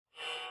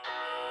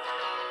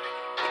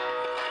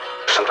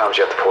sometimes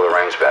you have to pull the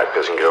reins back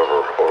because it can get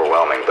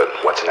overwhelming, but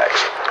what's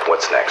next?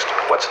 What's next?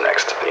 What's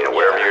next?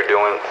 Whatever you're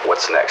doing,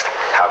 what's next?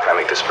 How can I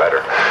make this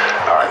better?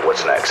 All right,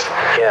 what's next?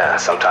 Yeah,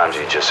 sometimes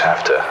you just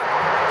have to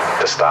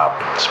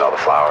stop, smell the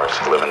flowers,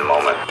 live in the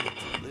moment.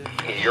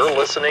 You're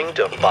listening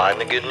to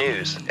Find the Good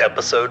News,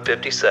 episode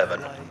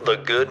 57, The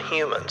Good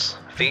Humans,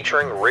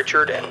 featuring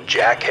Richard and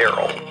Jack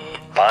Harrell.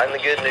 Find the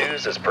Good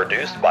News is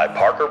produced by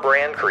Parker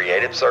Brand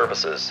Creative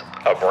Services,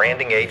 a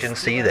branding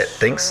agency that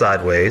thinks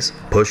sideways,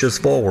 pushes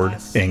forward,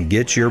 and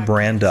gets your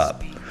brand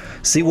up.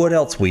 See what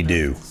else we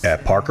do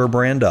at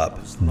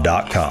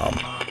parkerbrandup.com.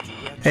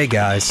 Hey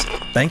guys,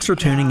 thanks for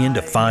tuning in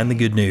to Find the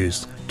Good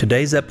News.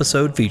 Today's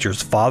episode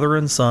features father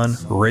and son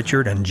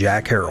Richard and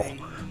Jack Harrell.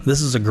 This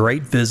is a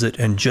great visit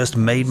and just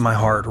made my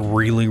heart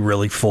really,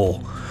 really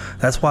full.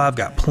 That's why I've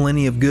got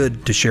plenty of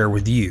good to share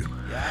with you.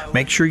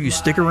 Make sure you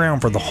stick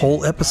around for the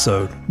whole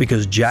episode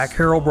because Jack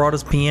Harrell brought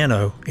his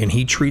piano and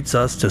he treats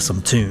us to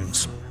some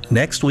tunes.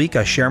 Next week,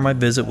 I share my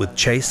visit with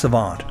Chase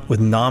Savant with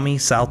NAMI,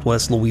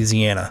 Southwest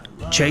Louisiana.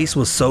 Chase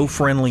was so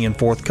friendly and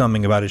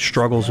forthcoming about his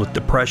struggles with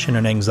depression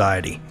and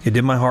anxiety. It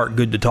did my heart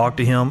good to talk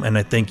to him, and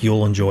I think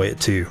you'll enjoy it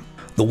too.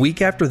 The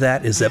week after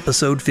that is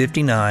episode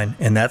 59,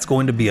 and that's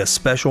going to be a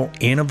special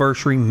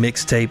anniversary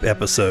mixtape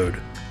episode.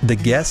 The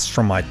guests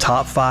from my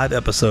top 5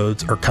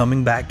 episodes are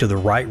coming back to the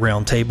Right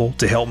Round Table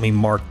to help me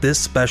mark this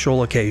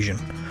special occasion.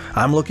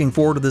 I'm looking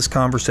forward to this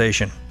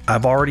conversation.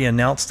 I've already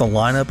announced the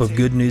lineup of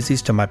Good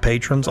Newsies to my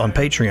patrons on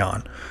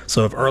Patreon,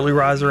 so if early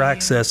riser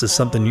access is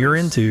something you're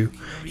into,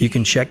 you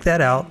can check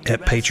that out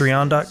at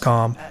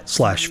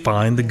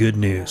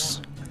patreon.com/findthegoodnews.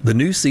 The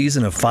new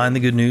season of Find the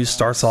Good News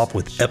starts off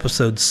with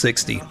episode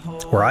 60,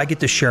 where I get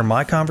to share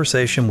my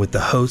conversation with the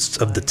hosts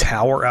of the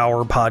Tower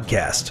Hour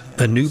podcast,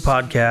 a new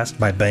podcast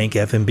by Bank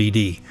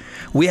FMBD.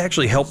 We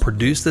actually help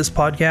produce this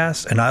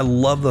podcast, and I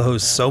love the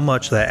hosts so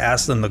much that I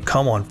asked them to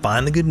come on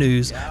Find the Good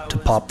News to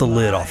pop the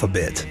lid off a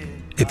bit.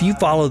 If you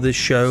follow this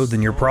show,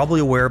 then you're probably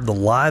aware of the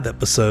live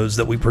episodes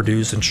that we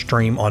produce and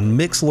stream on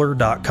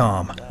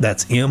Mixlr.com.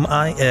 That's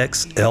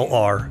Mixlr.com.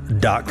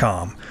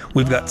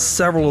 We've got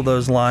several of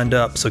those lined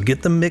up, so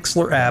get the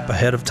Mixlr app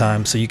ahead of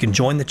time so you can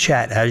join the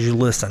chat as you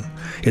listen.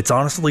 It's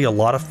honestly a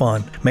lot of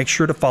fun. Make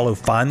sure to follow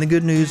Find the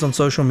Good News on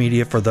social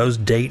media for those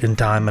date and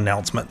time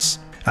announcements.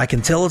 I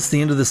can tell it's the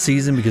end of the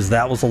season because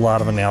that was a lot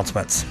of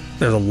announcements.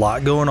 There's a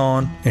lot going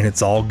on, and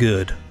it's all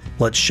good.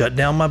 Let's shut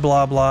down my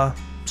blah blah,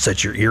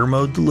 set your ear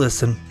mode to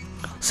listen,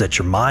 set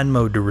your mind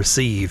mode to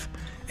receive,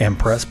 and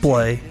press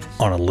play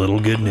on a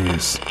little good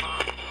news.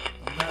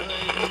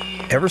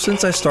 Ever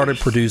since I started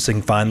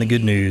producing Find the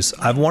Good News,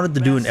 I've wanted to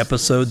do an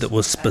episode that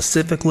was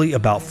specifically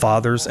about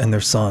fathers and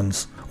their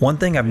sons. One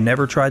thing I've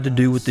never tried to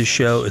do with this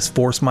show is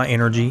force my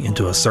energy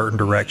into a certain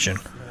direction.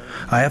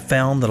 I have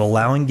found that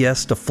allowing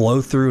guests to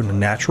flow through in a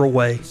natural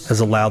way has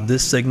allowed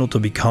this signal to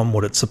become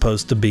what it's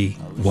supposed to be,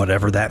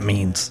 whatever that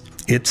means.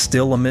 It's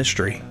still a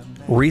mystery.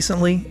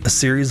 Recently, a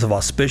series of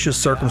auspicious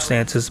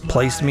circumstances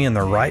placed me in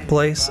the right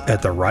place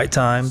at the right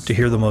time to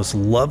hear the most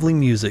lovely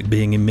music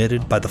being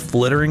emitted by the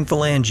flittering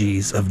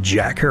phalanges of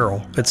Jack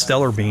Harrell at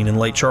Stellar Bean in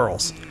Lake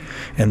Charles.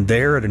 And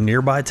there at a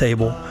nearby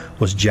table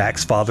was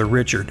Jack's father,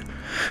 Richard,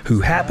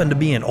 who happened to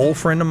be an old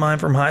friend of mine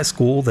from high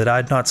school that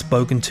I'd not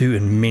spoken to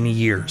in many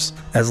years.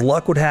 As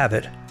luck would have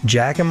it,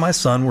 Jack and my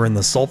son were in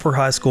the Sulphur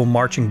High School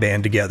marching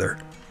band together.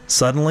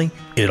 Suddenly,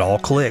 it all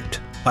clicked.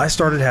 I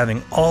started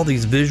having all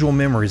these visual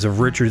memories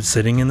of Richard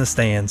sitting in the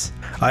stands.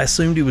 I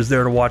assumed he was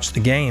there to watch the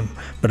game,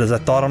 but as I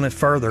thought on it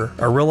further,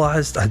 I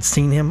realized I'd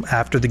seen him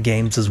after the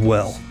games as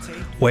well,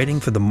 waiting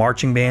for the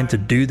marching band to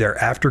do their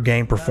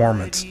after-game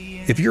performance.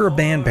 If you're a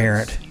band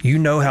parent, you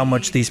know how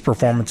much these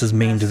performances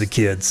mean to the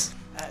kids.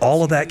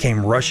 All of that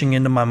came rushing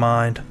into my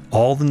mind,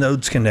 all the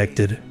nodes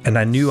connected, and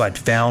I knew I'd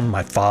found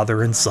my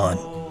father and son.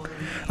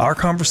 Our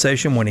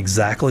conversation went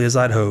exactly as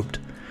I'd hoped.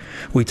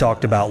 We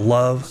talked about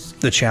love,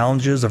 the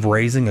challenges of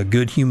raising a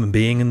good human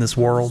being in this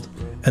world,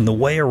 and the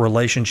way a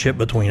relationship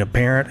between a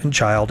parent and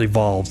child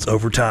evolves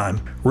over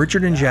time.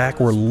 Richard and Jack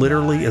were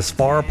literally as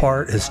far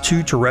apart as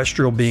two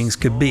terrestrial beings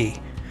could be,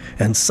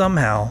 and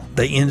somehow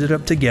they ended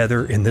up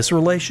together in this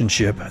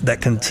relationship that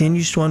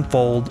continues to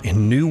unfold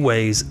in new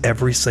ways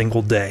every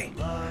single day.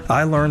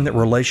 I learned that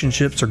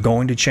relationships are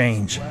going to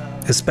change,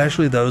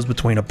 especially those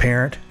between a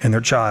parent and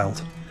their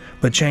child.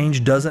 But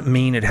change doesn't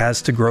mean it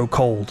has to grow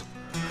cold.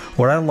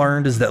 What I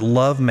learned is that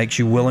love makes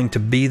you willing to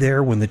be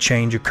there when the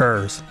change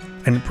occurs,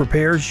 and it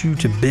prepares you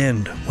to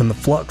bend when the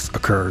flux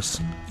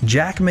occurs.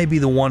 Jack may be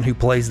the one who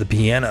plays the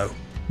piano,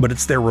 but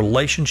it's their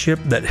relationship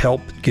that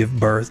helped give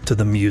birth to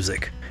the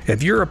music.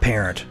 If you're a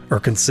parent or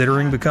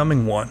considering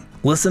becoming one,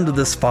 listen to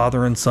this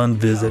father and son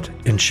visit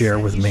and share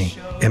with me.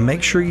 And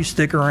make sure you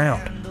stick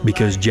around,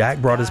 because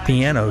Jack brought his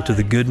piano to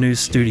the Good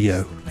News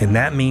studio, and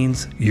that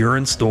means you're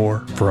in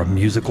store for a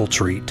musical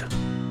treat.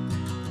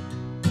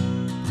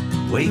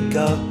 Wake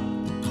up,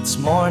 it's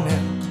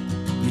morning.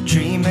 You're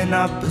dreaming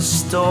up a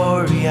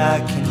story. I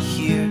can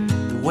hear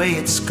the way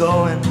it's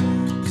going,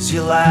 'cause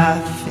you're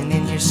laughing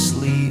in your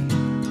sleep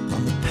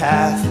on the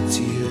path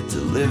to your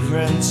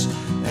deliverance.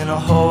 and a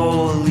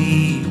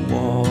holy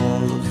wall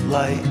of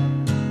light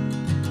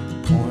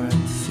pouring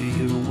through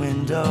your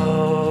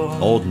window.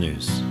 Old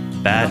news,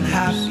 bad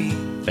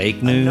news,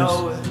 fake news.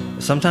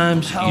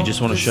 Sometimes you just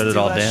want to shut it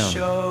all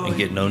down and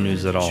get no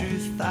news at all.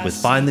 With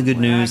Find the Good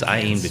News, I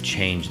aim to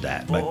change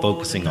that by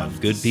focusing on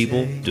good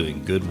people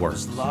doing good work.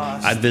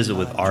 I visit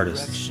with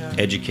artists,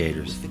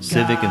 educators,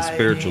 civic and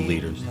spiritual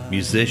leaders,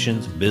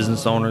 musicians,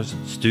 business owners,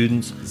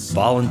 students,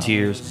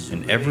 volunteers,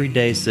 and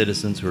everyday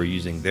citizens who are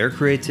using their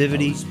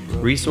creativity,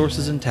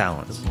 resources, and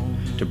talents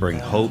to bring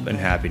hope and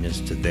happiness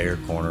to their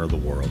corner of the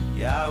world.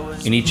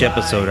 In each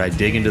episode, I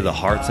dig into the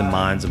hearts and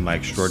minds of my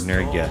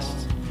extraordinary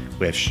guests.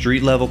 We have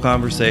street-level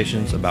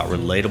conversations about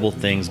relatable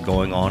things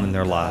going on in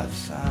their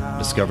lives.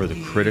 Discover the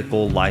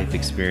critical life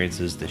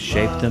experiences that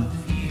shape them,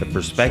 the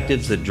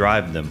perspectives that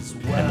drive them,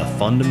 and the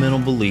fundamental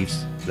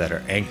beliefs that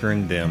are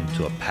anchoring them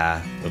to a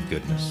path of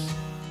goodness.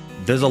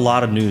 There's a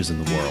lot of news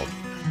in the world.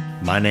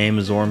 My name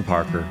is Orrin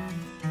Parker,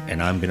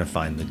 and I'm going to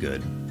find the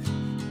good.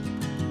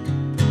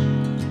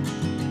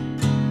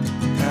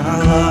 And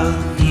I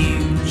love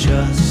you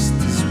just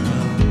as well.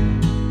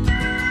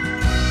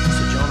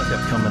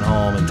 Kept coming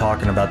home and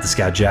talking about this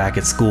guy Jack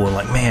at school and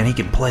like, man, he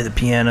can play the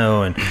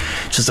piano and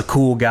just a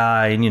cool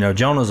guy. And you know,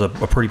 Jonah's a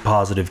pretty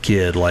positive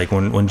kid. Like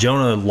when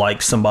Jonah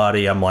likes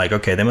somebody, I'm like,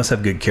 okay, they must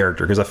have good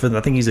character, because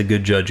I think he's a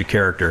good judge of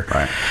character.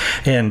 Right.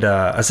 And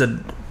I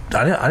said,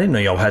 I didn't know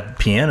y'all had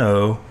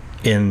piano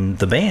in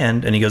the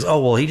band. And he goes,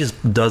 oh well, he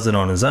just does it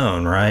on his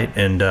own, right?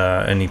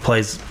 And he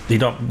plays. You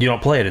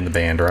don't play it in the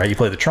band, right? You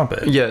play the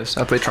trumpet. Yes,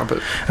 I play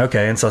trumpet.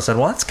 Okay. And so I said,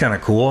 well, that's kind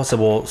of cool. I said,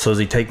 well, so does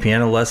he take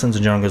piano lessons?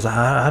 And John goes,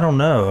 I don't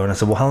know. And I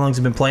said, well, how long has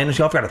he been playing? And she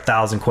goes, I've got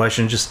 1,000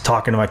 questions just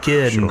talking to my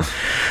kid. Sure.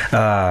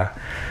 And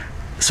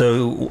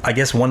so I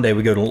guess one day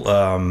we go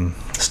to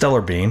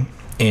Stellar Bean.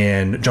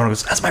 And John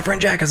goes, that's my friend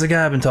Jack, that's the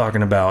guy I've been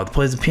talking about that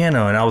plays the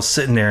piano. And I was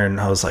sitting there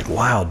and I was like,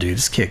 wow, dude,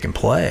 this kid can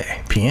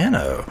play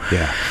piano.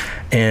 Yeah.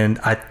 And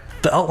I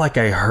felt like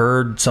I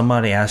heard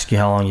somebody ask you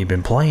how long you've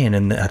been playing,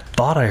 and I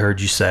thought I heard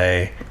you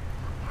say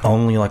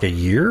only like a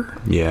year.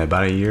 Yeah,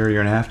 about a year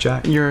and a half,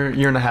 Jack. Year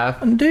and a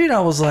half. And dude, I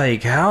was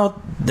like, how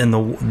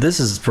this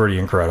is pretty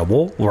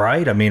incredible,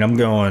 right? I mean, I'm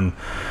going,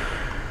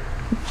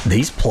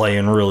 he's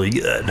playing really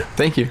good.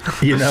 Thank you.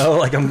 You know,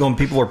 like I'm going,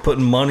 people are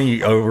putting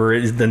money over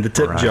it in the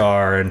tip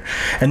jar. And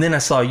then I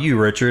saw you,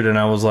 Richard, and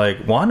I was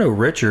like, well, I know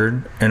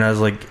Richard. And I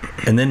was like,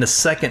 and then the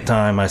second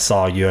time I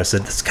saw you, I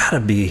said, it's got to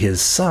be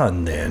his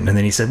son then. And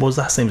then he said, well, his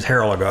last name's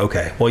Harold. I go,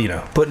 okay, well, you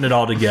know, putting it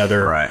all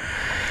together. Right.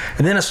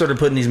 And then I started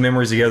putting these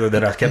memories together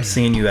that I kept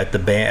seeing you at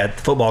the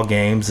football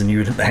games, and you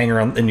would hang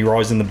around, and you were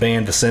always in the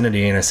band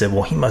vicinity. And I said,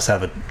 well, he must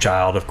have a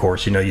child, of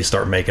course. You know, you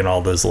start making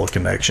all those little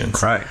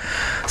connections. Right.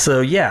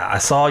 So, yeah, I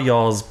saw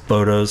y'all's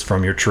photos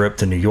from your trip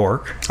to New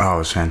York. Oh, it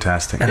was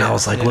fantastic. And I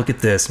was like, look at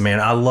this, man.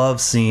 I love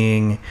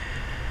seeing...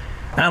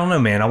 I don't know,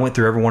 man. I went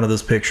through every one of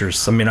those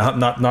pictures. I mean,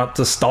 not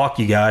to stalk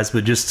you guys,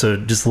 but just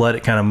let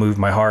it kind of move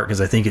my heart,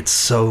 because I think it's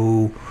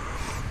so...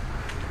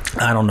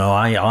 I don't know.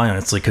 I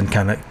honestly can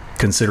kind of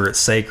consider it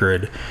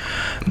sacred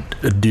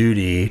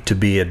duty to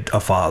be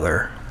a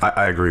father.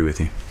 I agree with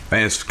you.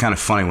 And it's kind of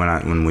funny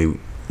when we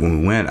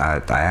went,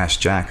 I asked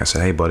Jack, I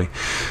said, hey buddy,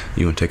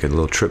 you want to take a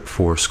little trip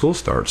before school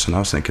starts? And I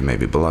was thinking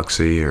maybe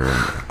Biloxi or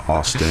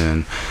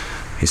Austin.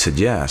 He said,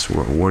 yes.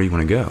 Where do you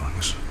want to go? I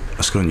goes,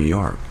 let's go to New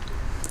York.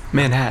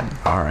 Manhattan.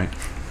 All right.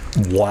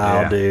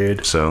 Wow,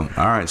 dude. So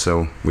all right,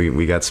 so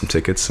we got some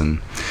tickets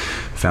and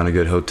found a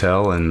good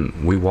hotel,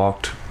 and we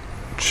walked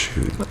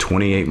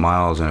 28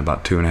 miles in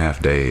about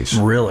 2.5 days.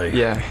 Really?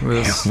 Yeah.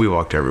 We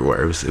walked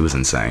everywhere. It was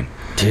insane.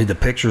 Dude, the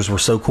pictures were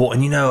so cool.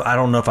 And you know, I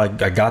don't know if I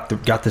got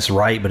this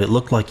right, but it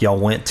looked like y'all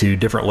went to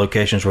different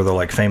locations where they're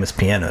like famous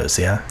pianos.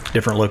 Yeah,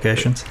 different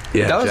locations.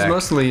 Yeah, that was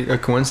mostly a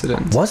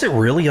coincidence. Was it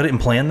really? You didn't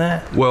plan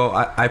that? Well,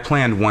 I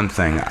planned one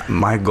thing.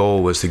 My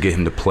goal was to get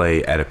him to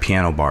play at a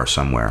piano bar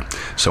somewhere.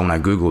 So when I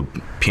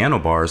googled piano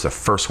bars, the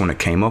first one that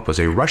came up was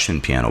a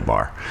Russian piano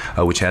bar,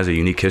 which has a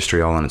unique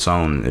history all on its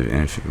own,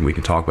 and if we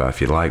can talk about it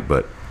if you'd like.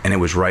 And it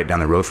was right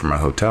down the road from our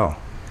hotel.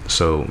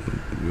 So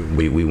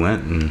we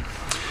went, and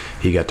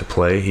he got to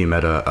play. He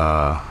met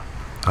a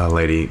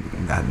lady,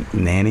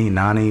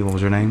 Nani, what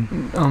was her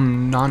name?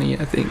 Nani,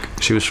 I think.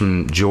 She was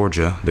from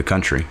Georgia, the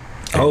country.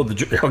 Oh,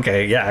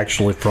 okay, yeah,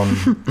 actually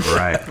from...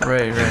 Right.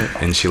 Right.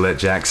 And she let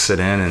Jack sit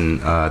in,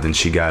 and then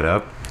she got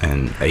up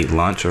and ate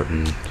lunch,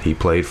 and he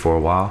played for a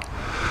while.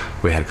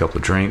 We had a couple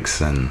of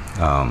drinks, and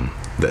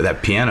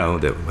that piano,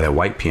 that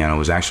white piano,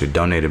 was actually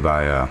donated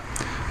by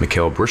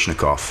Mikhail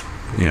Baryshnikov,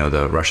 you know,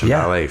 the Russian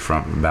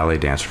ballet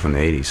dancer from the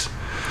 80s.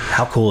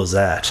 How cool is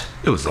that?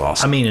 It was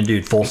awesome. I mean, and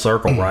dude, full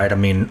circle, right? I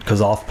mean,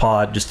 because off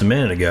pod just a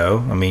minute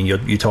ago, I mean,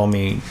 you told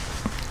me,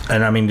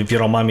 and I mean, if you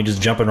don't mind me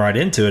just jumping right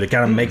into it, it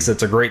kind of makes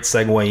it's a great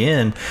segue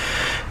in.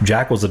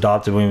 Jack was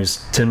adopted when he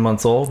was 10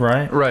 months old,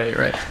 right?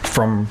 Right.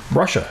 From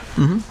Russia.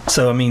 Mm-hmm.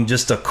 So, I mean,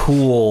 just a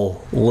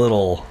cool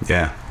little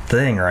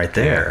thing right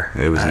there.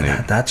 Yeah, it was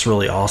neat. That's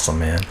really awesome,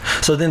 man.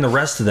 So then the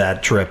rest of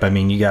that trip, I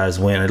mean, you guys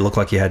went. It looked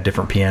like you had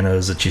different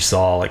pianos that you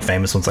saw, like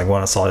famous ones. Like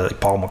one I saw, like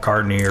Paul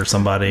McCartney or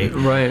somebody.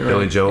 Right.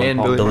 Billy Joel. And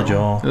Billy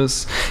Joel. It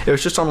was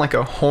just on like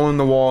a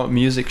hole-in-the-wall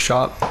music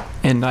shop,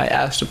 and I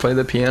asked to play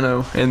the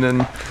piano, and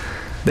then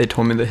they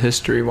told me the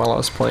history while I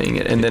was playing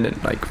it, and then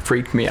it like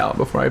freaked me out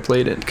before I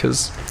played it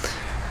because,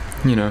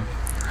 you know,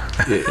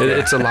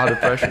 it's a lot of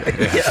pressure.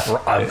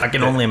 Yeah, I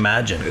can only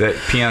imagine. That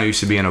piano used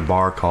to be in a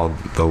bar called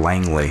the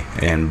Langley,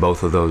 and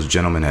both of those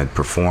gentlemen had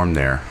performed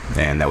there,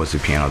 and that was the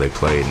piano they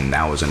played, and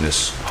that was in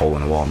this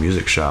hole-in-the-wall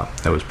music shop.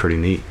 That was pretty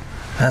neat.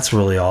 That's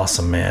really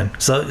awesome, man.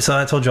 So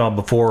I told y'all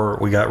before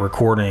we got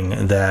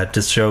recording that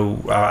this show,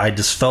 I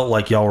just felt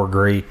like y'all were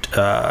great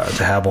to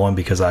have on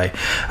because I've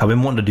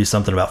been wanting to do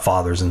something about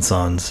fathers and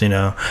sons. You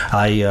know,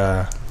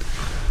 I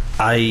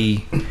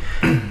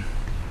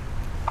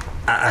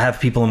have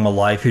people in my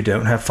life who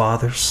don't have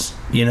fathers,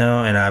 you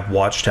know, and I've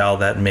watched how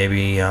that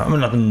maybe,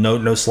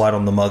 no slight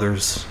on the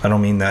mothers. I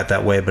don't mean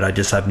that way, but I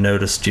just have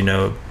noticed, you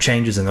know,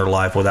 changes in their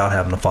life without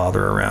having a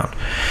father around.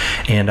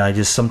 And I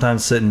just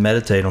sometimes sit and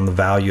meditate on the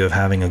value of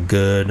having a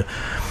good,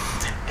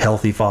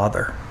 healthy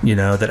father, you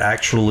know, that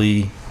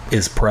actually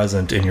is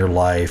present in your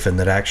life and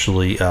that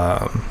actually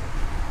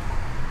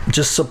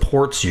just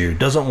supports you,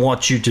 doesn't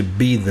want you to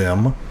be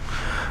them,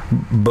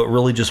 but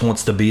really just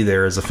wants to be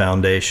there as a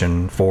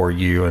foundation for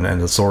you and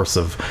a source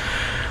of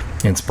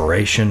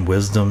inspiration,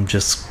 wisdom,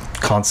 just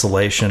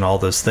consolation, all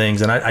those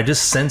things. And I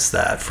just sense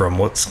that from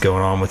what's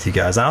going on with you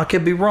guys. I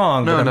could be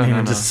wrong, but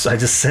I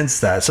just sense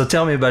that. So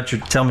tell me about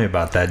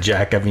that,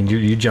 Jack. I mean,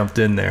 you jumped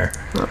in there.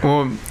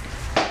 Well,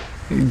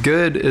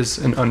 good is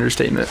an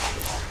understatement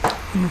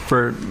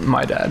for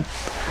my dad,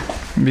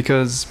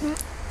 because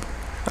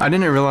I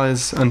didn't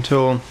realize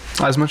until,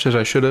 as much as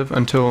I should have,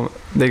 until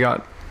they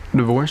got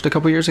divorced a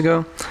couple years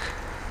ago,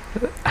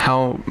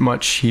 how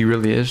much he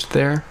really is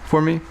there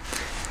for me.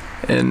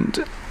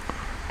 And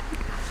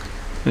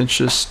it's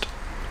just,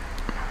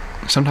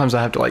 sometimes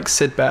I have to like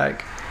sit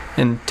back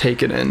and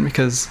take it in,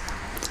 because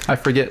I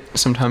forget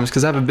sometimes,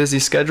 because I have a busy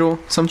schedule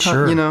sometimes,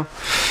 sure. You know,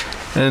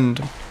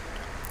 and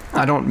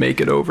I don't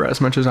make it over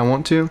as much as I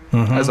want to,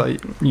 as I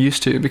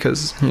used to,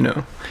 because, you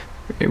know,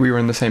 we were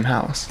in the same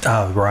house.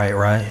 Oh,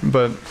 right.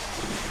 But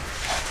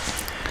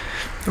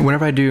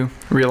whenever I do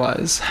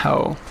realize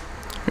how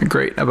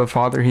great of a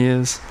father he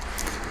is,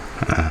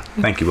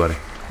 thank you, buddy.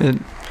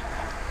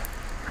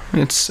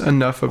 It's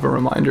enough of a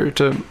reminder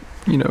to,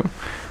 you know,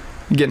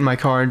 get in my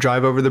car,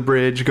 drive over the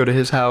bridge, go to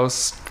his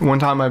house. One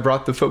time I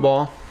brought the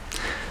football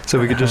so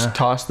we could just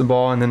toss the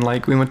ball, and then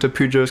like we went to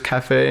Pujo's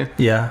Cafe.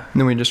 Yeah.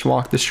 And then we just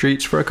walked the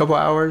streets for a couple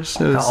hours.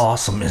 How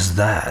awesome is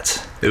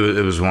that? It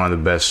was one of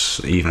the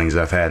best evenings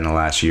I've had in the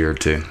last year or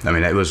two. I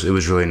mean, it was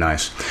really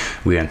nice.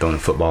 We hadn't thrown the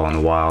football in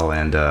a while,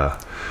 and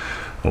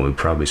we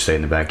probably stayed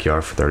in the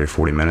backyard for 30 or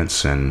 40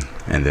 minutes, and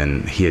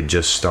then he had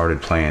just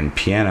started playing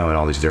piano at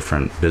all these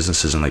different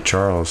businesses in Lake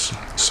Charles,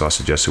 so I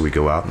suggested we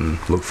go out and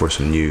look for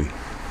some new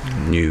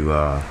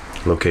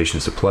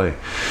locations to play.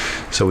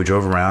 So we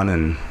drove around,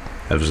 and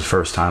it was the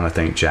first time I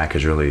think Jack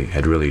had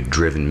really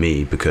driven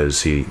me,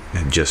 because he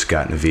had just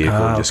gotten a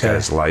vehicle, just got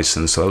his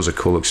license, so that was a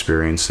cool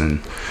experience. And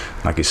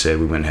like I said,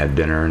 we went and had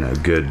dinner, and a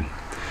good,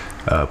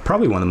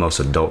 probably one of the most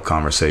adult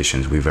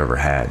conversations we've ever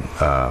had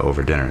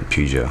over dinner at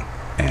Pujo.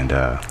 And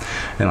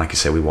like you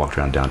said, we walked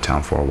around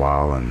downtown for a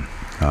while, and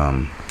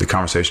the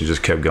conversation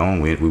just kept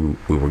going. We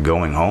were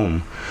going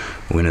home.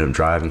 We ended up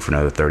driving for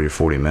another 30 or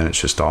 40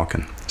 minutes just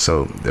talking.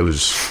 So it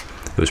was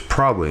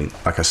probably,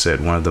 like I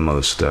said, one of the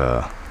most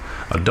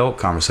adult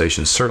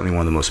conversations, certainly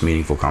one of the most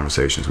meaningful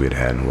conversations we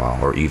had in a while,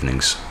 or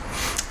evenings.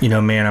 You know,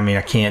 man, I mean,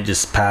 I can't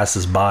just pass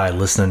this by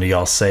listening to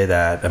y'all say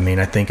that. I mean,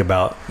 I think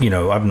about, you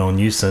know, I've known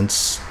you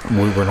since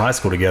we were in high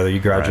school together.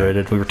 You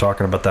graduated. Right. We were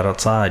talking about that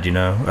outside, you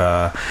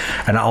know.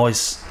 And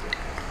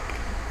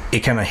it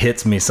kind of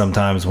hits me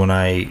sometimes when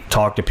I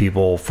talk to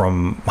people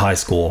from high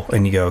school,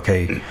 and you go,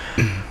 okay,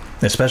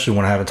 especially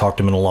when I haven't talked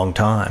to them in a long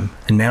time.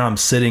 And now I'm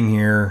sitting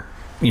here,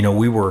 you know,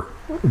 we were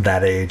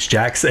that age,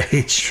 Jack's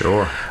age.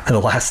 Sure. And the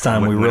last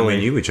time we really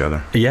knew each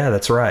other. Yeah,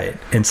 that's right.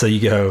 And so you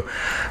go,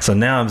 so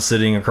now I'm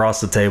sitting across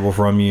the table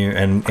from you,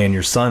 and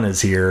your son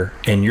is here,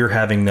 and you're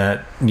having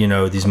that, you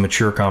know, these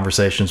mature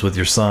conversations with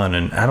your son.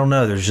 And I don't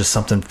know, there's just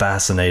something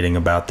fascinating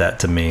about that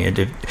to me. I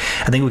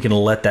think we can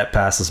let that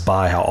pass us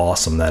by, how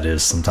awesome that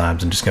is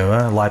sometimes, and just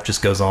go, life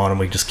just goes on and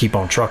we just keep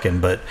on trucking.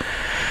 But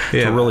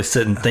to really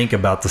sit and think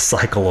about the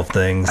cycle of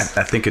things.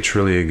 I think it's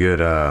really a good,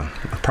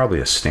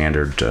 probably a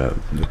standard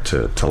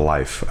to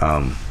life.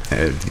 To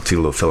get a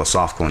little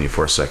philosophical on you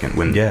for a second.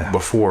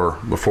 Before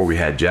we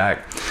had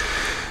Jack,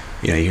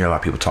 you know, you hear a lot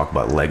of people talk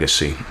about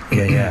legacy.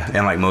 Yeah.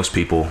 And like most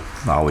people,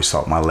 I always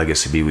thought my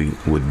legacy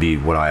would be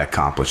what I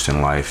accomplished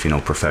in life, you know,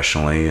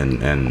 professionally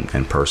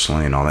and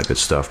personally and all that good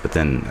stuff. But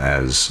then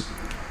as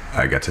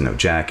I got to know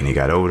Jack and he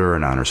got older,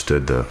 and I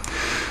understood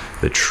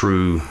the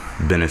true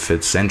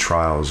benefits and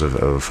trials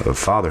of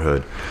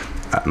fatherhood,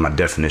 my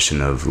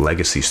definition of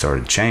legacy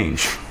started to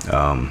change. You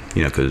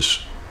know,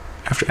 because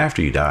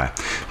after you die,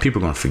 people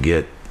are going to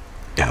forget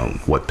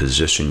what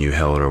position you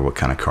held, or what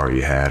kind of car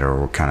you had,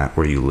 or what kind of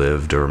where you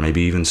lived, or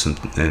maybe even some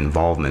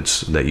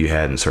involvements that you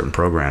had in certain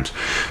programs.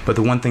 But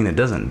the one thing that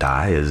doesn't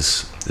die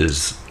is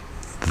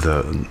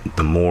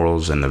the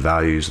morals and the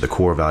values, the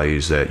core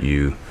values that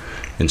you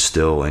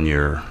instill in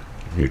your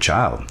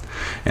child.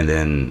 And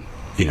then,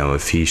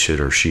 if he should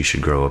or she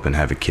should grow up and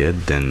have a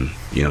kid, then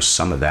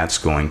some of that's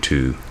going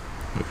to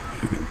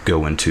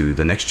go into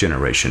the next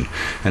generation,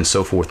 and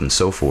so forth and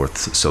so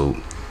forth. So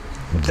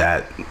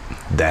that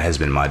has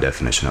been my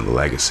definition of a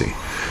legacy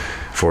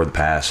for the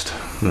past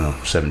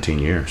 17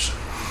 years.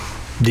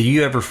 Do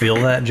you ever feel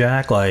that,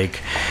 Jack?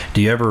 Like,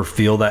 do you ever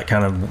feel that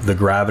kind of the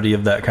gravity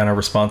of that kind of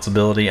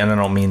responsibility? And I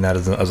don't mean that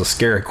as a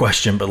scary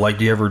question, but like,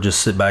 do you ever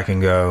just sit back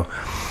and go,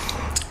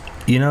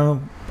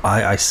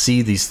 I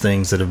see these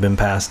things that have been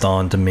passed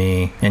on to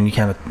me, and you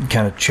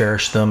kind of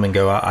cherish them and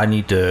go, I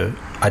need to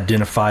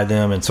identify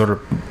them and sort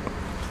of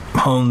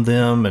hone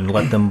them and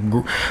let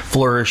them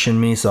flourish in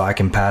me so I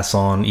can pass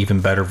on even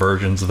better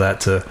versions of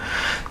that to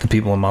the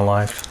people in my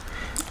life?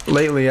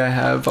 Lately, I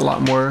have a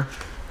lot more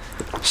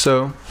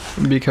so,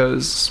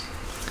 because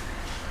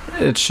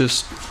it's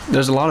just,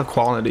 there's a lot of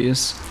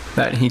qualities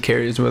that he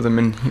carries with him,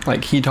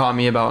 and he taught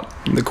me about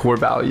the core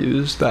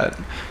values that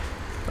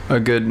a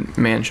good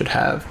man should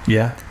have.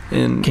 Yeah.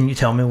 And can you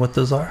tell me what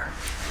those are?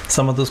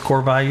 Some of those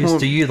core values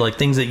to you, like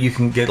things that you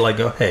can get, like,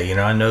 oh, hey,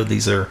 I know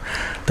these are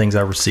things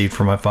I received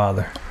from my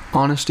father.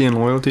 Honesty and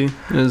loyalty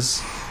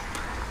is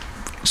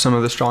some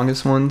of the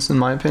strongest ones, in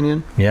my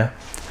opinion. Yeah.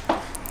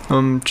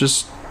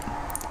 Just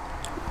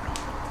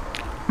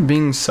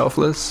being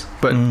selfless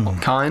but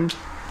kind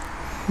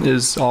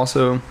is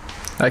also,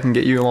 that can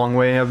get you a long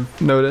way, I've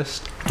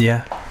noticed.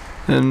 Yeah.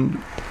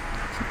 And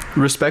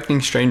respecting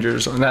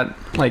strangers, that,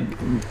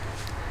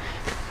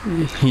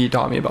 he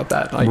taught me about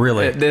that.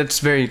 Really? It's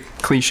very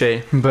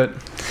cliche, but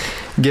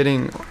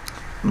getting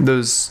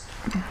those,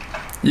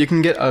 you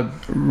can get a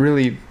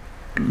really,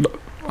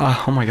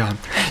 oh my God,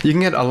 you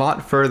can get a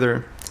lot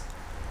further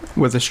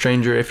with a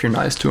stranger if you're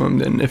nice to him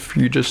than if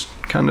you just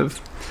kind of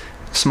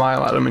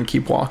smile at them and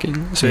keep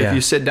walking. So if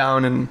you sit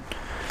down and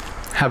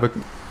have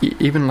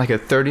even like a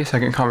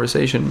 30-second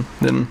conversation,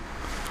 then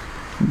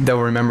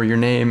they'll remember your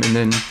name, and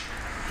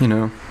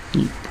then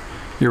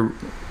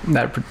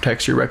that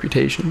protects your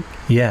reputation.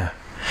 Yeah.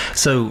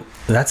 So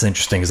that's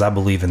interesting, because I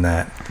believe in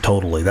that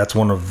totally. That's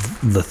one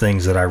of the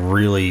things that I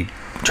really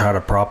try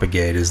to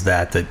propagate, is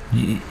that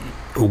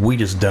we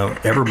just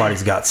don't,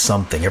 everybody's got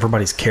something,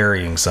 everybody's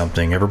carrying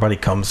something, everybody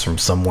comes from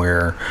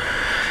somewhere.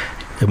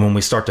 And when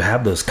we start to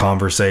have those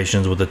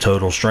conversations with a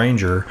total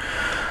stranger,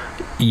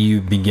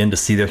 you begin to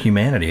see their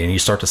humanity, and you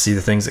start to see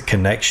the things that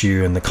connects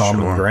you and the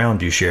common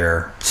ground you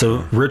share.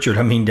 So, Richard,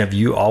 have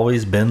you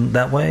always been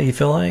that way, you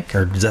feel like?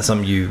 Or is that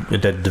something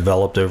that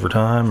developed over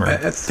time? Or?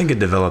 I think it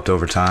developed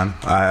over time.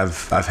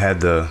 I've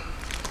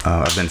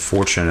been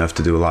fortunate enough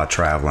to do a lot of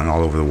traveling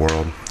all over the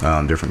world,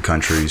 different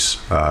countries.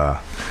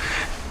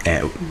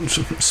 And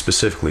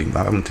specifically,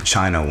 I went to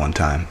China one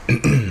time.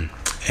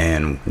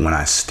 And when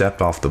I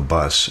stepped off the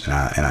bus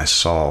and I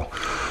saw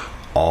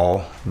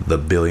all the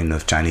billion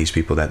of Chinese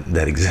people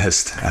that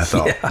exist, I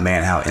thought,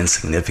 man, how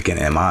insignificant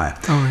am I?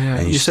 Oh, yeah.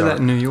 And you said that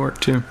in New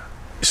York, too.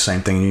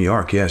 Same thing in New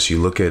York, yes.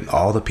 You look at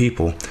all the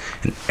people,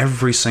 and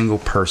every single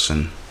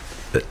person,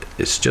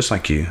 it's just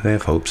like you. They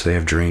have hopes, they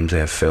have dreams, they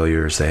have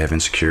failures, they have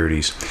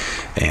insecurities.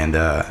 And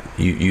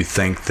you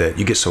think that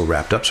you get so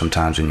wrapped up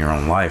sometimes in your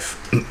own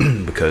life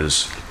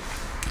because,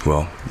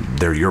 well,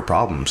 they're your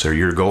problems, they're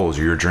your goals,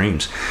 or your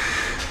dreams.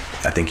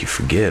 I think you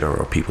forget,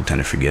 or people tend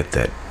to forget,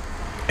 that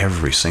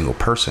every single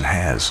person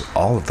has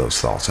all of those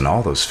thoughts and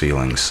all those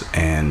feelings.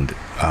 And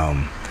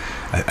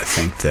I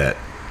think that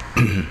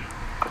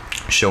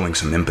showing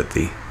some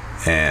empathy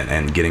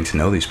and getting to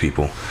know these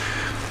people,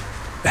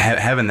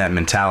 having that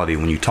mentality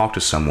when you talk to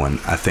someone,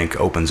 I think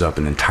opens up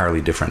an entirely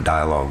different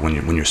dialogue when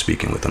you're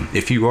speaking with them.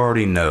 If you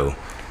already know,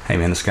 hey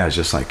man, this guy's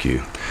just like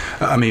you.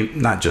 I mean,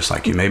 not just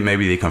like you.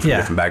 Maybe they come from a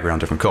different background,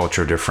 different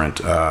culture, different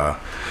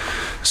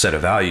set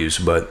of values,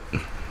 but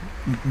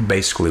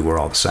basically we're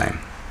all the same.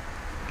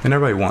 And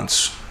everybody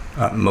wants,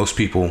 most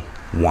people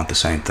want the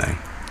same thing.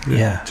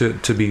 Yeah.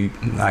 To be,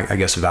 I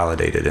guess,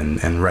 validated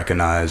and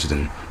recognized,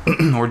 and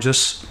or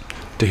just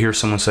to hear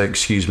someone say,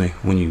 excuse me,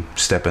 when you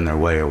step in their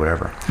way or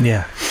whatever.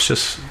 Yeah. It's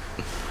just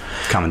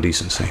common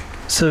decency.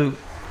 So,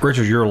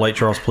 Richard, you're a Lake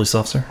Charles police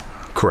officer?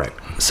 Correct.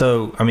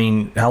 So,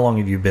 how long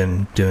have you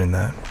been doing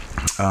that?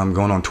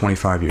 Going on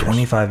 25 years.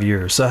 25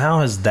 years. So how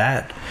has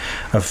that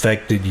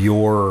affected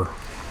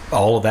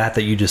all of that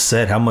you just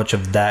said? How much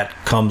of that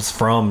comes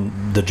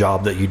from the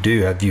job that you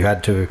do? Have you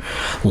had to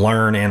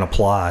learn and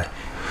apply?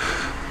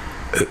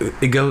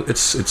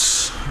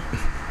 It's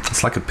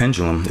like a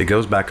pendulum. It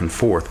goes back and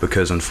forth,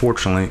 because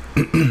unfortunately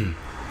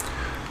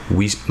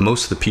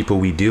most of the people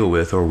we deal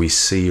with, or we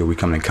see, or we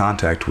come in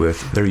contact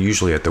with, they're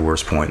usually at the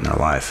worst point in their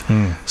life.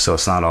 So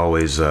it's not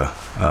always a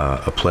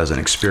pleasant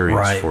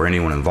experience for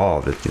anyone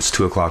involved. It's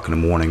 2:00 in the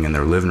morning in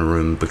their living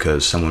room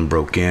because someone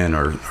broke in,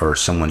 or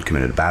someone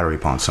committed a battery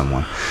upon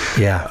someone.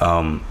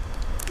 Yeah.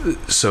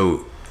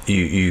 So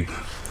you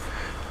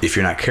if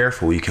you're not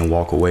careful, you can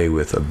walk away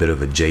with a bit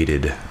of a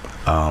jaded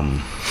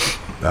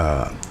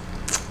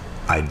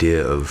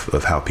idea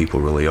of how people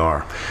really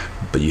are.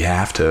 But you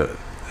have to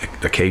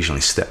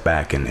occasionally step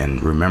back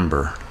and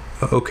remember,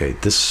 okay,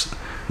 this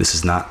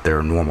is not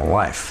their normal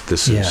life.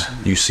 This is,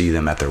 you see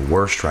them at their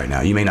worst right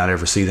now. You may not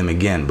ever see them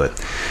again, but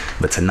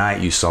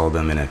tonight you saw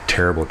them in a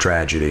terrible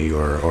tragedy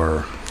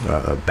or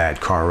a bad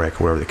car wreck,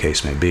 whatever the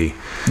case may be.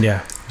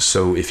 Yeah.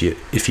 So if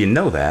you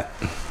know that,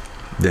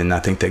 then I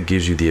think that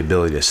gives you the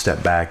ability to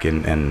step back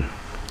and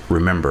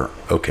remember,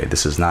 okay,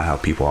 this is not how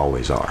people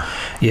always are.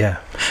 Yeah.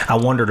 I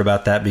wondered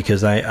about that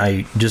because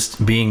I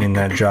just being in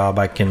that job,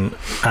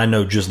 I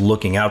know just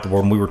looking out the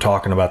world, and we were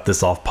talking about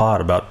this off pod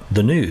about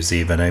the news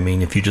even. I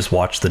mean, if you just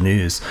watch the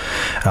news,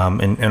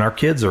 and our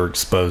kids are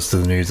exposed to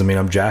the news. I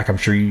mean, Jack, I'm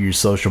sure you use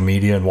social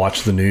media and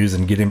watch the news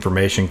and get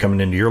information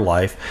coming into your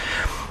life.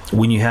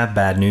 When you have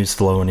bad news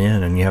flowing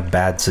in and you have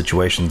bad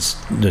situations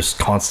just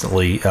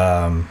constantly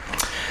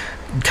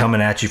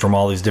coming at you from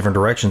all these different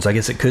directions, I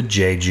guess it could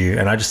jade you.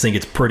 And I just think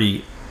it's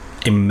pretty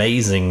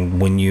amazing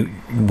when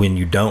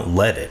you don't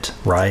let it,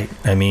 right?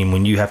 I mean,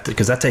 when you have to,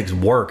 because that takes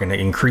work and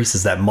it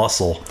increases that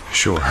muscle.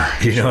 Sure.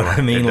 You know what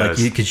I mean? It Like,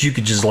 because you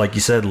could just, like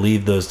you said,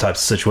 leave those types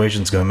of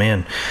situations, go,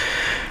 man,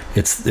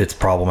 it's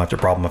problem after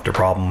problem after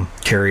problem,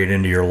 carry it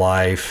into your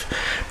life,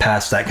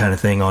 pass that kind of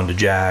thing on to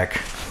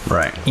Jack.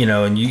 Right. You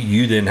know, and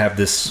you then have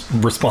this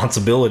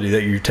responsibility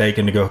that you're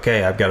taking to go,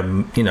 okay, I've got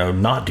to,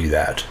 not do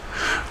that.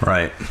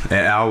 Right.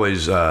 And I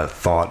always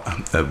thought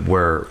that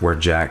where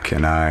Jack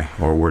and I,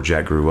 or where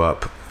Jack grew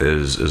up,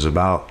 is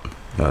about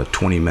a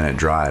 20-minute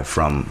drive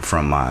from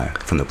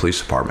the police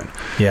department.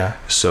 Yeah.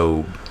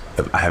 So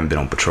I haven't been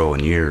on patrol in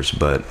years,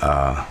 but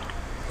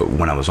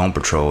when I was on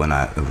patrol and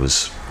I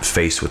was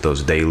faced with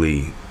those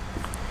daily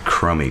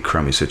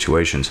crummy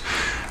situations,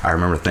 I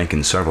remember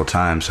thinking several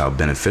times how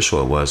beneficial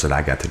it was that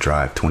I got to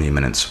drive 20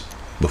 minutes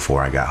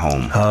before I got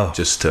home,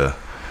 just to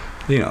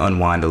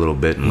unwind a little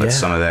bit and let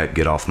some of that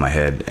get off my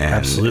head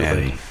and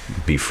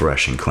be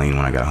fresh and clean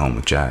when I got home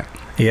with Jack.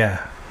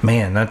 Yeah.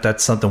 Man,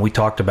 that's something. We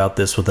talked about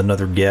this with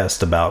another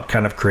guest about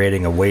kind of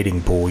creating a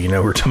wading pool. We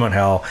were talking about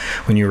how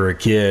when you were a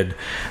kid,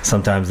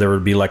 sometimes there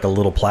would be like a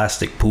little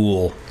plastic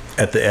pool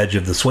at the edge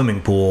of the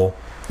swimming pool,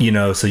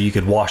 so you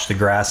could wash the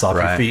grass off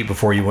your feet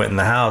before you went in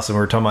the house. And we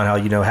were talking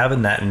about how,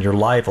 having that in your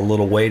life, a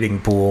little wading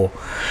pool,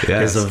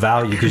 is of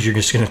value because you're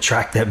just going to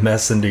track that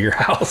mess into your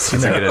house.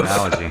 That's a good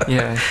analogy.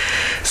 Yeah.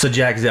 So,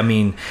 Jack, I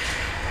mean,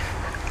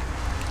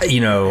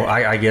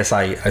 I guess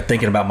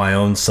thinking about my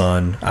own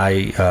son,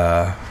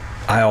 I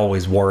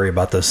always worry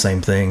about those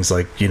same things.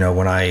 Like,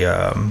 when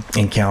I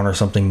encounter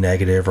something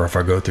negative, or if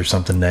I go through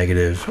something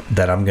negative,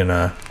 that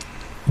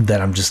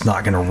I'm just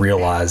not going to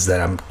realize that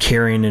I'm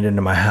carrying it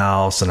into my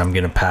house and I'm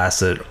going to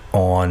pass it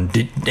on.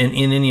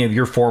 In any of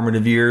your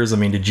formative years, I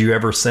mean, did you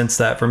ever sense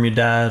that from your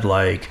dad?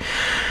 Like,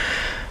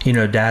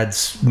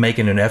 dad's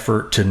making an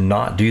effort to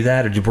not do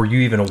that? Or were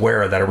you even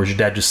aware of that? Or was your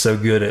dad just so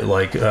good at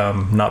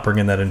not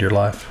bringing that into your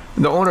life?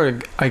 The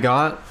older I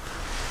got,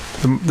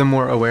 the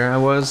more aware I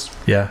was.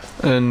 Yeah.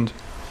 And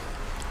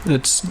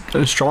it's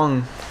a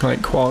strong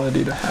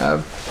quality to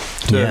have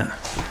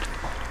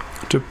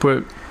to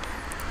put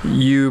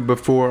you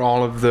before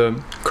all of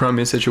the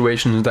crummy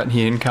situations that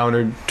he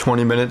encountered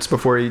 20 minutes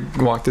before he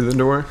walked through the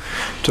door,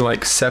 to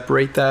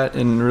separate that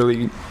and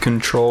really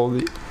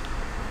control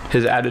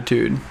his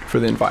attitude for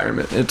the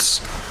environment. It's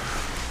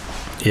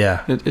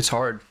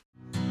hard.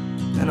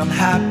 And I'm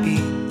happy,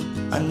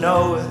 I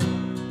know it.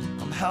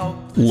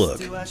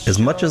 Look, as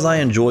much as I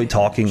enjoy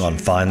talking on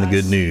Find the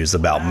Good News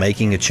about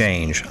making a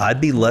change, I'd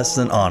be less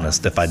than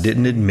honest if I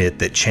didn't admit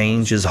that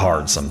change is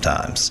hard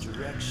sometimes.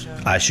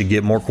 I should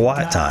get more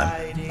quiet time.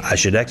 I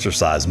should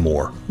exercise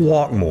more,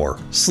 walk more,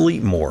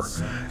 sleep more.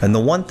 And the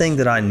one thing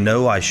that I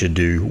know I should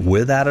do,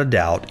 without a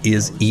doubt,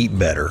 is eat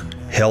better,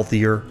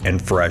 healthier,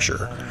 and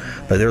fresher.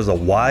 But there's a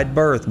wide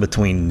berth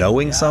between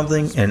knowing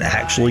something and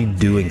actually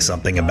doing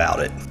something about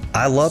it.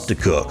 I love to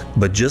cook,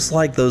 but just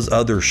like those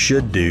other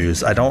should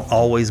do's, I don't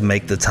always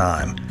make the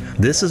time.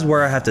 This is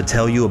where I have to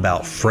tell you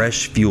about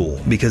Fresh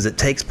Fuel, because it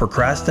takes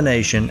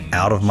procrastination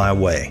out of my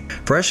way.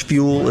 Fresh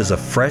Fuel is a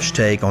fresh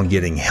take on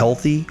getting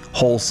healthy,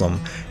 wholesome,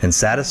 and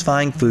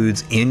satisfying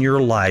foods in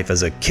your life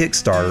as a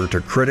kickstarter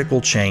to critical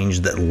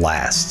change that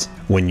lasts.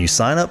 When you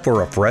sign up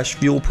for a Fresh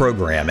Fuel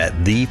program at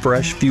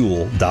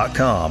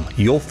thefreshfuel.com,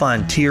 you'll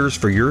find tiers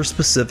for your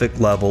specific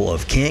level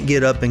of can't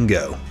get up and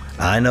go.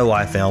 I know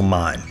I found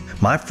mine.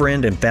 My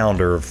friend and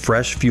founder of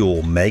Fresh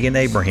Fuel, Megan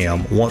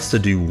Abraham, wants to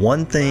do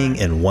one thing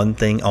and one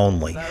thing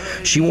only.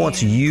 She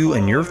wants you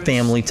and your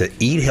family to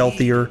eat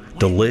healthier,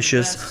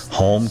 delicious,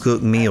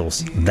 home-cooked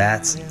meals.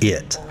 That's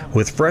it.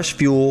 With Fresh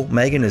Fuel,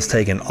 Megan has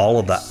taken all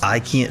of the I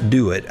can't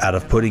do it out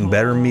of putting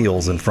better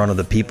meals in front of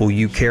the people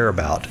you care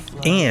about.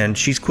 And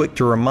she's quick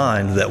to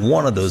remind that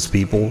one of those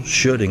people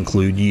should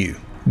include you.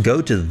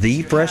 Go to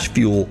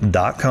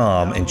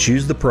thefreshfuel.com and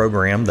choose the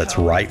program that's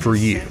right for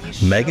you.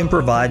 Megan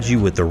provides you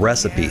with the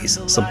recipes,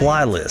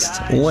 supply lists,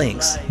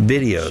 links,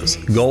 videos,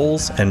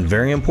 goals, and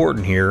very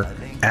important here,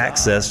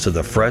 access to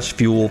the Fresh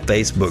Fuel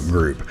Facebook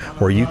group,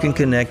 where you can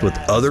connect with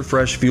other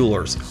Fresh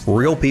Fuelers,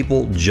 real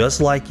people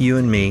just like you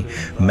and me,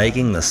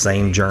 making the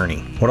same journey.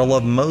 What I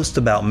love most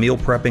about meal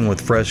prepping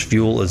with Fresh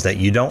Fuel is that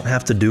you don't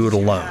have to do it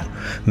alone.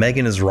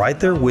 Megan is right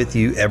there with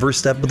you every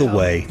step of the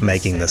way,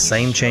 making the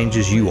same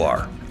changes you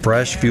are.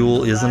 Fresh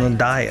Fuel isn't a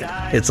diet.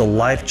 It's a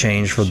life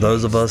change for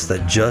those of us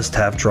that just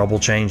have trouble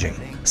changing.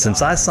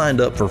 Since I signed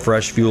up for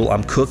Fresh Fuel,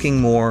 I'm cooking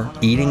more,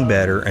 eating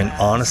better, and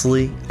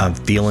honestly, I'm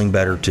feeling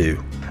better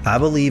too. I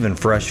believe in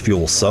Fresh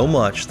Fuel so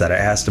much that I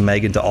asked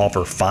Megan to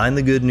offer Find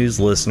the Good News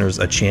listeners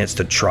a chance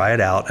to try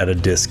it out at a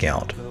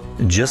discount.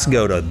 Just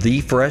go to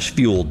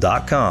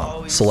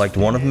thefreshfuel.com, select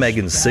one of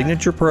Megan's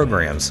signature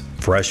programs,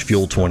 Fresh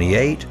Fuel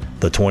 28,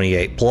 the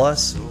 28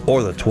 Plus,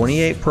 or the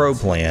 28 Pro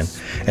plan,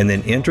 and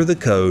then enter the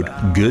code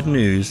Good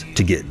News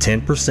to get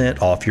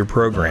 10% off your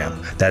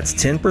program. That's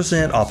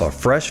 10% off a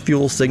Fresh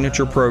Fuel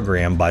signature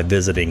program by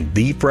visiting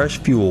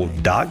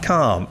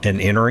thefreshfuel.com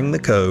and entering the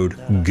code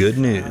Good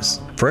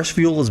News. Fresh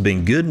Fuel has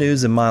been good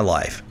news in my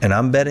life, and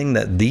I'm betting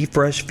that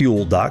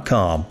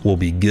thefreshfuel.com will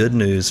be good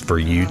news for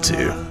you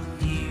too.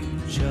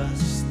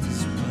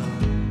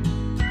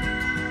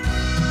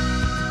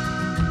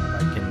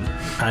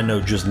 I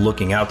know just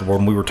looking out the world,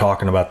 and we were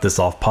talking about this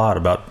off pod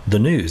about the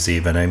news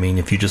even. I mean,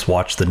 if you just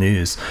watch the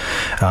news,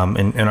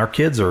 and our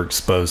kids are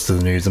exposed to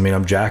the news. I mean,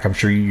 I'm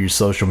sure you use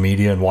social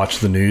media and watch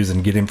the news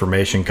and get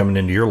information coming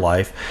into your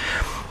life.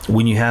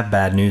 When you have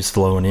bad news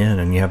flowing in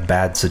and you have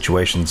bad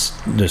situations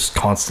just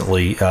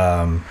constantly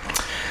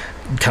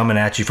coming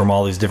at you from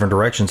all these different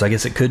directions, I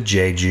guess it could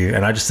jade you.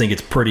 And I just think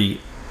it's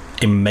pretty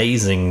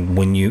amazing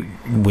when you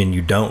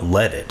don't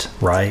let it,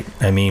 right?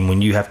 I mean,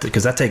 when you have to,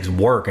 because that takes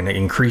work and it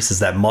increases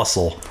that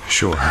muscle.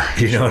 Sure.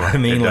 You know what I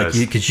mean? It Like,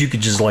 because you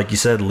could just, like you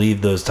said,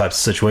 leave those types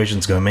of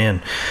situations, go,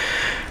 man,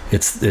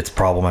 it's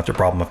problem after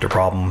problem after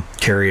problem,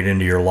 carry it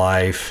into your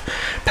life,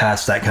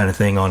 pass that kind of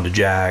thing on to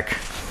Jack.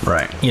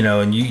 Right. You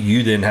know, and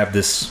you then have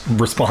this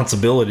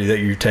responsibility that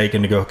you're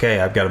taking to go, okay,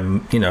 I've got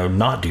to,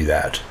 not do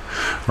that.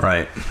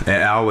 Right.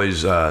 And I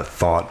always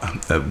thought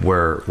that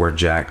where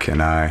Jack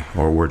and I,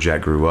 or where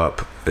Jack grew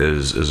up,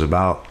 is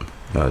about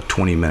a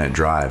 20-minute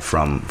drive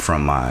from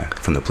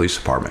the police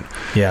department.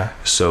 Yeah.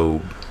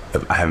 So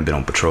I haven't been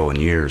on patrol in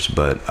years,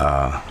 but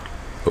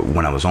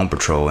when I was on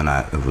patrol and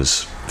I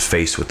was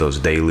faced with those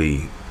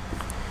daily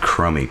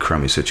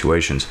crummy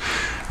situations,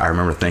 I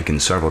remember thinking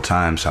several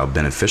times how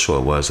beneficial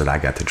it was that I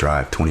got to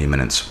drive 20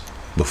 minutes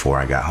before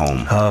I got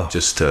home,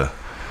 just to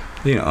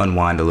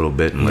unwind a little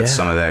bit and let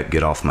some of that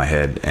get off my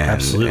head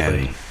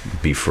and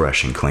be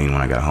fresh and clean when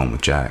I got home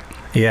with Jack.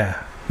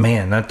 Yeah.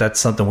 Man, that's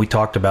something we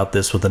talked about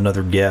this with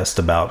another guest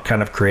about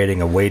kind of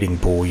creating a wading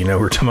pool. We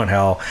were talking about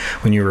how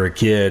when you were a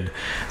kid,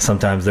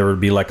 sometimes there would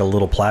be like a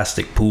little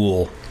plastic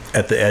pool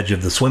at the edge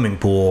of the swimming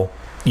pool,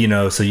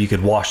 so you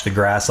could wash the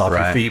grass off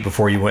your feet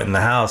before you went in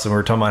the house. And we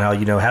were talking about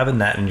how, having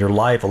that in your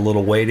life, a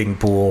little wading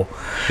pool,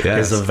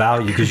 is of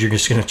value because you're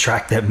just going to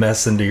track that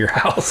mess into your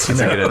house. That's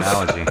a good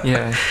analogy.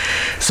 Yeah.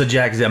 So,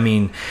 Jack, I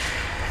mean,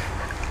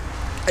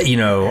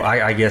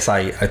 I guess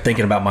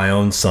thinking about my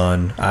own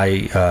son,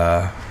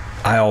 I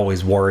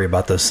always worry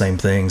about those same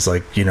things.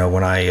 Like,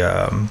 when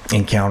I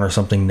encounter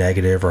something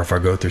negative, or if I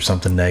go through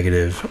something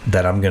negative,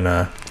 that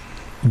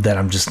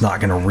I'm just not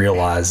going to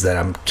realize that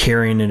I'm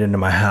carrying it into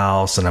my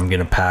house and I'm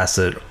going to pass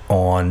it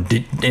on.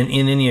 In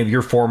any of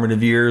your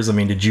formative years, I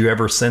mean, did you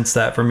ever sense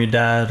that from your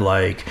dad?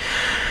 Like,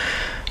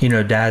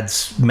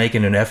 dad's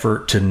making an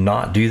effort to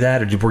not do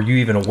that? Or were you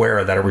even aware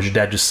of that? Or was your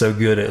dad just so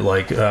good at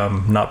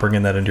not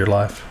bringing that into your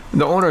life?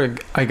 The older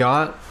I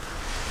got,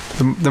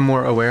 the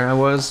more aware I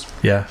was.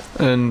 Yeah.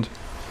 And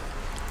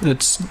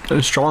it's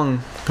a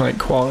strong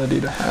quality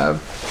to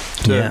have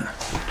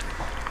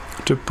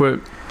to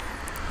put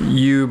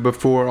you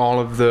before all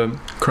of the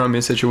crummy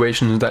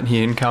situations that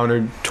he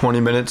encountered 20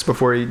 minutes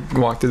before he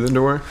walked through the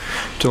door,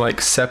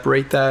 to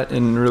separate that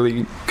and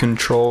really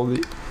control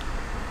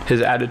his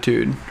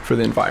attitude for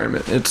the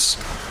environment. It's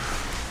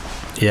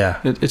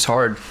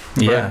hard.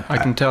 But I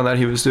can tell that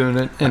he was doing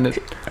it, and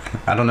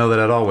I don't know that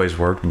it always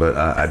worked, but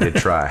I did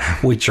try.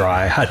 We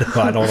try. I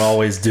don't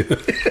always do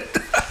it.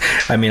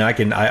 I mean,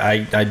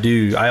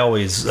 I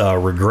always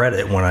regret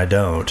it when I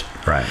don't.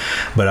 Right.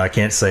 But I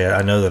can't say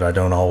I know that I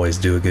don't always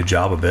do a good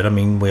job of it. I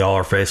mean, we all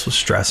are faced with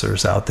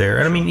stressors out there.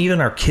 And I mean,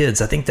 even our kids,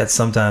 I think that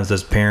sometimes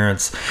as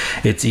parents,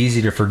 it's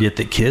easy to forget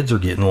that kids are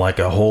getting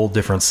a whole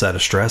different set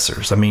of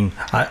stressors. I mean,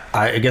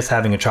 I guess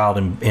having a child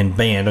in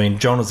band, I mean,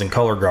 Jonah's in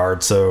color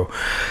guard, so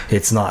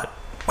it's not,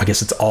 I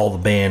guess it's all the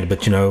band,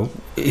 but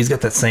he's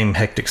got that same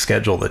hectic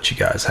schedule that you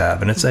guys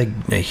have. And it's a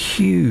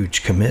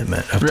huge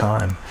commitment of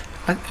time.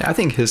 I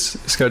think his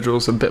schedule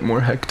is a bit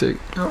more hectic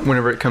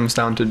whenever it comes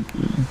down to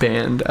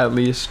band, at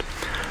least.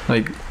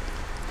 Like,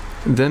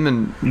 them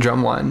and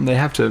drumline, they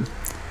have to...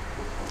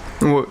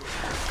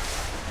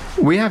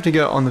 we have to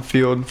get on the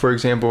field, for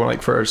example,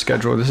 for our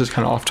schedule. This is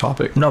kind of off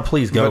topic. No,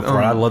 please go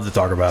for it. I'd love to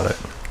talk about it.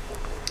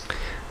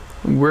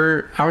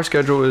 Our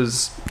schedule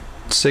is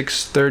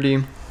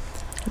 6:30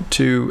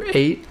 to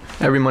 8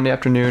 every Monday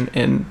afternoon,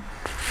 and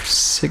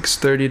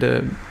 6:30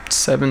 to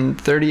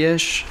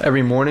 7:30ish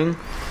every morning.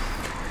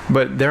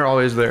 But they're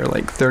always there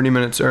like 30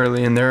 minutes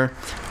early, and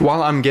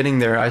while I'm getting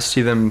there, I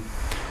see them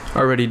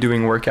already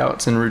doing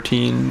workouts and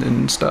routine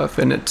and stuff,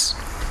 and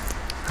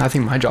I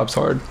think my job's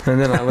hard. And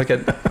then I look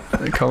at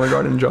the Color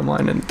Guard and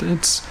Drumline, and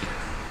it's...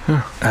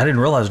 I didn't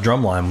realize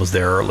Drumline was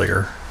there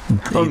earlier.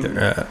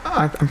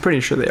 I'm pretty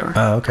sure they are.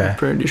 Oh, okay. I'm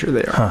pretty sure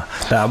they are.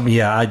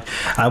 Yeah,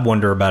 I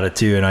wonder about it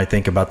too, and I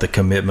think about the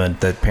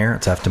commitment that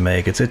parents have to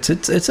make. It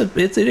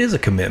is a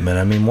commitment.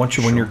 I mean,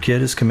 when your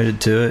kid is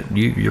committed to it,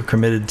 you're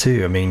committed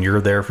too. I mean,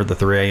 you're there for the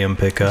 3 a.m.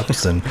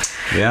 pickups, and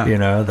yeah,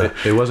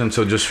 it wasn't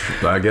until just,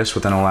 I guess,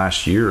 within the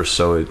last year or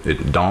so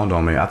it dawned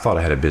on me. I thought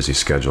I had a busy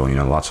schedule,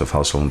 lots of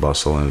hustle and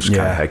bustle, and it was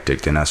kind of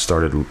hectic. And I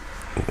started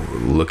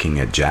looking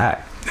at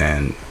Jack,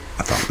 and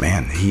I thought,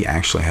 man, he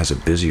actually has a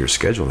busier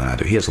schedule than I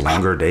do. He has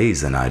longer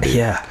days than I do.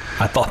 Yeah,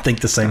 I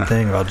think the same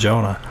thing about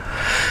Jonah.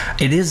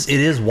 It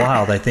is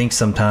wild. I think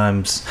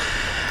sometimes,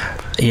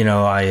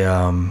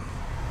 again,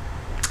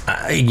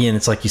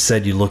 it's like you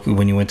said, you look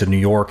when you went to New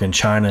York and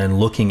China and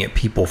looking at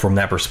people from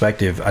that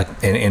perspective,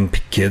 and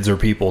kids are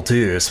people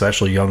too,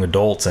 especially young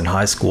adults in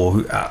high school.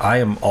 Who I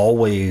am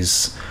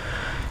always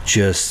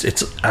I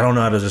don't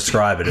know how to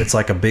describe it. It's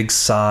like a big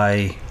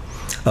sigh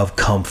of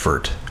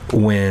comfort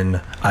when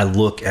I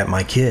look at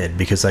my kid,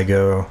 because I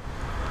go,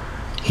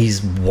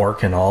 he's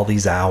working all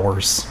these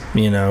hours,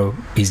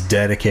 he's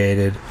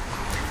dedicated,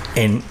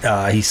 and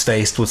he's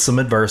faced with some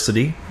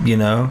adversity,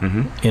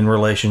 in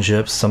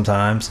relationships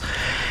sometimes,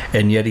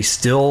 and yet he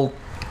still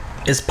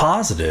is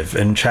positive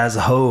and has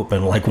hope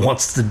and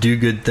wants to do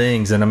good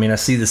things. And I mean, I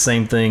see the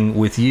same thing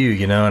with you,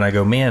 and I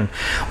go, man,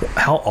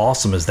 how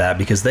awesome is that?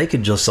 Because they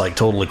could just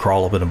totally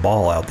crawl up in a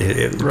ball out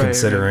there,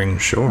 considering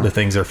the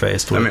things they're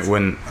faced with. I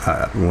mean,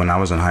 when I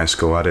was in high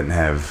school, I didn't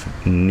have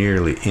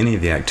nearly any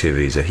of the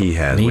activities that he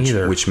had,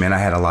 which meant I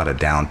had a lot of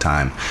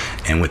downtime.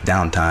 And with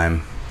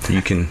downtime,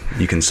 you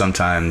can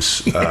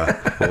sometimes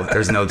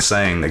there's no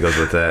saying that goes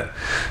with that.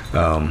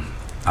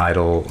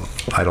 Idle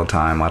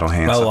time, idle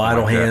hands.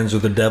 Idle hands, or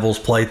the devil's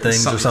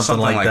playthings, or something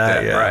like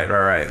that. Yeah.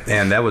 Right.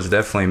 And that was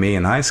definitely me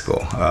in high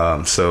school.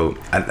 So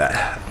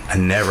I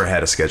never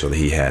had a schedule that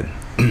he had.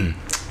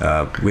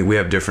 We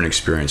have different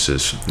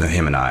experiences,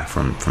 him and I,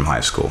 from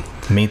high school.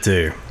 Me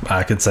too.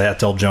 I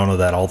tell Jonah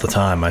that all the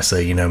time. I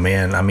say,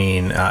 man, I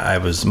mean,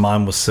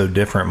 mine was so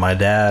different. My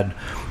dad,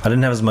 I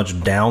didn't have as much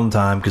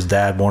downtime because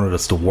Dad wanted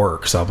us to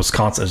work. So I was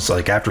constant. It's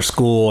like after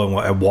school, and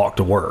I walked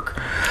to work.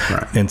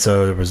 Right. And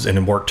so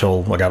and work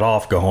till I got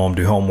off, go home,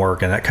 do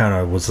homework. And that kind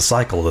of was the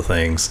cycle of the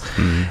things.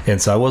 Mm-hmm.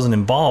 And so I wasn't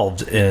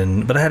involved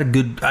but I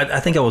had I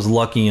think I was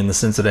lucky in the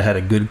sense that I had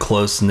a good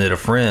close knit of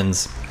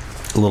friends,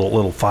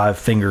 little 5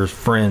 fingers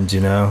friends,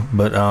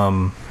 but,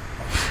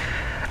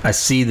 I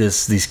see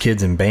these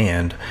kids in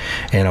band,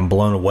 and I'm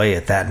blown away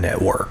at that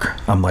network.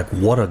 I'm like,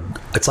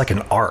 it's like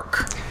an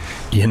arc,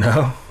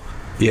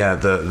 Yeah,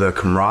 the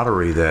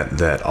camaraderie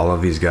that all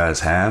of these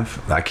guys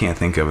have, I can't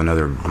think of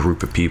another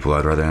group of people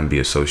I'd rather than be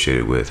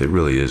associated with. It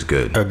really is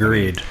good.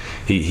 Agreed.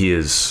 He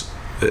is,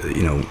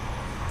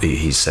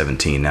 he's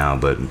 17 now,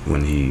 but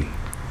when he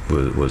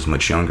was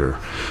much younger,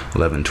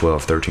 11,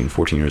 12, 13,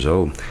 14 years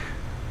old,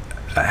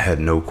 I had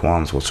no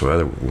qualms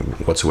whatsoever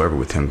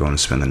with him going to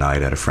spend the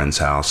night at a friend's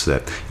house.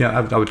 That I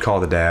would call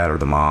the dad or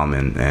the mom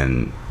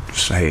and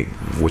say, hey,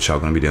 what y'all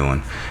going to be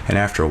doing? And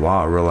after a while,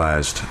 I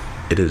realized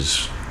it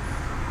is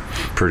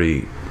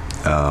pretty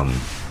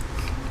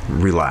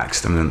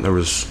relaxed. I mean,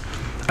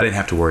 I didn't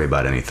have to worry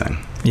about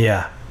anything.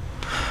 Yeah.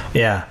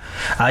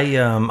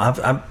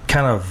 I've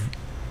kind of,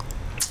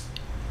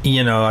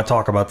 I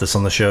talk about this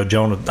on the show.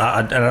 Jonah,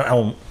 I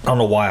don't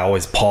know why I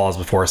always pause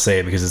before I say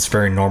it, because it's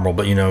very normal.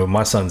 But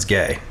my son's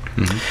gay,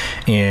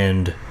 mm-hmm.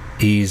 and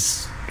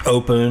he's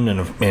open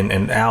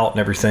and out and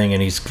everything,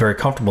 and he's very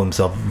comfortable in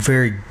himself.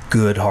 Very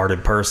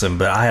good-hearted person.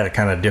 But I had a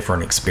kind of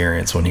different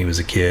experience when he was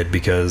a kid,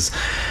 because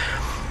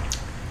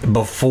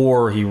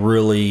before he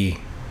really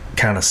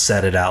kind of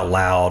said it out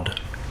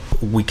loud,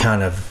 we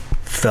kind of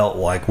felt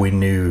like we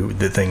knew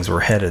that things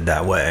were headed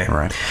that way.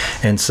 Right.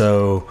 And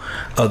so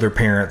other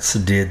parents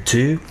did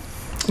too,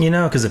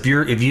 because if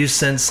you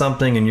sense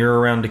something and you're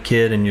around a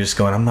kid and you're just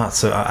going,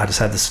 I just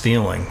had this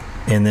feeling.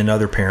 And then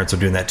other parents are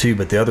doing that too,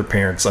 but the other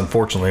parents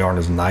unfortunately aren't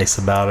as nice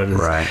about it,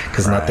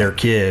 because not their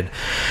kid.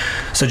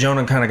 So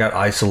Jonah kind of got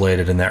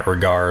isolated in that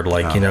regard.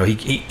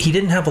 He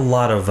didn't have a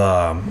lot of,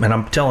 and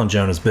I'm telling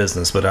Jonah's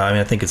business, but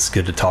I think it's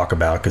good to talk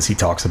about because he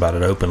talks about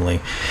it openly.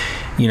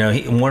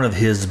 One of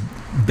his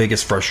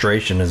biggest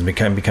frustration is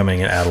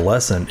becoming an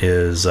adolescent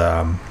is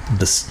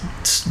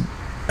this,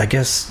 I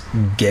guess,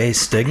 gay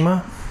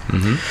stigma,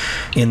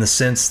 mm-hmm. in the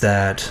sense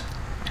that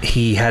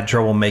he had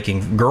trouble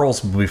making girls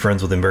be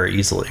friends with him very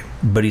easily.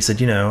 But he said,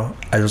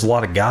 there's a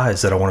lot of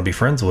guys that I want to be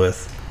friends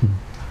with,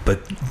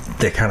 but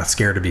they're kind of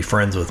scared to be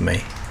friends with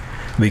me,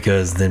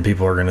 because then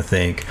people are going to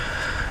think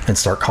and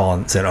start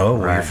saying, oh,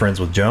 well, you're friends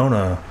with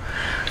Jonah,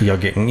 y'all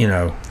getting,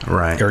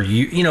 right. Or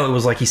it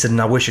was like he said, and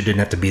I wish it didn't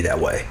have to be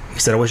that way. He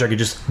said, I wish I could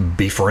just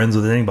be friends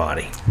with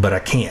anybody, but I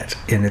can't.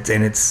 And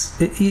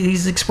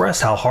he's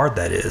expressed how hard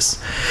that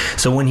is.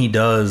 So when he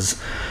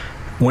does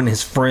when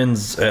his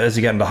friends, as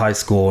he got into high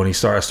school and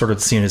I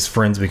started seeing his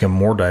friends become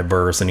more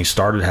diverse, and he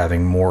started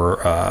having more,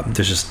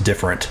 there's just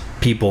different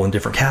people in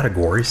different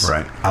categories.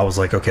 Right. I was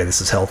like, okay, this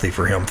is healthy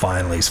for him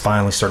finally. He's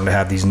finally starting to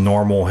have these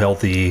normal,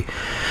 healthy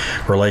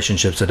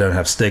relationships that don't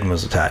have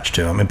stigmas attached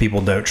to him. And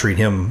people don't treat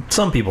him,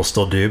 some people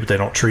still do, but they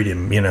don't treat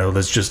him,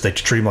 they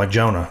treat him like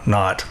Jonah,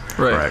 not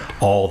Right.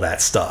 all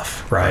that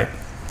stuff, right?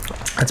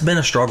 It's been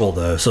a struggle,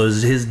 though. So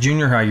his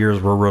junior high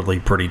years were really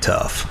pretty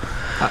tough.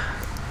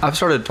 I've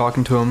started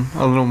talking to him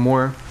a little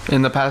more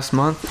in the past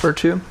month or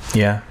two.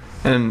 Yeah.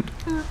 And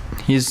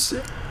it's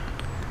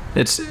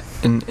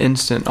an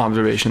instant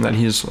observation that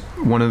he's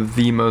one of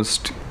the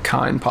most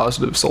kind,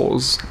 positive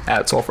souls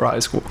at Sulphur High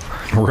School.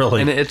 Really?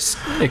 And it's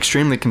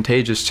extremely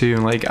contagious too.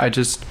 Like,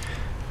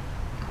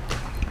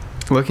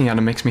 looking at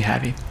him makes me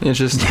happy. It's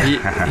just,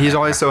 he's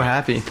always so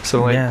happy.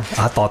 So like, yeah,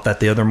 I thought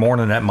that the other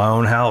morning at my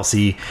own house.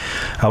 I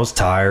was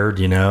tired,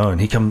 and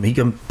he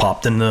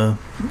popped in the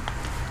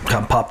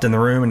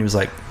room, and he was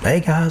like,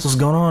 "Hey guys, what's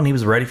going on?" He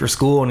was ready for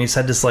school, and he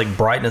had this like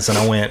brightness, and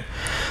I went,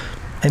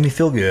 made me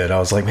feel good. I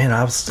was like, man,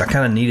 I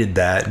kind of needed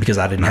that because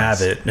I didn't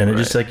have it. And it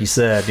just like you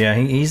said, yeah,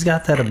 he's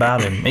got that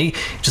about him. He's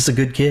just a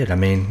good kid. I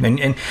mean,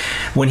 and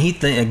when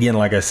again,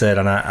 like I said,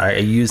 and I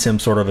use him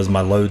sort of as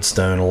my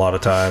lodestone a lot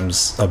of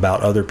times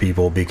about other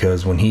people,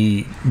 because when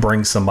he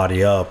brings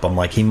somebody up, I'm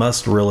like, he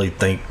must really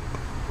think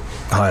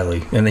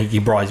highly. And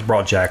he's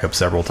brought Jack up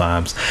several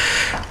times.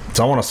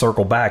 So I want to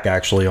circle back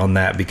actually on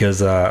that,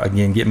 because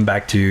again, getting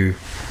back to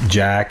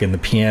Jack and the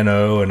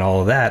piano and all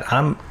of that,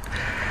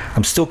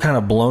 I'm still kind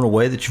of blown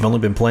away that you've only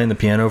been playing the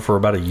piano for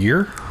about a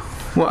year.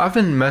 Well, I've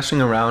been messing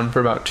around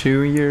for about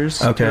 2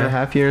 years, okay,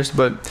 2.5 years,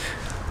 but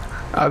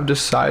I've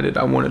decided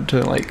I wanted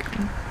to like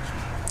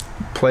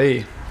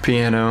play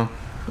piano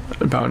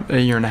about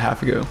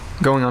 1.5 years ago,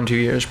 going on 2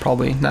 years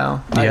probably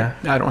now. Yeah.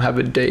 I don't have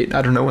a date.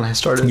 I don't know when I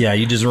started. Yeah,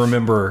 you just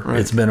remember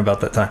It's been about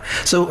that time.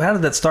 So how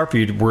did that start for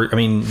you?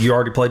 You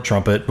already played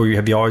trumpet.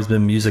 Have you always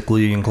been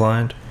musically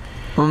inclined?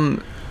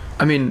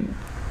 I mean,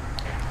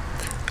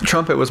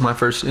 trumpet was my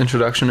first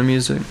introduction to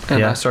music,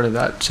 and I started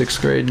that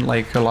 6th grade,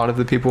 like a lot of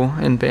the people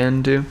in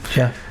band do.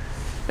 Yeah.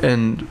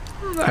 And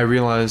I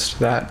realized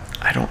that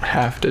I don't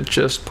have to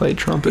just play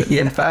trumpet.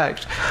 Yeah. In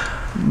fact,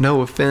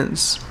 no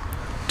offense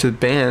to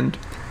band,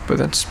 but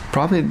that's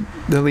probably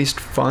the least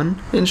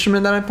fun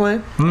instrument that I play.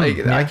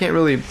 I can't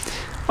really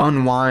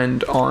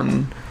unwind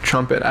on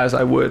trumpet as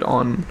I would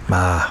on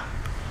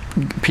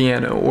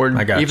piano or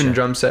even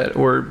drum set,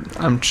 or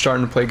I'm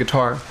starting to play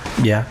guitar.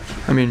 Yeah.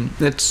 I mean,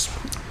 it's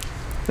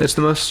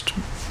the most,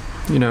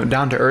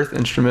 down to earth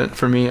instrument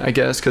for me, I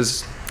guess,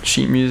 because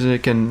sheet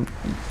music and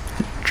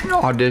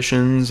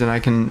auditions, and I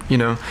can,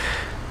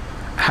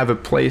 have a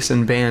place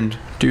in band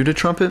due to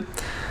trumpet.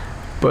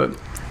 But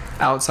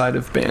outside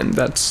of band,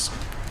 it's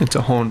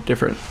a whole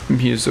different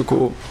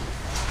musical,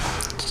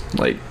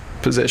 like,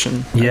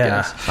 position.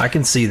 Yeah, I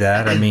can see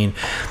that. I mean,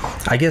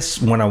 I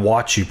guess when I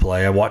watch you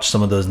play, I watch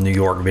some of those New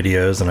York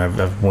videos, and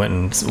I've went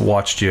and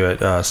watched you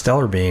at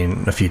Stellar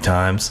Bean a few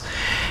times,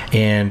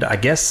 and I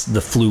guess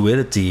the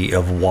fluidity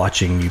of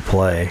watching you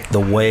play, the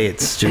way it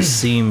just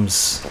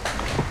seems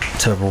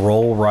to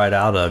roll right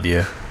out of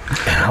you.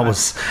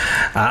 And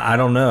I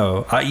don't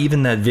know.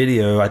 Even that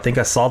video, I think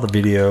I saw the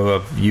video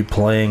of you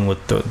playing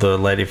with the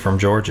lady from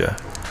Georgia.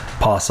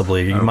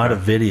 Possibly. You might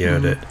have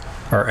videoed it.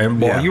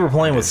 You were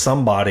playing with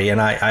somebody,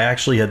 and I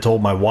actually had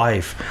told my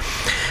wife,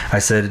 I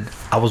said,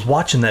 I was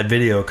watching that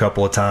video a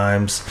couple of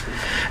times,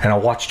 and I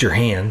watched your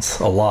hands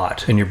a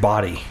lot and your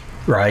body,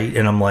 right?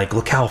 And I'm like,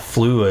 look how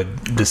fluid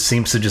this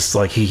seems to just,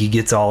 like, he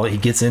gets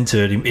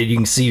into it. You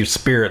can see your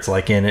spirits,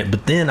 like, in it.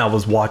 But then I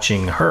was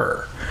watching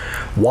her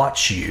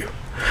watch you,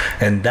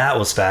 and that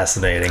was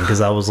fascinating,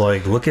 because I was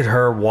like, look at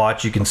her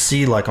watch. You can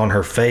see, like, on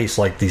her face,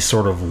 like, these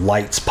sort of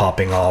lights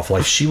popping off.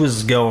 Like, she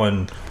was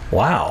going,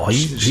 wow.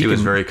 She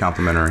was very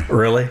complimentary.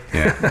 Really?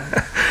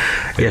 Yeah.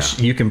 Yes,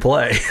 you can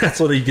play. That's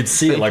what you could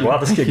see. Like, wow,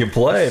 this kid can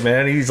play,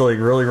 man. He's like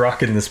really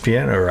rocking this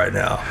piano right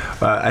now.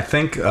 I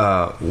think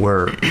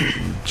where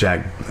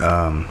Jack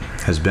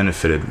has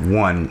benefited,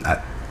 one,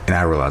 and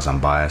I realize I'm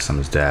biased, I'm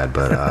his dad,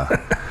 but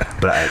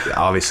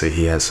obviously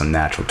he has some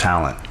natural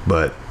talent.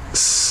 But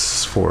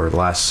for the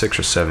last 6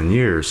 or 7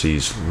 years,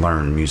 he's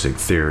learned music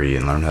theory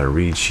and learned how to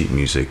read sheet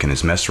music, and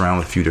has messed around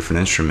with a few different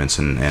instruments,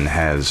 and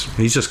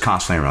he's just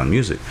constantly around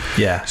music.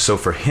 Yeah. So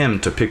for him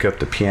to pick up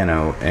the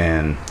piano,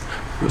 and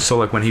so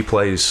like when he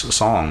plays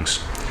songs,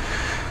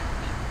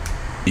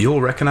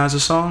 you'll recognize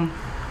a song,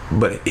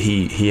 but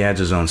he adds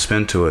his own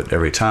spin to it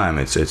every time.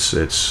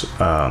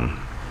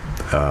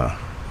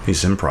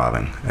 He's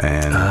improvising,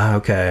 and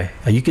okay,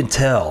 you can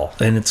tell,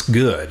 and it's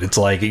good. It's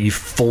like you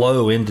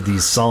flow into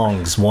these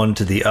songs one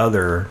to the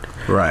other.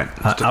 Right.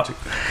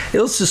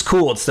 It was just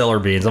cool at Stellar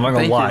Beans. I'm not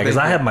gonna lie, because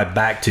I had my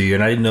back to you,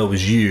 and I didn't know it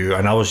was you,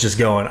 and I was just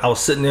going. I was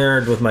sitting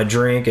there with my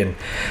drink, and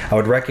I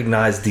would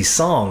recognize these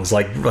songs,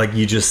 like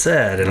you just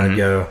said, and I'd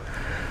go,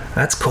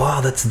 that's cool.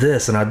 Oh, that's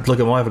this. And I'd look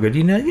at my wife and go, do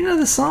you know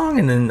this song?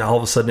 And then all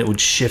of a sudden it would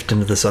shift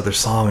into this other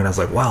song. And I was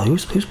like, wow,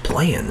 who's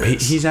playing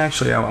this? He's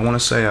actually, I want to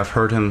say I've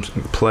heard him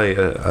play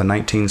a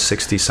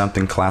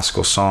 1960-something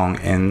classical song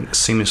and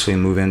seamlessly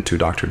move into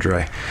Dr.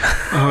 Dre.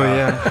 Oh,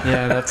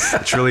 yeah.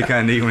 It's really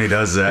kind of neat when he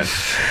does that.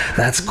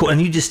 That's cool.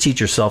 And you just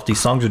teach yourself these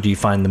songs, or do you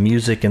find the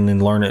music and then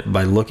learn it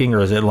by looking, or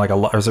is it like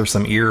or is there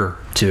some ear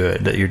to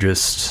it that you're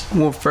just...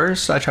 Well,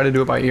 first I try to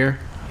do it by ear.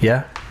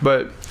 Yeah?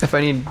 But if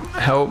I need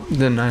help,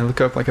 then I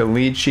look up like a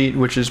lead sheet,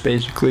 which is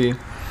basically,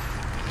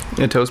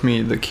 it tells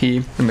me the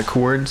key and the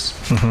chords.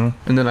 Mm-hmm.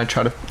 And then I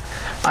try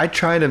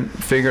to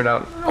figure it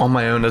out on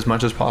my own as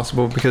much as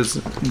possible, because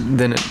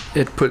then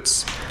it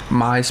puts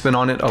my spin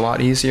on it a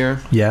lot easier.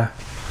 Yeah.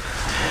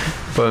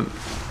 But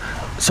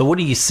so what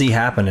do you see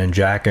happening,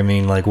 Jack? I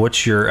mean, like,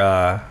 what's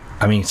your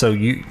so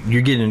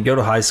you're go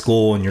to high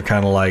school and you're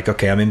kind of like,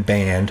 okay, I'm in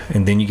band,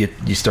 and then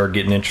you start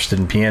getting interested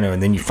in piano,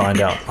 and then you find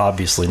out,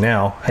 obviously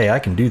now, hey, I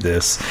can do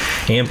this.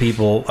 And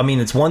people, I mean,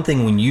 it's one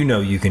thing when you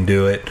know you can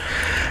do it.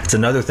 It's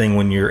another thing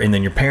when and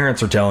then your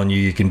parents are telling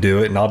you can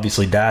do it, and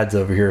obviously dad's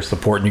over here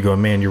supporting you,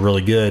 going, man, you're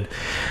really good.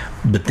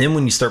 But then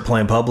when you start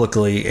playing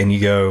publicly and you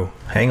go,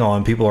 hang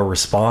on, people are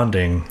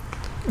responding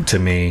to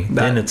me,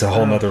 then it's a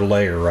whole nother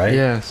layer, right?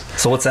 Yes.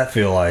 So what's that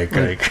feel like?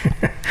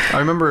 I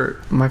remember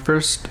my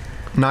first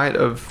night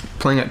of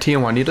playing at Tia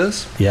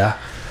Juanita's. Yeah.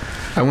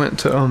 I went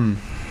to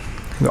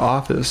the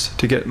office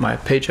to get my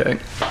paycheck,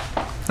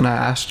 and I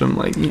asked them,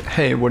 like,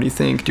 hey, what do you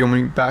think? Do you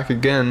want me back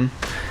again?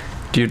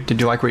 Did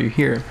you like what you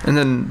hear? And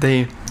then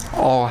they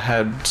all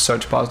had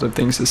such positive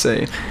things to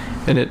say,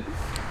 and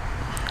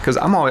because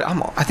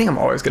I think I'm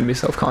always going to be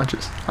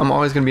self-conscious. I'm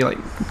always going to be like,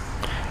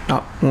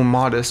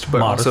 modest,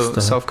 but also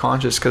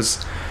self-conscious,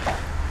 because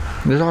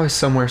there's always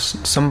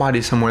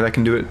somebody somewhere that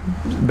can do it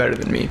better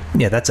than me.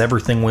 Yeah, that's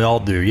everything we all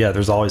do. Yeah,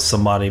 there's always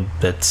somebody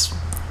that's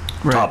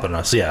topping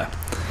us. Yeah.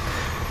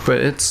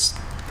 But it's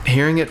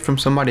hearing it from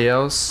somebody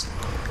else.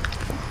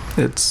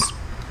 It's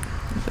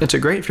a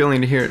great feeling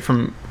to hear it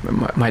from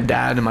my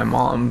dad and my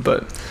mom,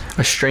 but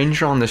a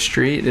stranger on the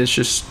street is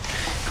just,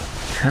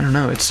 I don't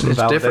know, it's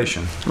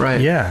different.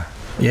 Right. Yeah.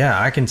 Yeah,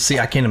 I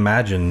can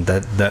imagine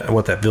that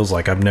what that feels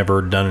like. I've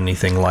never done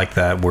anything like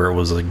that, where it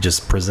was like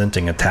just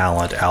presenting a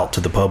talent out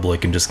to the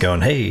public and just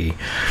going, hey,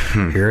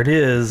 here it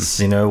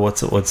is.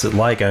 What's it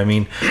like? I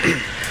mean,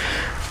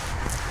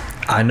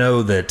 I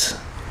know that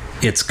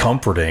it's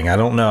comforting. I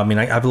don't know. I mean,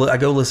 I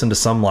go listen to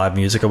some live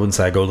music. I wouldn't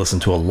say I go listen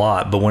to a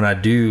lot, but when I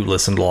do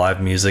listen to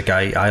live music,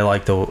 I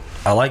like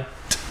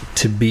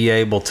to be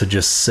able to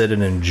just sit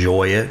and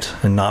enjoy it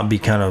and not be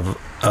kind of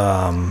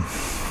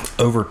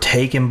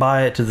overtaken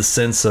by it, to the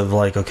sense of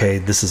like, okay,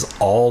 this is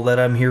all that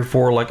I'm here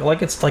for.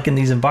 Like it's like in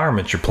these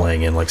environments you're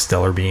playing in, like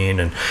Stellar Bean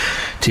and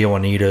Tia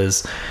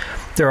Juanita's,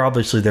 they're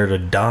obviously there to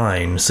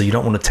dine, so you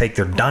don't want to take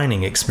their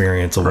dining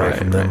experience away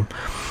from them,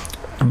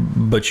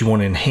 but you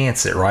want to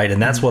enhance it, right?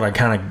 And that's what I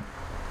kind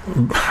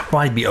of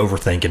might be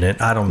overthinking it.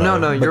 I don't know.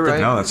 No, you're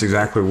right. No, that's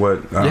exactly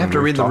what you have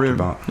to read the room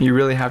about. You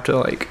really have to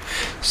like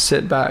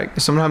sit back.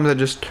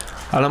 Sometimes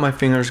I let my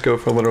fingers go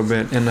for a little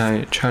bit, and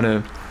I try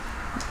to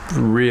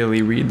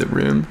really read the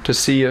room to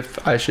see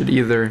if I should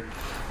either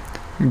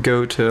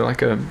go to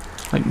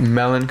like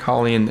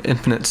melancholy and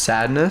infinite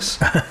sadness,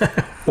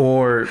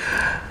 or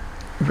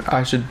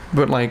I should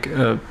put like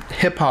a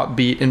hip hop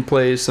beat and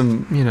play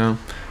some,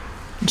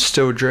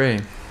 Still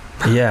Dre.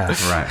 Yeah.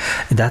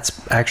 Right.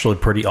 That's actually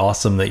pretty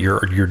awesome that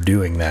you're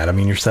doing that. I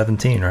mean, you're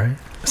 17, right?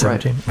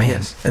 17, right. Man.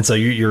 Yes. And so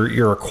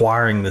you're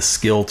acquiring the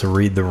skill to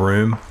read the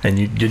room. And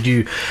did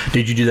you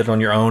do that on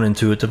your own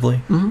intuitively?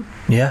 Mm-hmm.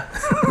 Yeah.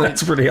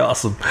 That's pretty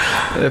awesome.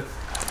 If,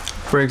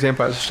 for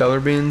example, at Stellar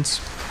Beans,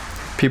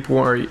 if people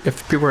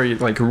are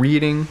like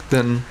reading,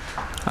 then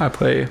I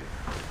play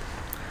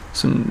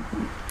some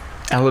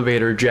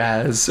elevator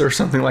jazz or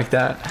something like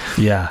that.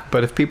 Yeah.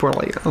 But if people are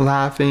like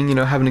laughing,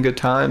 having a good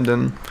time,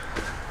 then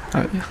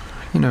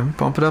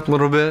bump it up a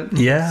little bit.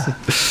 Yeah.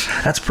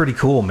 That's pretty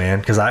cool, man,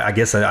 because I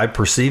guess I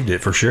perceived it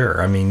for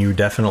sure. I mean, you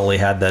definitely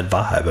had that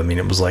vibe. I mean,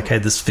 it was like, hey,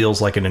 this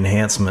feels like an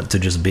enhancement to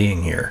just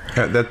being here.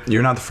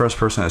 You're not the first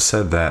person that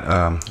said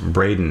that.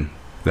 Braden,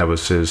 that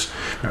was his...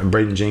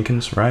 Braden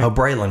Jenkins, right? Oh,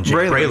 Braylon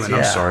Jenkins. Braylon, yeah.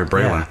 I'm sorry,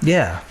 Braylon.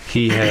 Yeah.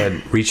 He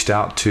had reached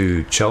out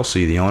to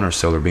Chelsea, the owner of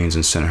Stellar Beans,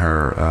 and sent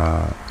her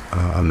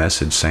a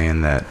message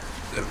saying that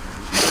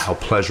how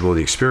pleasurable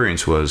the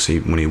experience was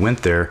when he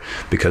went there,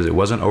 because it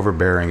wasn't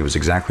overbearing. It was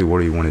exactly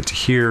what he wanted to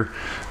hear.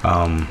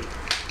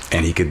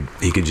 And he could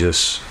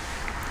just,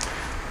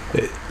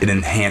 it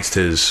enhanced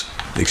his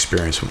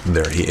experience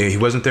there. He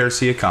wasn't there to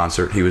see a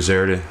concert. He was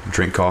there to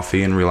drink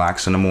coffee and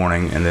relax in the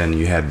morning, and then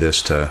you had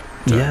this to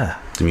the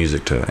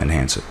music to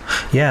enhance it.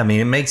 Yeah, I mean,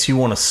 it makes you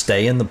want to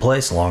stay in the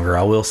place longer.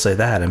 I will say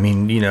that. I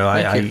mean,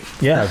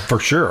 yeah, for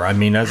sure. I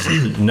mean, that's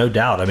no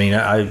doubt. I mean,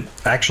 I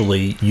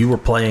actually, you were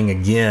playing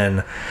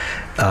again.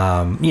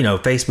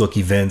 Facebook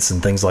events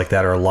and things like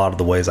that are a lot of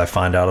the ways I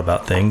find out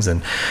about things.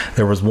 And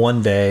there was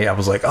one day I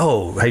was like,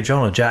 oh, hey,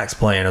 Jonah, Jack's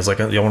playing. I was like,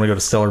 you want to go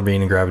to Stellar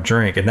Bean and grab a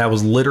drink? And that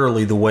was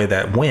literally the way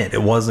that went.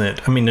 It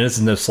wasn't, I mean, this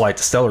is no slight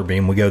to Stellar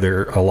Bean. We go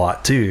there a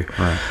lot too.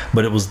 Right.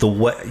 But it was the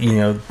way,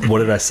 what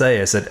did I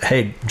say? I said,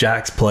 hey,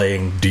 Jack's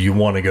playing. Do you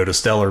want to go to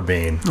Stellar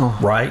Bean? Oh,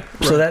 right?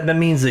 So that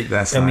means that,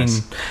 that's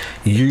nice.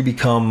 You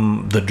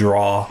become the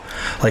draw.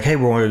 Like, hey,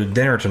 we're going to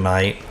dinner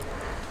tonight.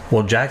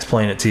 Well, Jack's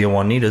playing at Tia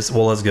Juanita's.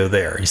 Well, let's go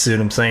there. You see what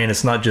I'm saying?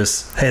 It's not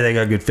just, hey, they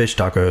got good fish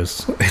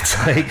tacos. It's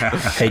like,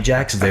 hey,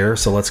 Jack's there,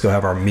 so let's go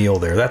have our meal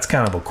there. That's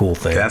kind of a cool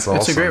thing. That's awesome.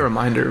 It's a great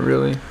reminder,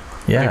 really.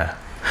 Yeah.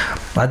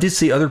 I do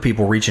see other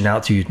people reaching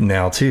out to you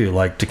now, too,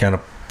 like to kind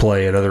of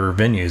play at other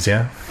venues,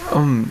 yeah?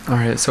 All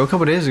right. So a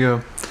couple days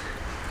ago,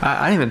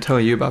 I didn't even tell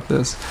you about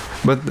this,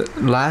 but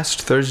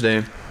last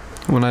Thursday,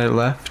 when I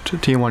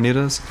left Tia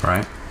Juanita's,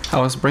 right,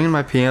 I was bringing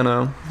my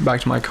piano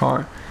back to my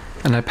car,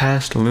 and I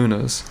passed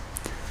Luna's.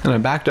 And I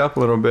backed up a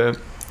little bit,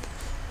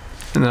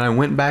 and then I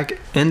went back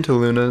into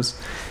Luna's,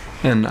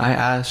 and I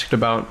asked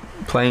about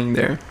playing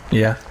there.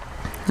 Yeah.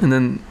 And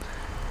then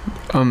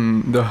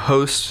the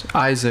host,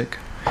 Isaac,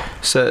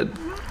 said,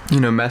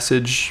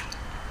 message,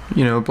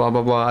 blah,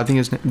 blah, blah. I think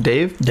his name,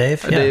 Dave?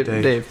 Dave? Yeah.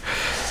 Dave.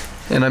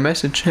 And I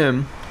messaged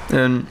him,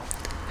 and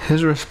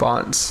his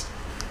response,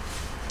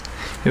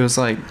 it was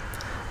like,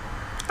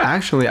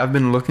 actually, I've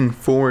been looking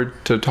forward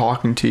to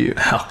talking to you.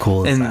 How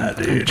cool is that,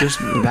 dude? Just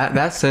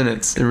that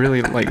sentence, it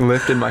really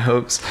lifted my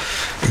hopes.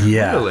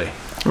 Yeah. Really?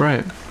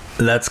 Right.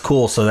 That's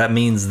cool. So that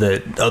means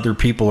that other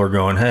people are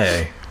going,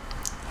 hey,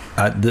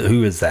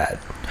 who is that?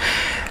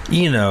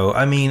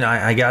 I mean,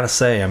 I gotta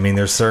say, I mean,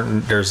 this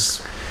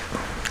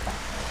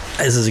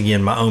is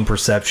again my own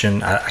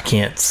perception. I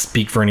can't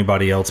speak for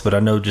anybody else, but I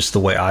know just the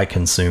way I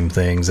consume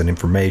things and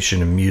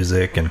information and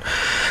music and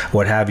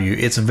what have you.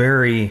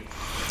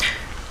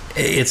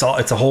 It's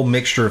a whole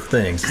mixture of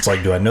things. It's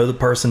like, do I know the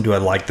person? Do I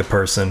like the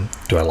person?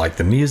 Do I like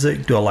the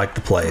music? Do I like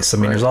the place? I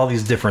mean, There's all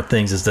these different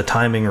things. Is the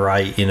timing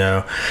right?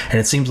 And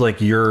it seems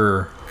like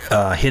you're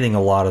hitting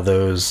a lot of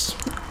those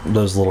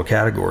little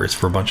categories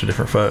for a bunch of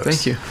different folks.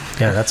 Thank you.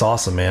 Yeah, that's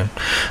awesome, man.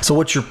 So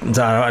what's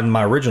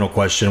my original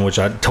question, which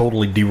I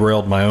totally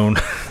derailed my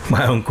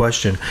own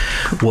question,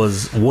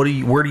 was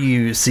where do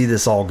you see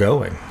this all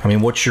going? I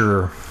mean, what's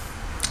your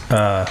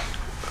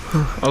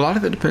a lot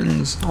of it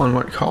depends on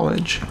what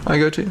college I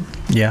go to.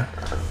 Yeah.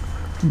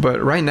 But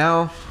right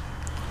now,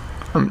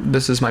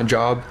 this is my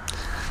job,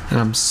 and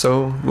I'm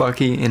so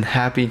lucky and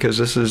happy because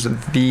this is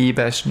the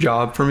best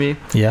job for me.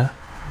 Yeah.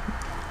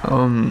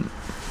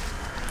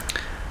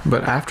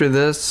 But after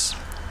this,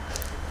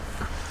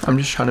 I'm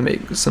just trying to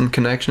make some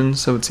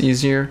connections so it's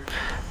easier.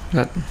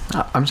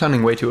 I'm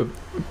sounding way too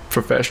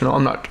professional.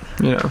 I'm not,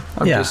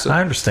 I'm just I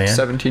understand.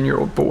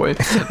 17-year-old boy.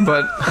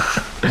 But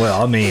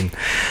well, I mean,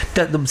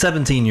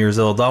 17 years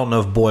old. I don't know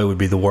if boy would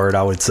be the word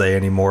I would say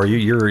anymore.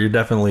 You're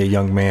definitely a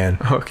young man.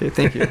 Okay,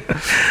 thank you.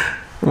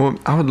 Well,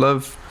 I would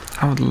love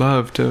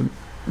to,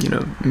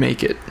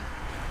 make it,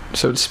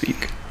 so to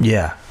speak.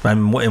 Yeah,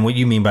 and what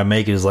you mean by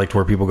make it is like to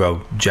where people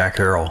go, Jack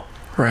Harrell.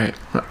 Right.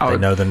 They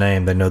know the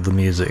name. They know the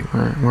music.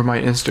 Right. Where my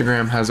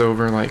Instagram has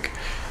over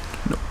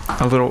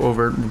a little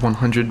over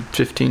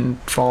 115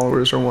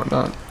 followers or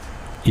whatnot.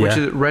 Yeah. Which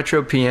is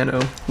Retro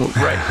Piano.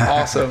 Right.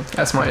 Also,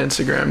 that's my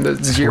Instagram.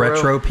 The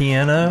Retro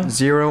Piano?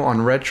 0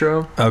 on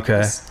Retro.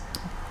 Okay.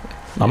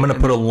 I'm going to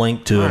put a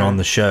link to it on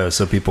the show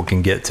so people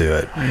can get to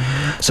it.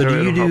 So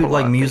do you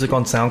do music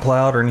on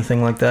SoundCloud or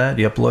anything like that?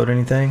 Do you upload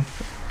anything?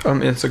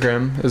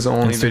 Instagram is the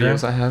only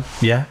videos I have.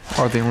 Yeah?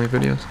 Are the only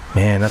videos.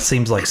 Man, that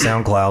seems like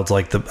SoundCloud's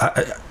like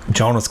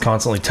Jonah's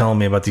constantly telling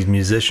me about these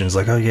musicians.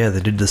 Like, oh yeah,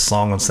 they did this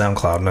song on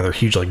SoundCloud. And they're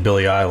huge, like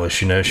Billie Eilish,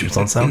 she was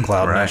on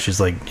SoundCloud. Right. Now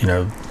she's like,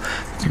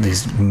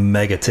 these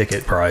mega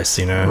ticket price,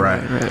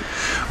 Right.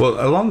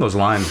 Well, along those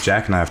lines,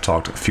 Jack and I have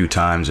talked a few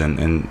times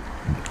and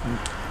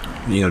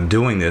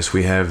doing this,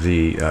 we have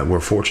we're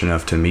fortunate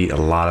enough to meet a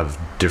lot of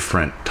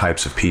different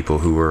types of people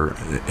who are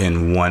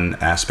in one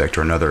aspect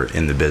or another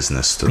in the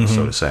business, so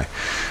to say.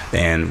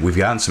 And we've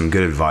gotten some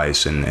good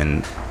advice,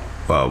 and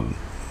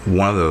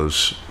one of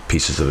those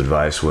pieces of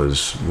advice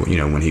was,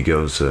 when he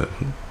goes to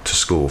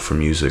school for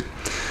music,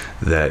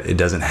 that it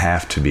doesn't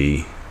have to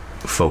be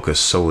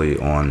focused solely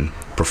on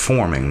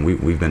performing.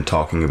 We've been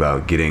talking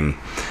about getting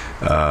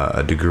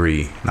a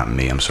degree, not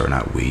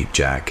we,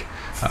 Jack,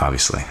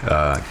 obviously,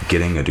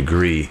 getting a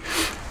degree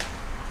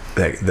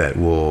that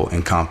will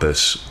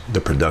encompass the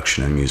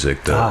production of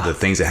music, the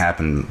things that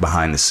happen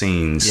behind the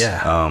scenes.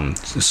 Yeah.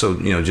 So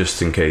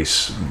just in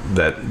case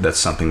that's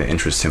something that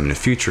interests him in the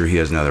future, he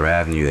has another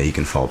avenue that he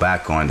can fall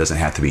back on. It doesn't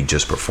have to be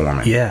just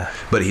performing. Yeah.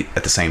 But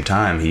at the same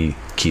time, he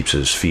keeps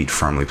his feet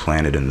firmly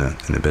planted in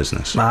the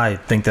business. I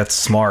think that's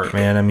smart,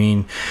 man. I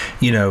mean,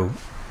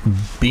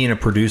 being a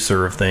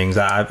producer of things,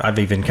 I've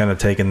even kind of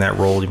taken that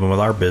role even with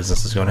our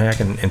businesses, going, hey, I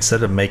can,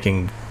 instead of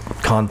making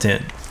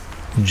content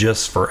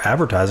just for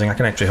advertising. I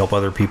can actually help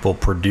other people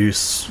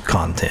produce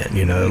content,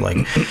 like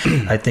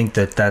I think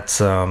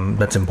that's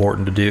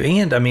important to do.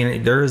 And I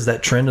mean, there is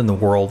that trend in the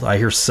world. I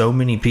hear so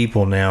many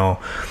people now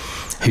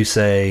who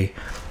say,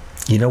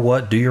 you know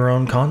what, do your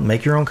own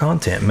make your own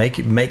content,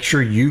 make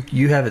sure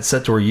you have it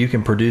set to where you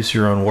can produce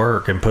your own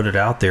work and put it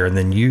out there, and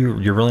then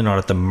you're really not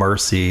at the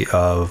mercy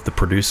of the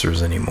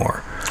producers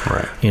anymore,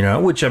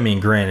 right? Which, I mean,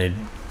 granted,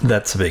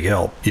 that's a big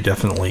help.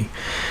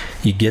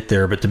 You get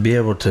there, but to be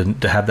able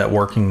to have that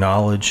working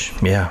knowledge,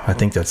 I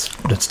think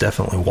that's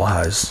definitely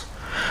wise.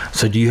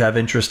 So do you have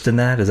interest in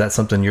that? Is that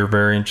something you're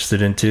very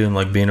interested in too, and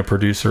like being a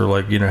producer,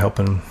 like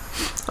helping?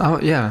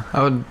 Oh yeah,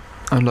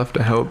 I'd love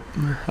to help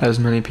as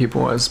many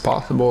people as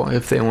possible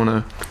if they want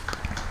to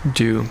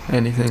do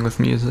anything with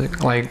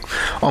music. Like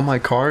on my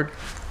card,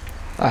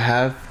 I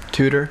have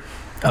tutor.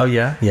 Oh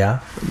yeah.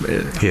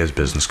 He has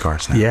business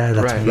cards now. Yeah,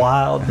 that's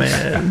wild,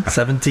 man.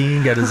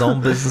 17, got his own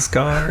business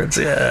cards.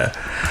 Yeah,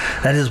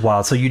 that is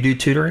wild. So you do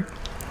tutoring?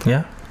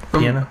 Yeah,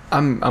 piano.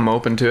 I'm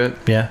open to it.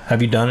 Yeah.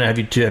 Have you done it? Have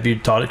you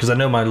taught it? Because I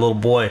know my little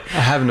boy.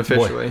 I haven't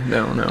officially.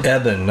 No.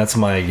 Evan, that's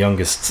my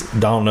youngest. I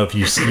don't know if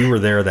you were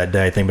there that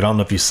day, I think, but I don't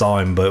know if you saw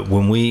him. But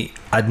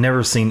I'd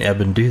never seen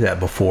Evan do that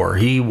before.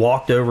 He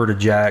walked over to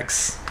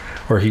Jack's,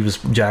 where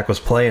Jack was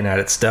playing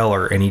at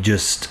Stellar, and he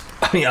just.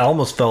 I mean, I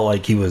almost felt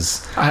like he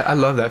was. I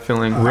love that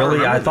feeling.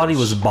 Really, I thought he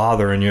was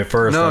bothering you at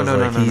first. No.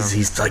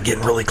 He's like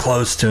getting really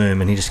close to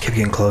him, and he just kept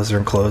getting closer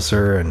and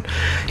closer, and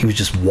he was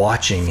just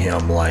watching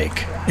him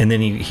like. And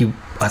then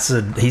I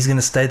said he's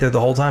gonna stay there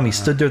the whole time. He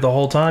stood there the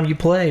whole time you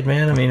played,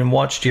 man. I mean, and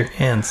watched your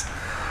hands.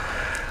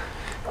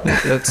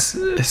 It's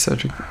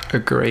such a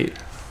great,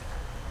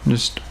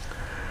 just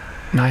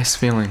nice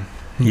feeling.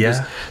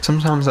 Yeah.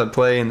 Sometimes I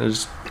play and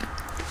there's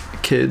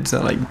kids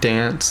that like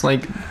dance,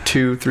 like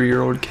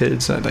 2-3-year-old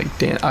kids that like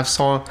dance. I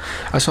saw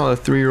a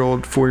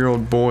 3-year-old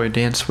 4-year-old boy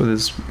dance with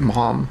his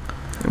mom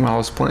while I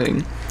was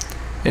playing,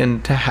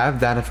 and to have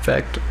that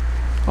effect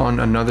on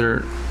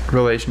another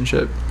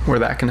relationship where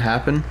that can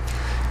happen,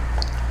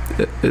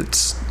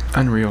 it's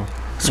unreal.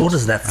 So what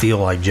does that feel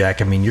like,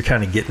 Jack? I mean, you're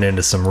kind of getting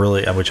into some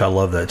really, which I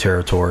love that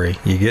territory.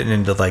 You're getting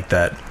into like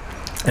that.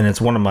 And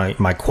it's one of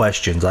my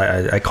questions.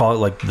 I call it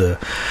like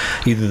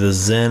either the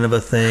Zen of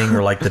a thing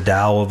or like the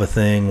Tao of a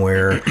thing,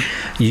 where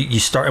you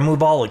start, and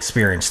we've all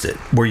experienced it,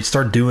 where you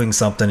start doing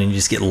something and you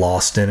just get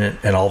lost in it,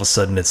 and all of a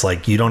sudden it's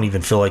like you don't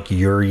even feel like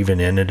you're even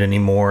in it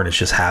anymore, and it's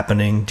just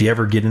happening. Do you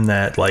ever get in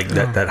that like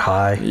that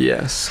high?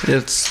 Yes,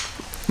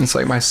 it's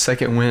like my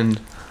second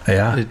wind.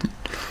 Yeah.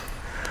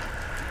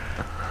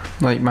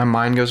 Like my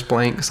mind goes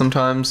blank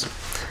sometimes,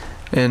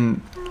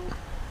 and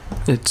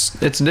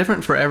it's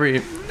different for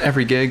every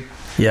gig.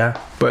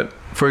 Yeah. But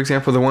for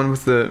example, the one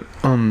with the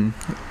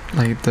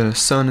like the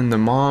son and the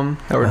mom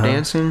that were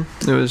dancing,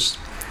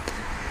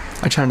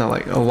 I tried to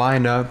like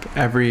line up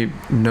every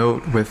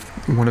note with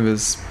one of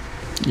his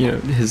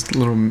his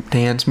little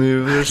dance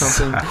moves or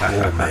something.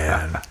 Oh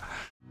man.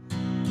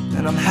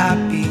 And I'm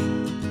happy,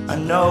 I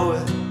know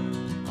it.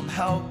 I'm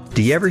helped.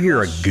 Do you ever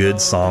hear a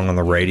good song on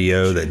the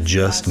radio that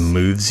just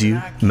moves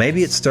you?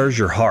 Maybe it stirs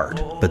your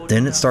heart, but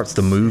then it starts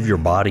to move your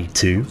body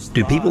too?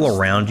 Do people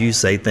around you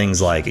say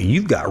things like,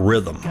 "You've got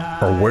rhythm,"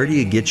 or "Where do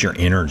you get your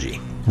energy?"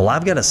 Well,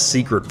 I've got a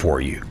secret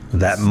for you.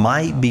 That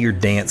might be your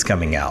dance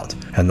coming out,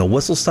 and the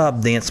Whistle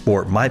Stop Dance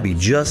Sport might be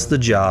just the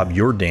job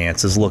your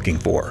dance is looking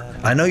for.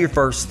 I know your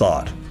first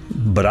thought,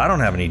 but I don't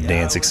have any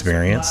dance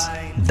experience.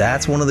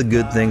 That's one of the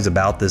good things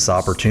about this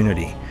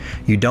opportunity.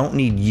 You don't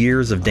need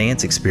years of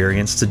dance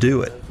experience to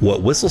do it.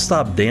 What Whistle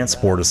Stop Dance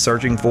Sport is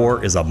searching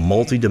for is a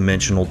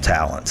multi-dimensional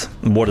talent.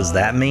 What does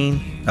that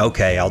mean?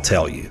 Okay, I'll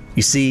tell you.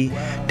 You see,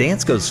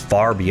 dance goes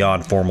far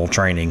beyond formal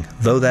training,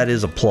 though that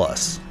is a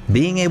plus.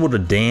 Being able to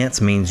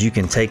dance means you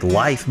can take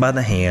life by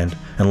the hand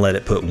and let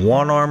it put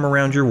one arm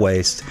around your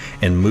waist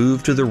and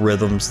move to the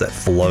rhythms that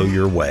flow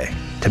your way.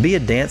 To be a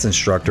dance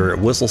instructor at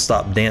Whistle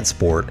Stop Dance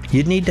Sport,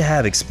 you'd need to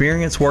have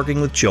experience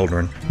working with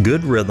children,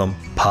 good rhythm,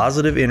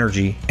 positive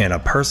energy, and a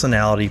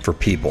personality for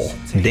people.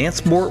 Dance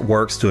Sport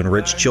works to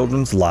enrich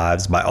children's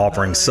lives by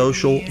offering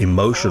social,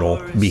 emotional,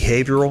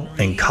 behavioral,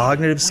 and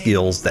cognitive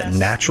skills that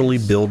naturally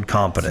build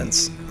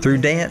confidence. Through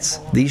dance,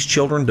 these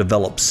children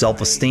develop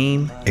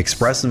self-esteem,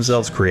 express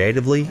themselves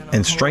creatively,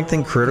 and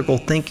strengthen critical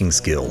thinking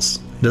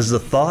skills. Does the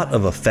thought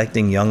of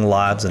affecting young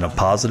lives in a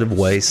positive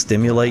way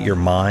stimulate your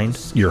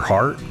mind, your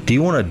heart? Do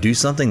you want to do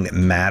something that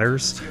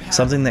matters?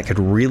 Something that could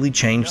really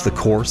change the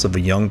course of a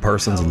young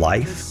person's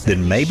life?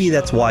 Then maybe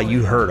that's why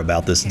you heard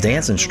about this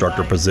dance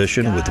instructor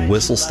position with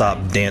Whistle Stop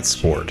Dance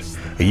Sport.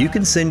 You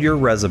can send your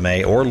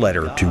resume or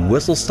letter to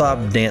Whistle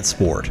Stop Dance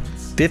Sport,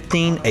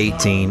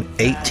 1518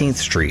 18th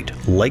Street,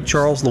 Lake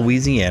Charles,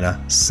 Louisiana,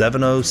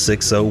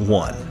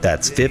 70601.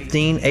 That's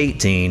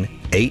 1518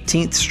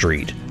 18th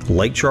Street,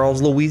 Lake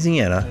Charles,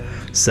 Louisiana,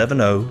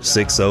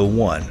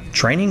 70601.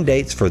 Training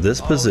dates for this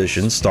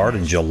position start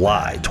in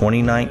July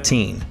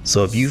 2019.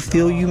 So if you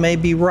feel you may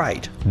be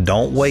right,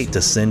 don't wait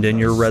to send in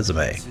your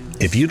resume.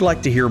 If you'd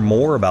like to hear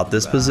more about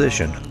this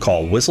position,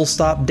 call Whistle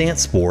Stop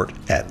Dance Sport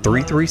at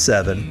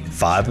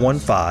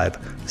 337-515-6900.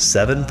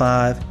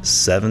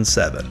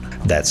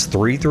 337-515-7577. That's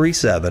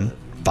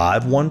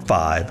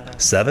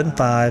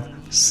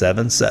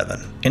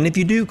 337-515-7577. And if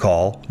you do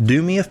call,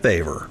 do me a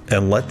favor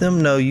and let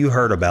them know you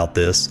heard about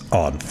this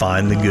on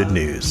Find the Good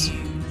News.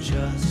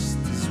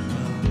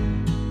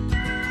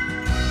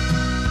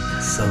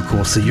 So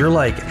cool. So you're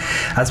like,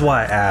 that's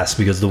why I asked,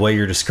 because the way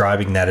you're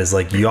describing that is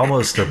like you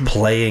almost are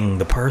playing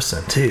the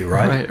person too,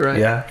 right? Right.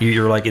 Yeah.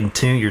 You're like in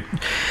tune.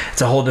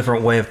 It's a whole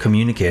different way of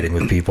communicating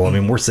with people. I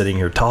mean, we're sitting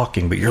here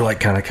talking, but you're like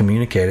kind of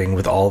communicating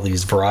with all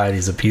these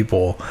varieties of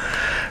people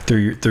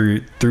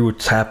through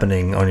what's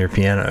happening on your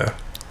piano.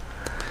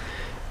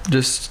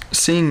 Just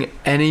seeing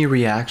any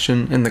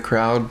reaction in the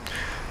crowd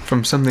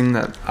from something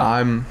that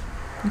I'm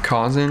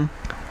causing,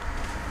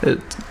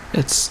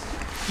 it's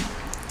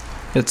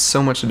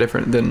so much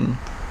different than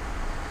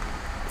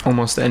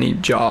almost any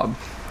job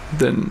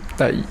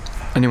that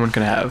anyone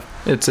can have.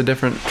 It's a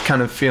different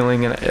kind of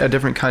feeling and a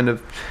different kind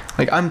of,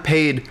 like, I'm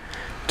paid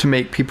to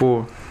make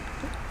people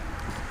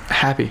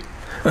happy.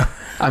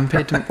 I'm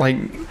paid to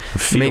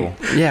Feel.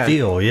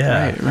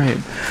 Right.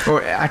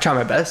 Or I try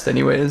my best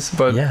anyways,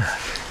 but Yeah.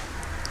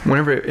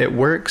 whenever it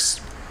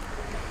works,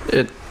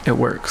 it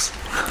works.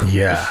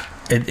 Yeah.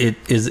 Does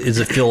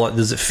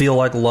it feel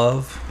like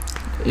love?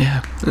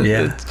 Yeah.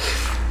 Yeah.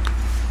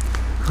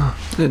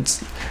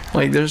 It's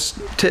like there's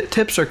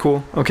tips are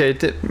cool. Okay.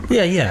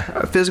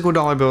 Yeah. Physical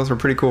dollar bills are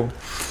pretty cool,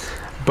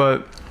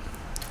 but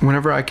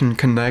whenever I can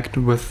connect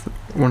with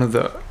one of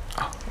the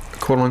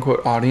quote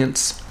unquote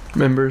audience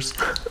members,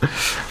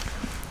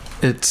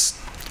 it's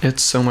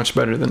so much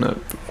better than a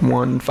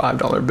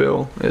 $5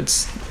 bill.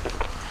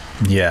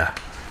 Yeah.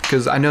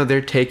 Because I know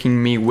they're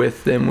taking me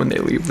with them when they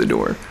leave the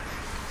door,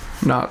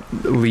 not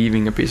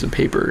leaving a piece of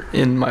paper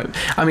in my.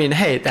 I mean,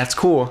 hey, that's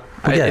cool.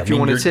 If you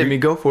want to tip me,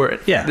 go for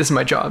it. Yeah, this is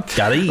my job.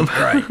 Gotta eat,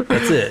 right?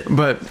 That's it.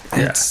 But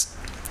it's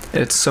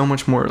so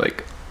much more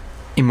like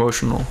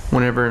emotional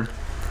whenever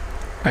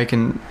I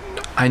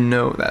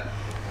know that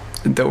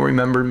they'll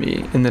remember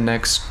me in the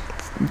next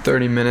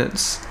 30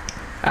 minutes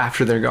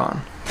after they're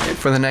gone,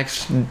 for the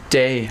next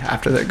day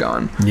after they're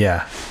gone.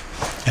 Yeah.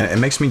 And it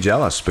makes me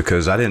jealous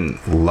because I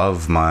didn't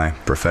love my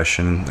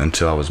profession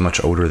until I was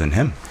much older than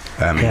him.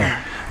 I mean,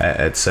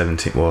 at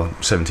 17 I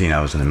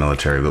was in the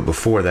military, but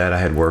before that I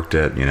had worked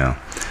at,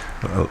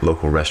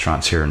 local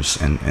restaurants here in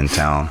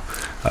town.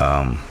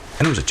 And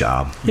it was a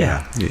job.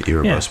 Yeah.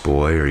 You're a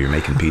busboy, or you're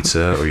making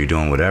pizza, or you're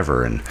doing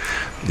whatever. And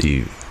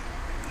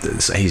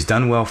he's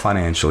done well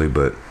financially,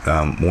 but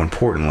more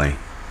importantly,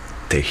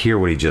 to hear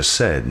what he just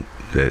said,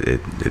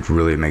 it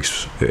really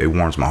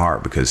warms my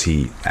heart, because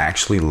he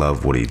actually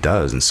loved what he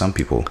does. And some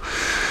people,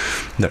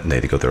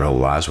 they go their whole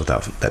lives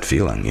without that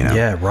feeling,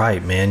 Yeah,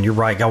 right, man. You're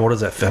right. God, what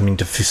does that, I mean,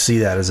 to see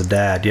that as a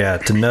dad,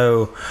 to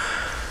know,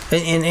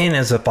 and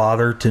as a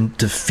father,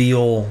 to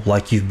feel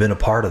like you've been a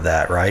part of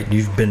that, right?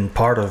 You've been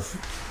part of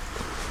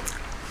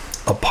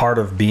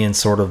being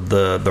sort of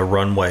the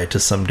runway to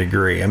some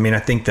degree. I mean, I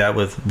think that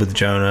with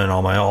Jonah and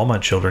all my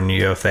children,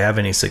 if they have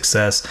any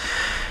success,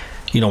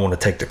 you don't want to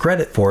take the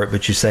credit for it,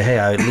 but you say, hey,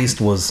 I at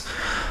least was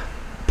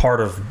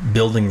part of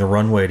building the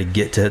runway to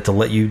get to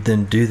let you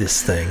then do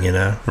this thing,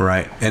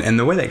 Right. And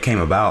the way that came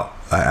about,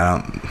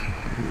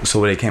 so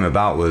what it came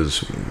about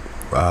was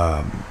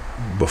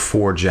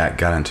before Jack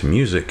got into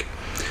music,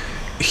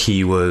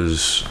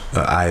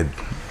 I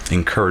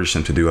encouraged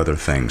him to do other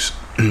things.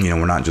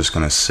 We're not just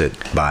going to sit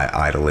by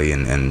idly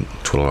and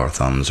twiddle our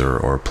thumbs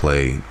or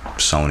play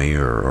Sony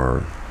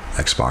or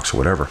Xbox or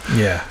whatever.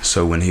 Yeah.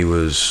 So when he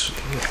was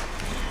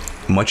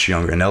much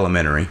younger, in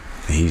elementary,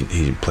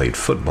 he played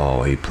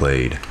football, he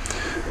played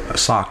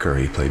soccer,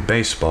 he played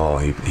baseball,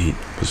 he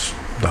was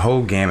the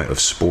whole gamut of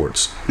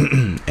sports.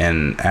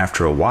 And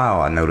after a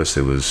while I noticed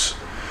he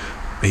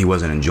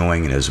wasn't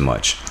enjoying it as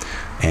much,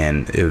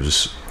 and it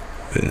was,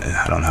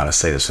 I don't know how to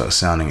say this without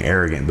sounding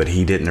arrogant, but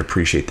he didn't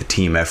appreciate the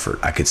team effort.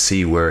 I could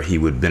see where he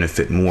would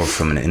benefit more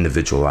from an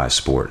individualized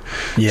sport.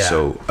 Yeah.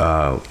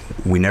 So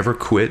we never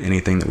quit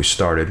anything that we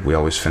started. We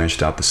always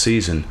finished out the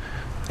season,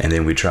 and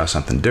then we try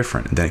something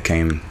different. And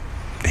then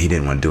he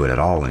didn't want to do it at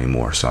all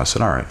anymore. So I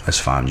said, all right, that's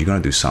fine. You're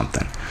going to do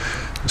something.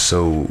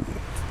 So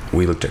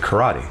we looked at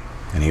karate,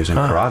 and he was in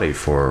karate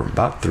for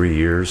about 3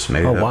 years,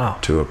 maybe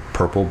to a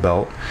purple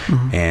belt.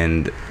 Mm-hmm.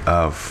 And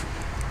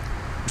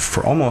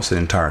for almost the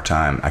entire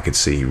time, I could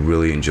see he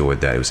really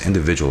enjoyed that. It was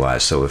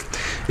individualized. So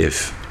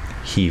if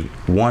he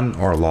won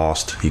or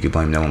lost, he could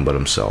blame no one but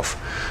himself.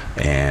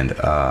 And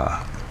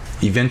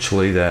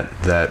eventually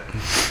that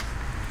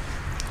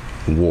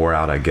wore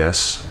out, I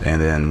guess, and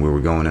then we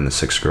were going into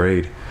 6th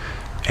grade.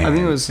 And I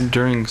think it was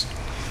during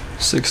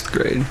 6th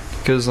grade,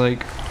 because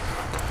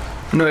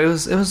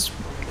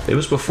it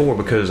was before,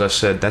 because I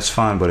said that's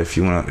fine, but if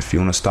you want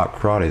to stop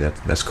karate,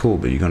 that's cool,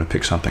 but you're going to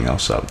pick something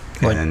else up,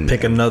 and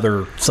pick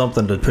another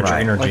something to put your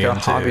energy like a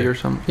into, hobby or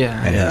something.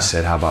 And he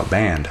said, how about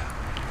band?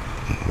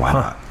 Why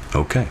not?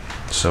 Okay.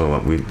 So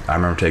I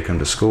remember taking him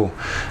to school.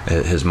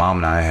 His mom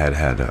and I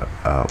had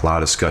a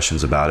lot of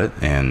discussions about it,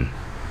 and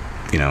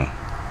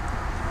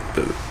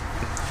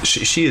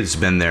she has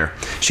been there.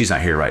 She's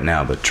not here right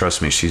now, but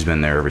trust me, she's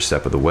been there every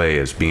step of the way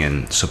as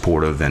being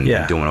supportive and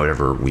doing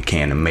whatever we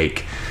can to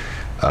make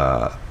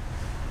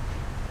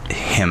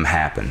him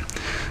happen.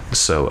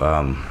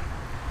 So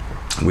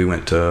we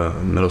went to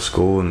middle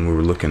school and we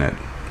were looking at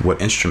what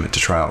instrument to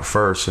try out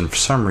first, and for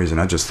some reason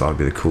I just thought it'd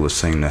be the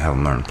coolest thing to have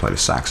him learn to play the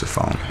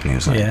saxophone. And he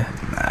was like,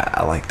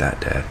 I like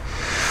that, Dad.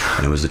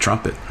 And it was the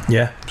trumpet.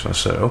 Yeah. So I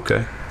said,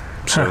 okay.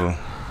 So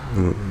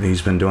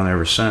he's been doing it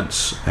ever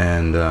since.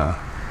 And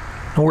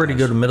where did he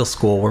go to middle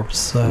school? Where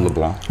was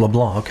LeBlanc.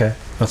 LeBlanc, okay.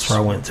 That's where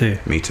I went too.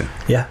 Me too.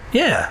 Yeah.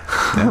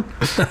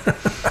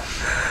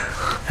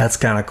 That's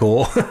kind of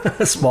cool.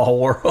 Small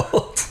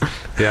world.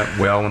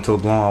 Yeah, we all went to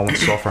LeBlanc. I went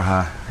to Sulphur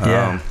High.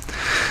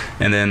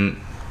 And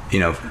then,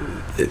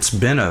 it's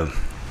been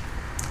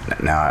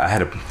now I had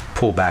to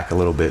pull back a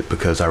little bit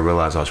because I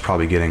realized I was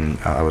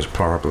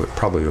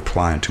probably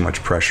applying too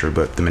much pressure.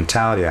 But the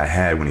mentality I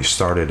had when he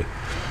started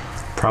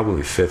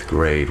probably 5th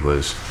grade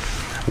was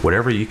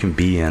whatever you can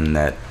be in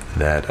that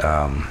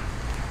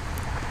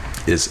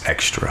is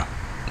extra.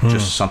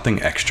 Just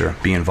something extra.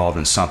 Be involved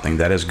in something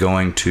that is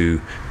going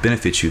to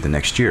benefit you the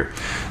next year.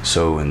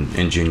 So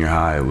in junior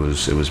high, it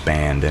was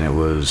band, and it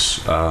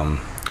was. I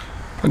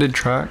did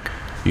track.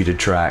 You did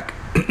track,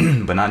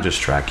 but not just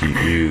track.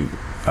 You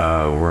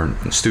were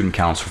in student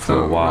council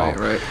for a while,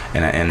 right.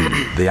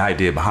 And the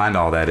idea behind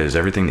all that is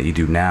everything that you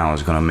do now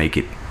is going to make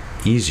it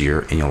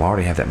easier, and you'll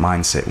already have that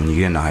mindset when you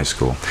get into high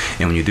school.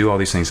 And when you do all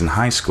these things in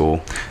high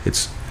school,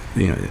 it's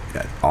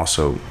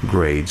also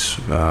grades.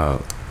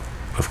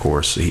 Of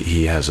course,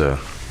 he has a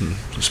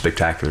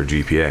spectacular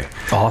GPA.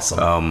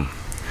 Awesome.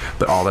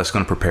 But all that's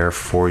going to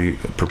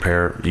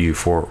prepare you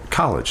for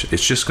college.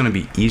 It's just going to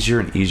be easier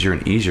and easier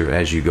and easier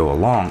as you go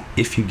along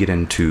if you get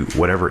into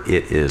whatever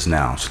it is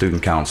now.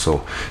 Student council,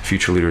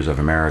 Future Leaders of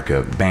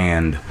America,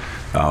 band,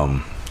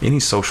 any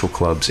social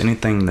clubs,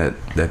 anything that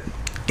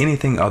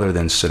anything other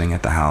than sitting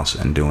at the house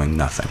and doing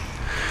nothing.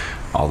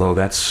 Although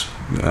that's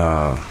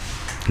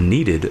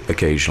needed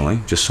occasionally,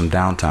 just some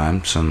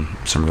downtime,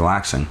 some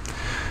relaxing.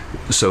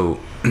 So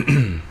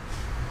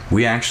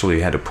we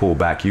actually had to pull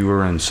back. You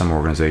were in some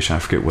organization, I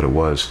forget what it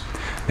was,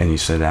 and you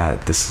said,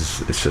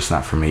 it's just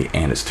not for me,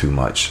 and it's too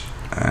much.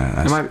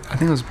 I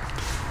think was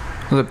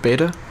it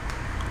Beta?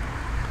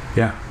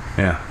 Yeah,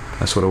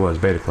 that's what it was,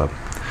 Beta Club.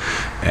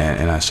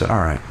 And I said,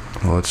 all right,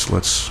 well,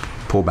 let's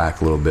pull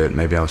back a little bit.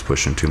 Maybe I was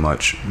pushing too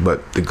much,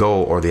 but the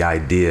goal or the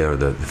idea or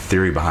the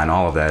theory behind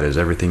all of that is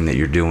everything that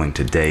you're doing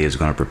today is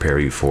going to prepare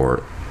you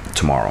for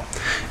tomorrow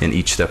in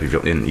each step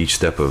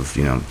of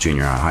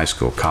junior high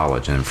school,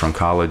 college, and from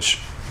college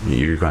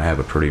you're going to have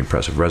a pretty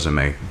impressive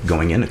resume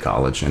going into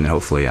college, and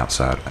hopefully out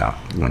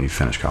when you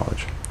finish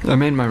college. I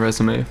made my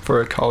resume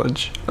for a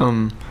college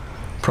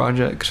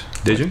project.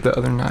 Did you? The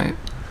other night.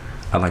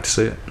 I'd like to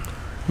see it.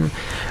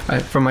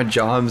 For my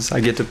jobs, I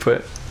get to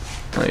put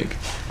like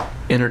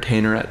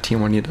entertainer at T.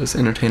 Juanitas,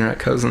 entertainer at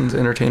Cousins,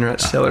 entertainer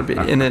at Stellar B,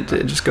 and it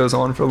just goes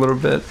on for a little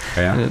bit.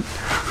 Yeah.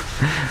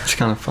 It's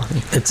kind of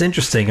funny. It's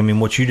interesting. I mean,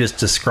 what you just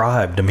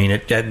described, I mean,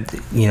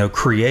 it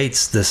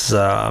creates this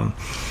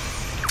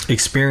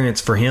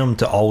experience for him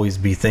to always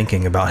be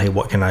thinking about, hey,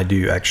 what can I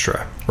do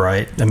extra,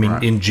 right? I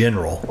mean, in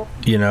general,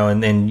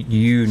 and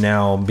you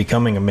now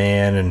becoming a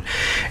man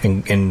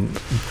and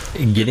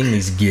getting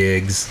these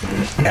gigs.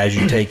 As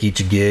you take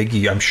each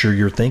gig, I'm sure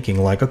you're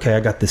thinking like, okay, I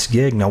got this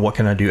gig, now what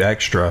can I do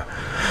extra?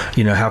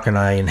 How can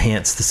I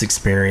enhance this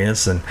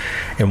experience?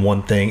 And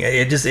one thing,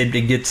 it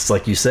gets,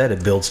 like you said,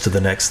 it builds to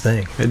the next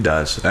thing. It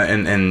does.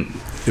 And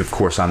of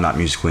course I'm not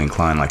musically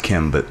inclined like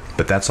him, but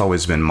that's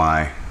always been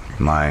my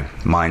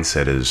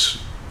mindset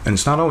is, and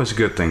it's not always a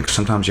good thing.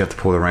 Sometimes you have to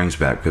pull the reins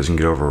back because it can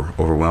get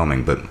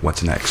overwhelming. But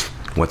what's next?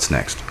 What's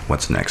next?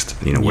 What's next?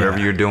 Whatever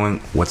you're doing,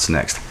 what's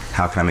next?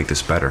 How can I make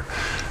this better?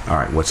 All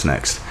right, what's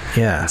next?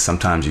 Yeah. And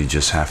sometimes you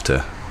just have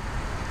to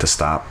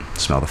stop,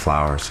 smell the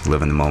flowers,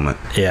 live in the moment.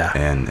 Yeah.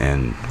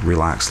 And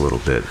relax a little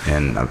bit.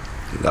 And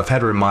I've had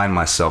to remind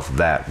myself of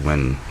that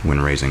when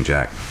raising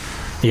Jack.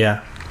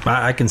 Yeah.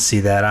 I can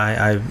see that.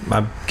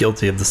 I'm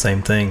guilty of the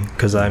same thing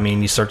because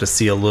you start to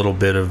see a little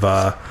bit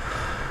of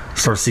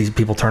start to see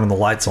people turning the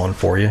lights on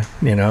for you.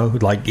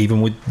 Like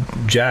even with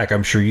Jack,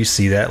 I'm sure you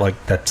see that. Like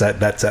that's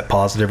that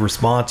positive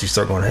response. You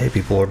start going, hey,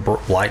 people are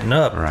lighting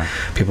up. Right.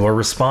 People are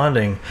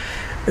responding.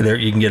 There,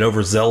 you can get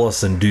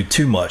overzealous and do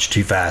too much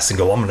too fast and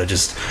go, I'm going to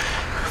just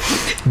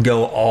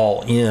go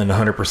all in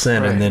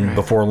 100%, and then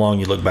before long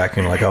you look back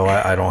and you're like, oh,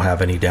 I don't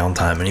have any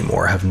downtime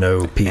anymore. I have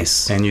no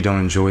peace, and you don't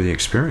enjoy the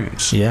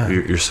experience. Yeah,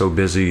 you're so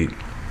busy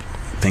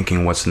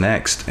thinking what's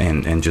next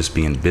and just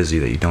being busy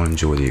that you don't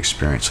enjoy the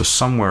experience. So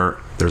somewhere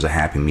there's a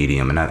happy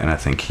medium, and I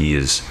think he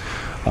is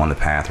on the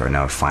path right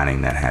now of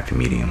finding that happy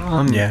medium.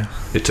 Yeah,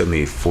 it took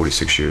me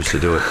 46 years to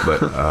do it,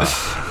 but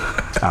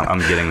I'm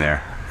getting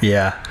there.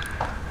 Yeah,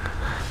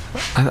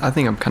 I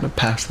think I'm kind of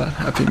past that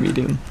happy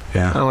medium.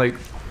 Yeah,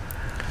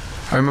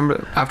 I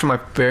remember after my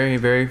very,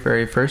 very,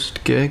 very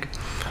first gig,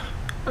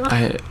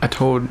 I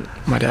told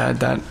my dad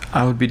that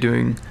I would be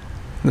doing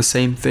the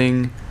same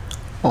thing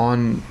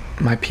on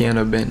my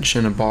piano bench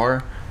in a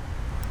bar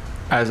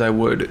as I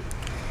would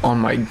on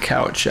my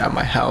couch at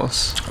my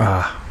house.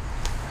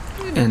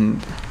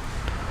 And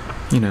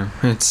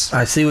it's.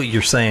 I see what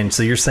you're saying.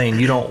 So you're saying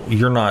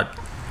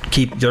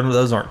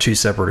those aren't two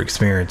separate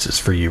experiences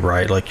for you,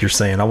 right? Like you're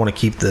saying, I want to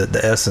keep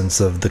the essence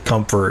of the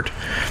comfort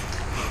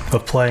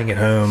of playing at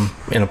home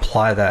and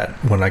apply that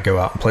when I go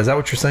out and play. Is that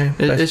what you're saying?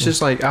 It's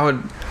just like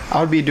I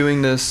would be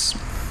doing this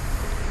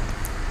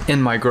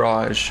in my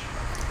garage,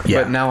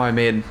 but now I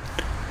made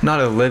not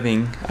a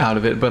living out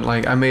of it, but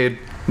like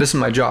this is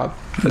my job.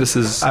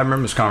 I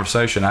remember this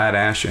conversation. I had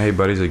asked you, hey,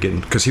 buddies,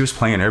 because he was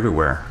playing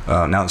everywhere.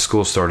 Now that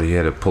school started, he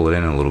had to pull it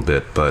in a little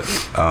bit, but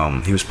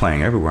he was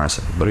playing everywhere. I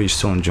said, but are you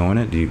still enjoying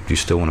it? Do you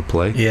still want to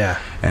play? Yeah.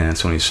 And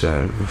that's when he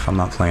said, if I'm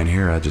not playing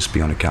here, I'd just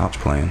be on the couch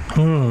playing.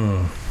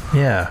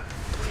 Yeah.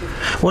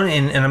 Well,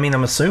 and I mean,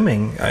 I'm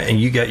assuming, and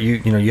you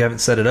haven't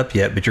set it up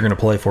yet, but you're going to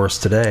play for us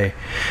today,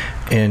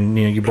 and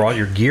you brought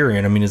your gear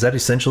in. I mean, is that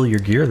essentially your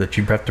gear that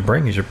you have to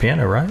bring? Is your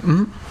piano, right?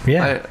 Mm-hmm.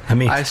 Yeah.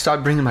 I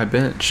stopped bringing my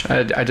bench.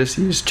 I just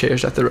use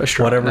chairs at the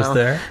restaurant. Whatever's now.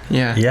 there.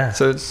 Yeah. Yeah.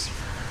 So it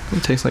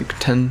takes like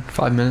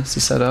 5 minutes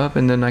to set up,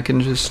 and then I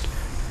can just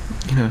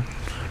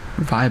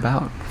vibe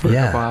out for a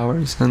couple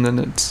hours, and then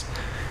it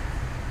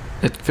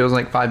feels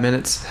like 5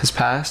 minutes has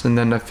passed, and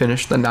then I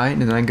finish the night,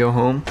 and then I go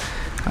home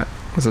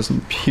with a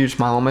huge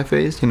smile on my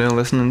face,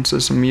 listening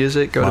to some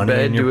music, go Money to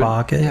bed, in your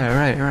pocket. Yeah,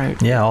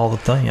 right. Yeah, all the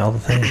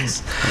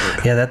things.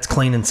 Yeah, that's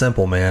clean and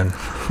simple, man.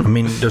 I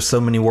mean, there's so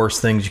many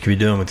worse things you could be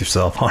doing with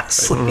yourself,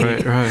 honestly.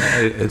 Right.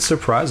 It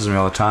surprises me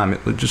all the time.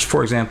 Just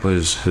for example,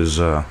 his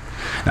now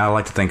I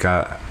like to think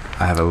I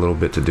have a little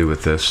bit to do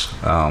with this,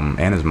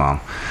 and his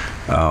mom,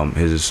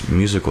 his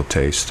musical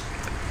taste.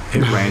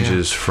 It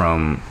ranges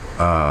from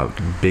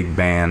big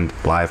band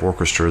live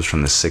orchestras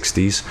from the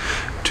 60s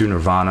to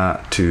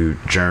Nirvana to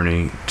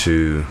Journey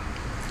to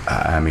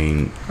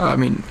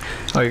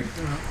like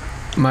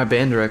my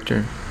band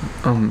director,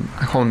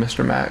 I call him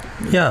Mr. Mac.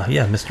 Yeah,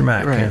 Mr.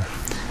 Mac. Right. Yeah.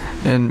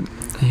 And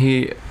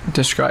he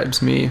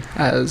describes me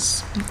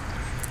as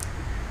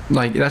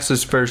like, that's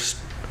his first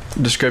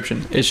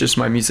description. It's just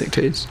my music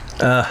taste.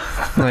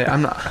 Like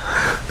I'm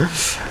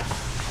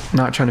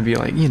not trying to be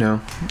like,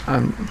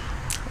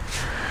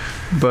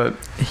 but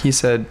he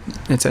said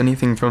it's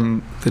anything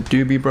from the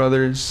Doobie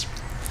Brothers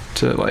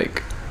to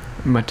like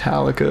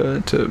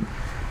Metallica to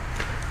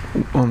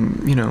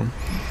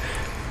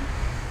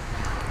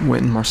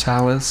Wynton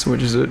Marsalis,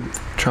 which is a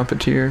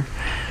trumpeter,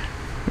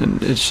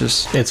 and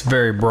it's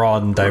very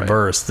broad and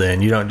diverse. Right.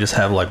 Then you don't just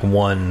have like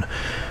one.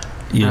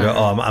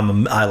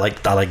 I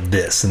like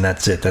this, and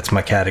that's it. That's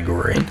my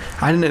category. And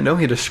I didn't know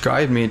he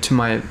described me to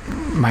my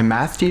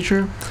math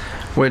teacher,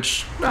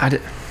 which I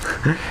did.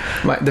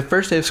 The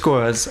first day of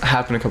school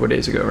happened a couple of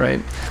days ago,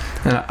 right?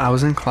 And I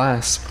was in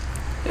class,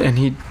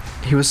 and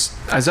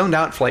I zoned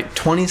out for like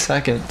 20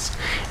 seconds,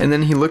 and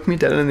then he looked me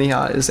dead in the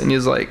eyes, and he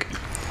was like,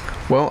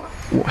 well,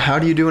 how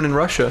do you doing in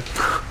Russia?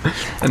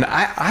 And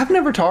I've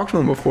never talked to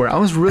him before. I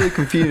was really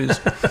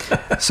confused.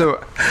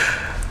 So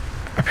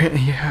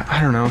apparently, I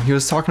don't know, he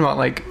was talking about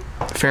like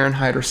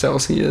Fahrenheit or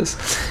Celsius,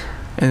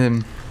 and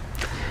then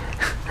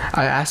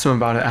I asked him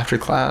about it after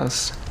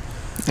class,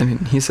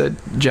 and he said,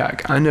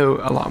 Jack, I know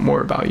a lot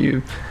more about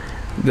you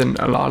than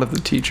a lot of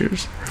the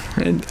teachers.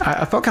 And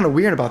I felt kind of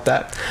weird about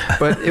that,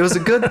 but it was a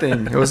good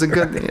thing. His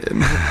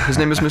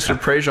name is Mr.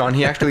 Prejean.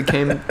 He actually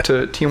came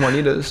to Team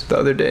Juanitas the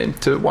other day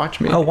to watch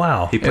me. Oh,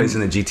 wow. He plays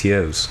in the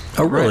GTOs.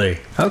 Oh, really?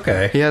 Right.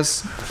 Okay. He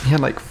had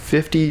like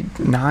 50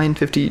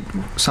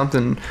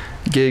 something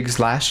gigs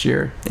last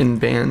year in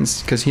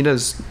bands, because he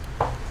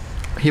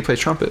plays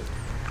trumpet.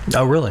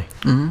 Oh, really?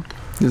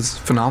 Mm-hmm. It's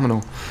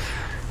phenomenal.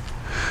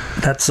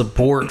 That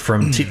support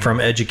from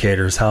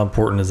educators, how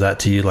important is that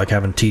to you? Like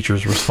having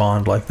teachers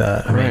respond like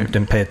that, I mean,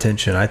 and pay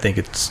attention. I think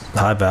it's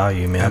high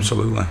value, man.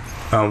 Absolutely.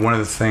 One of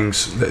the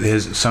things that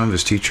some of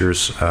his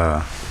teachers,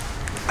 I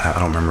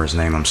don't remember his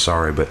name, I'm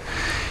sorry, but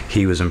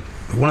he was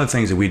one of the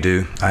things that we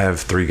do. I have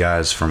 3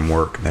 guys from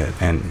work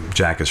and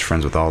Jack is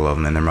friends with all of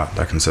them, and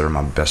I consider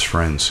my best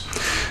friends.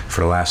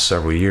 For the last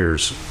several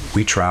years,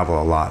 we travel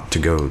a lot to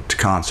go to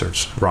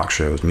concerts, rock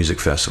shows,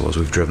 music festivals.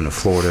 We've driven to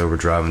Florida. We're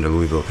driving to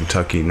Louisville,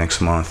 Kentucky next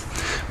month.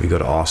 We go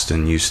to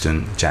Austin,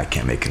 Houston. Jack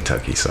can't make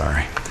Kentucky,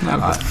 sorry.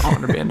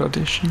 Honor band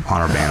audition.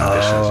 Honor band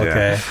auditions,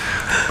 okay.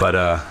 Yeah.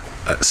 But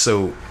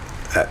so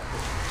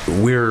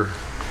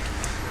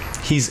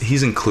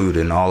he's included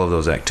in all of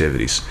those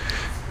activities.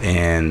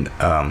 And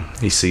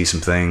he sees some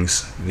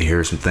things, he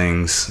hears some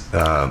things,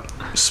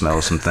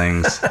 smells some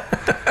things,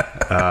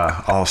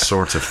 all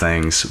sorts of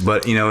things.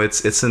 But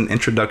it's an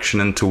introduction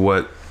into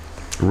what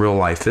real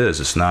life is.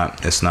 It's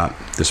not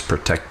this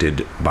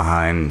protected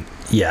behind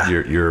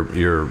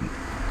your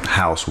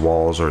house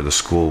walls or the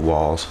school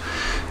walls.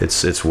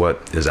 It's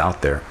what is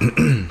out there.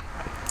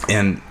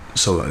 And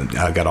so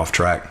I got off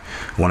track.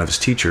 One of his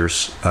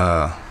teachers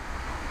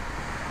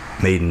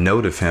made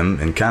note of him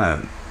and kind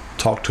of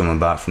talked to him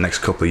about for the next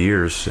couple of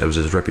years. It was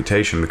his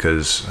reputation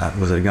because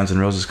was it a Guns N'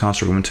 Roses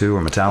concert we went to,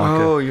 or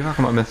Metallica? Oh, you're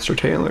talking about Mr.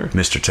 Taylor.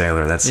 Mr.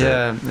 Taylor, that's it.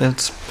 Yeah,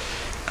 it's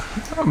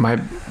my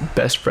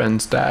best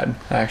friend's dad,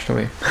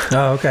 actually.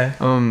 Oh, okay.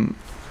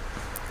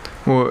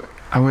 Well,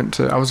 I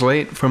was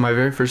late for my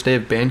very first day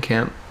of band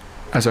camp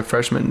as a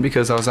freshman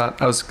because I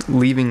was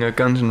leaving a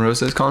Guns N'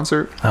 Roses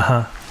concert.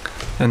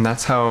 And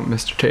that's how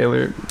Mr.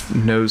 Taylor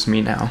knows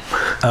me now.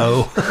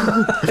 Oh,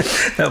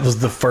 that was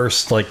the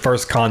first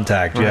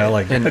contact.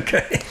 Right. Yeah,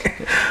 okay.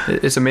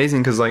 It's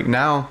amazing because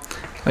now,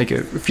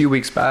 a few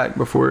weeks back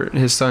before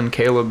his son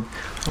Caleb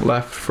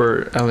left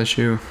for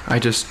LSU, I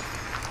just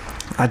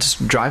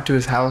drive to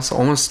his house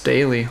almost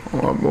daily,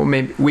 well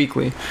maybe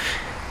weekly,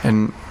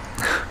 and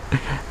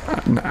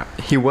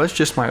he was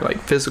just my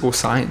physical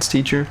science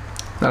teacher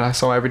that I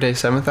saw every day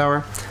 7th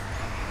hour,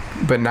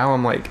 but now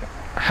I'm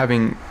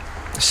having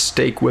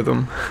steak with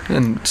him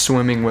and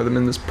swimming with him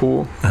in this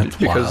pool. That's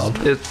because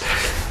wild.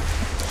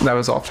 That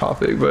was off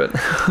topic, but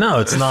no,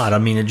 it's not. I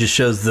mean, it just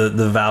shows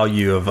the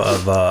value of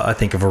I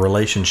think of a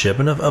relationship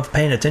and of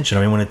paying attention.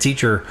 I mean, when a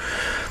teacher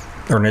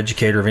or an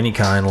educator of any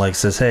kind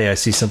says, "Hey, I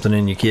see something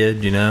in you,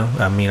 kid,"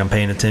 I mean, I'm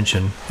paying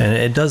attention, and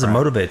it does. It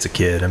motivates a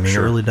kid. I mean, It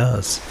really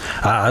does.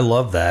 I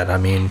love that. I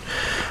mean,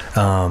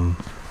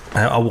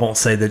 I won't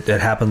say that it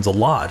happens a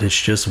lot. It's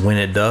just when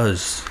it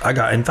does. I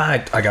got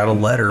a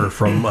letter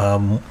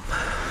from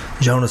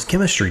Jonah's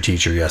chemistry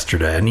teacher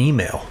yesterday, an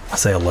email. I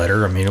say a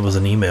letter. I mean, it was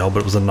an email, but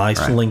it was a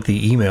nice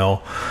lengthy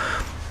email.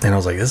 And I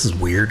was like, this is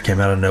weird.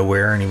 Came out of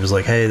nowhere. And he was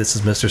like, hey, this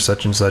is Mr.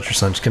 Such and Such, your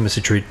son's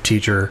chemistry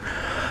teacher.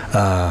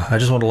 I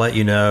just want to let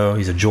you know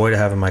he's a joy to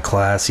have in my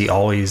class. He's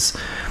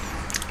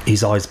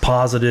always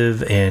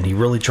positive, and he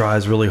really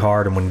tries really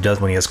hard. And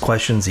when he has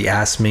questions, he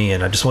asks me.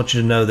 And I just want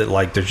you to know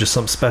that there's just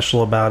something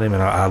special about him,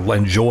 and I'm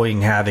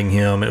enjoying having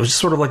him. And it was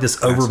just sort of this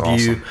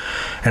overview. Awesome.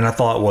 And I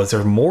thought, was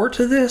there more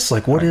to this?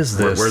 What is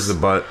this? Where's the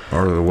but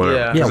or the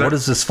whatever? Yeah. What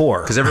is this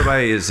for? Because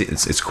everybody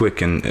it's quick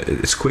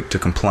to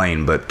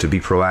complain, but to be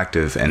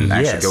proactive and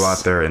actually go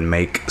out there and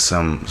make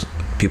some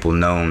people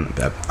known.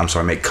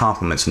 Make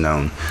compliments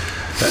known.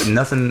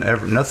 Nothing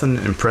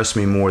impressed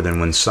me more than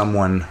when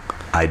someone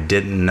I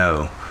didn't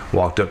know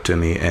walked up to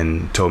me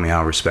and told me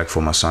how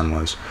respectful my son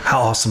was.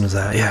 How awesome is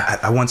that? Yeah.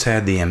 I once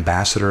had the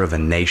ambassador of a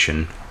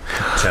nation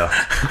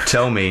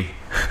tell me,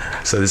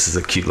 so this is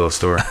a cute little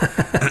story.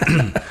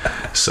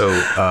 So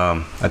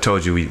I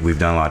told you we've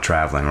done a lot of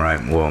traveling,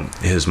 right? Well,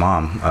 his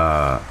mom,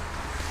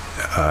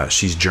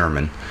 she's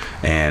German,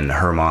 and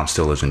her mom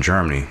still lives in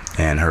Germany,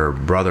 and her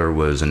brother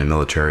was in the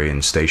military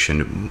and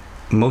stationed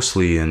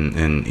mostly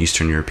in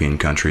Eastern European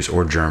countries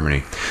or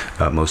Germany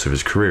most of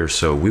his career.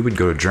 So we would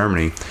go to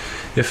Germany,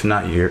 if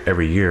not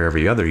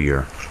every other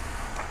year.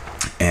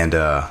 And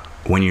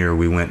one year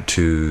we went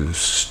to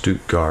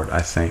Stuttgart,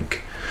 I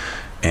think.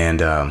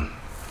 And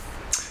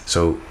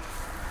so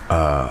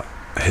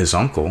his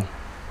uncle,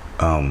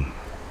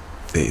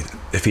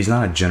 if he's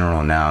not a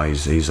general now,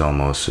 he's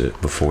almost,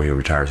 before he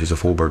retires, he's a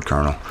full bird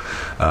colonel.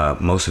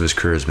 Most of his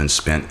career has been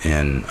spent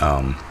in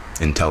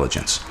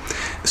intelligence.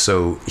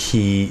 So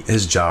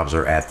his jobs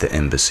are at the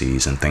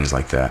embassies and things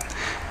like that.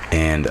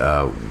 And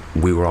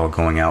we were all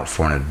going out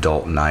for an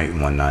adult night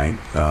one night,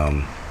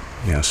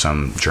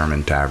 some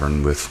German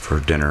tavern for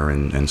dinner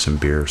and some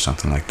beer or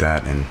something like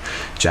that. And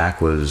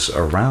Jack was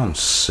around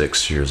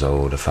 6 years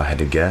old, if I had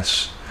to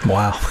guess.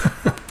 Wow.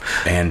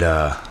 And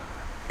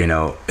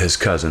his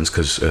cousins,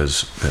 because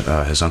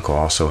his uncle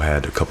also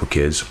had a couple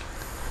kids,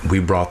 we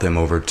brought them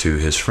over to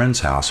his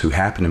friend's house, who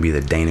happened to be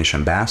the Danish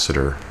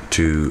ambassador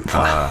to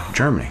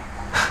Germany,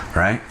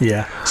 right?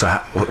 Yeah. So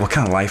what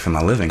kind of life am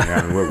I living here?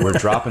 I mean, we're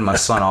dropping my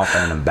son off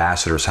at an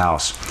ambassador's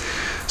house.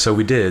 So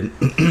we did.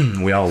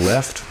 We all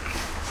left,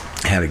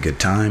 had a good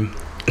time.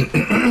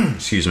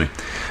 Excuse me.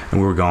 And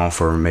we were gone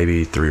for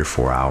maybe 3 or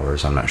 4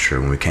 hours. I'm not sure.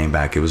 When we came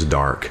back, it was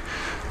dark.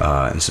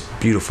 It's a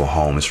beautiful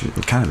home. It's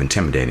kind of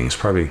intimidating. It's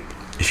probably,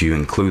 if you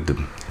include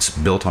it's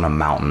built on a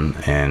mountain,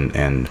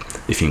 and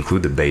if you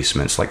include the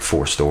basement, it's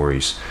 4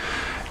 stories.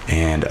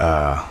 And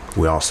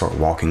we all start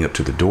walking up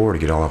to the door to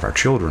get all of our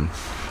children.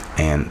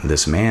 And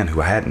this man,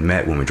 who I hadn't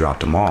met when we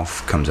dropped him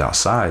off, comes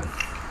outside.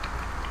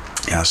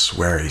 And I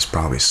swear he's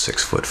probably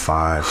 6'5",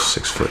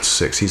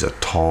 6'6". He's a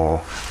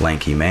tall,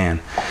 lanky man.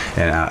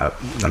 And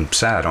I'm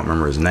sad I don't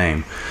remember his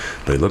name,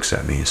 but he looks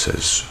at me and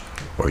says,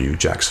 "Are you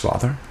Jack's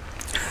father?"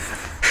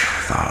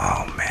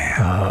 Oh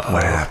man,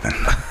 what happened?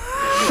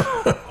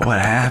 What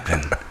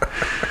happened?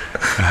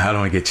 I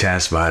don't want to get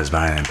chastised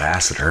by an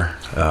ambassador.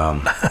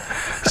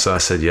 So I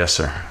said, "Yes,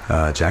 sir.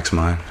 Jack's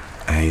mine."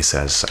 And he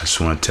says, "I just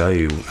want to tell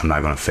you, I'm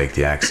not going to fake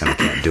the accent. I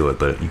can't do it,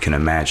 but you can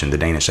imagine the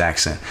Danish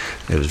accent.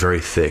 It was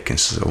very thick." And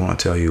says, "I want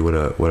to tell you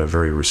what a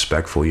very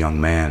respectful young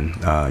man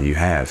you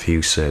have."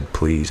 He said,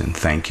 "Please and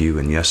thank you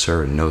and yes,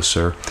 sir, and no,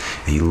 sir."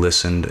 And he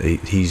listened.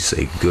 He's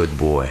a good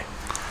boy.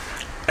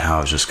 And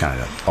I was just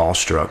kind of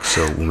awestruck.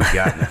 So when we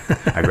got,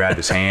 I grabbed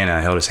his hand and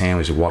I held his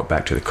hand. We walked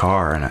back to the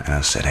car, and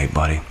I said, "Hey,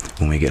 buddy,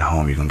 when we get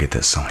home, you're gonna get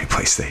that Sony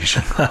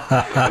PlayStation."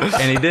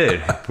 And he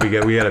did.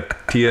 We had a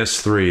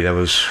PS3. That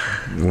was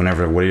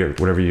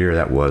whatever year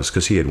that was,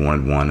 because he had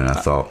wanted one, and I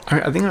thought.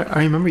 I think I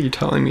remember you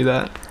telling me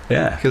that.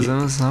 Yeah. Because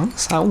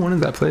I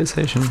wanted that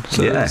PlayStation.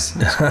 So yeah.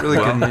 It's really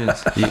good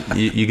news.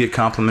 You get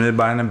complimented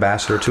by an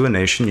ambassador to a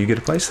nation, you get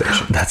a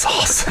PlayStation. That's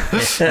awesome.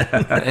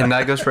 And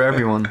that goes for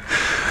everyone.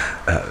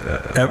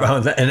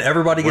 And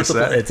everybody gets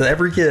What's that? It's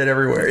every kid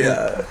everywhere.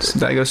 Yeah. So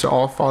that goes to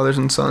all fathers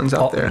and sons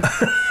out there.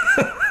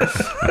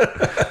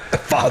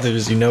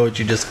 Fathers, you know what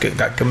you just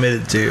got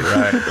committed to.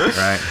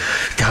 Right.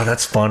 God,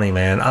 that's funny,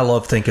 man. I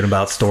love thinking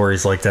about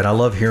stories like that. I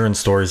love hearing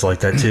stories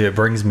like that too. It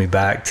brings me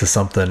back to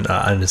something,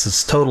 and this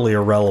is totally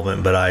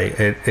irrelevant, but I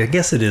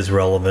guess it is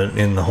relevant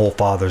in the whole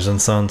fathers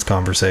and sons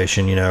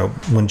conversation. You know,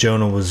 when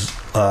Jonah was,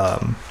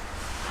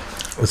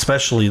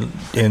 especially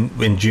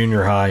in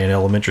junior high and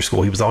elementary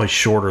school, he was always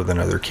shorter than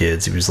other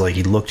kids. He was like,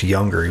 he looked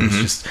younger. He was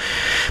just,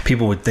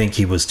 people would think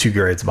he was 2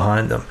 grades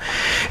behind them.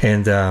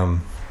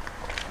 And,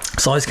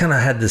 so I always kind of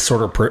had this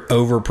sort of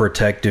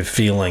overprotective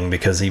feeling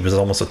because he was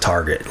almost a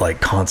target, like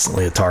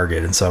constantly a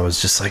target. And so I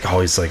was just like,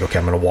 always like, okay,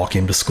 I'm going to walk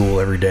him to school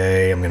every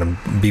day. I'm going to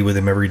be with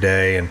him every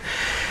day. And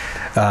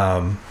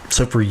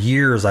so for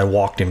years I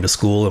walked him to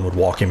school and would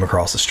walk him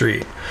across the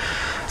street.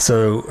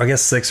 So I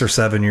guess 6 or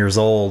 7 years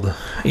old,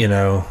 you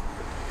know,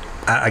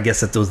 I guess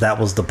that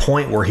was the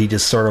point where he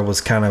just sort of was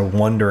kind of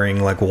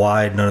wondering like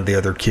why none of the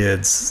other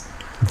kids'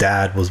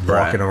 dad was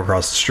walking him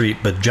across the street.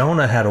 But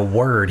Jonah had a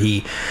word.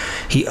 He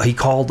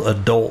called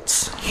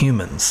adults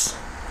humans.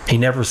 He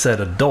never said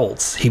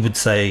adults. He would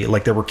say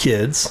like there were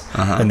kids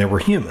and there were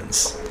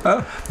humans.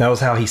 Oh, that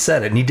was how he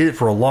said it, and he did it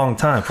for a long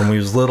time from when he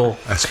was little.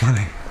 That's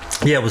funny.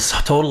 Yeah, it was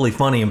totally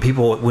funny. And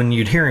people, when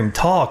you'd hear him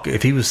talk,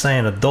 if he was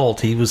saying adult,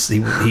 he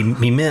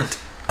meant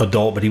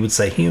adult, but he would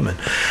say human.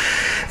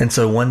 And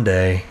so one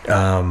day,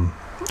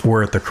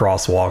 we're at the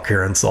crosswalk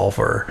here in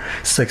Sulphur,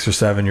 6 or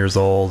 7 years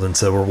old. And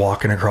so we're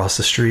walking across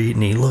the street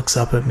and he looks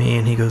up at me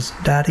and he goes,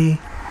 "Daddy?"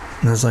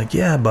 And I was like,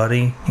 "Yeah,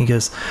 buddy." He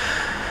goes,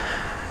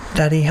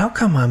 "Daddy, how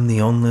come I'm the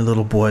only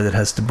little boy that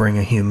has to bring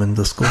a human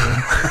to school?"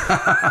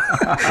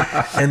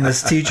 And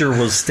this teacher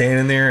was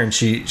standing there and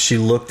she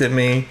looked at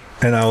me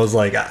and I was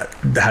like,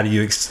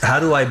 how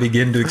do I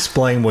begin to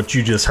explain what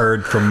you just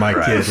heard from my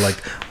kid? Like,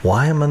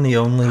 why am I the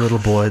only little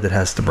boy that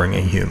has to bring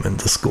a human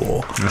to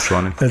school? That's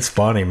funny. It's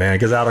funny, man,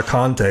 because out of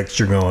context,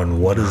 you're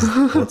going,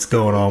 what's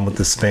going on with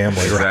this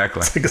family? Exactly.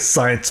 Right? It's like a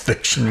science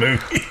fiction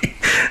movie.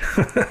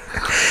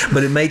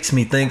 But it makes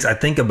me think, I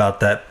think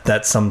about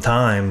that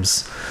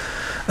sometimes,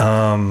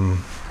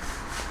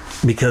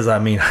 because I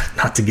mean,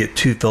 not to get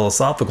too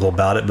philosophical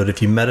about it, but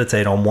if you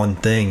meditate on one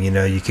thing, you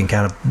know, you can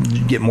kind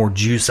of get more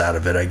juice out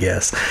of it, I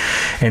guess.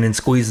 And in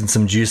squeezing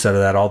some juice out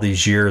of that all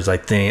these years,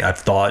 I've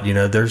thought, you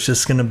know, there's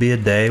just going to be a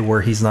day where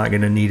he's not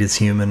going to need his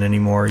human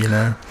anymore, you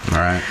know? All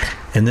right.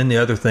 And then the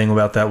other thing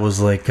about that was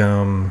like,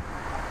 I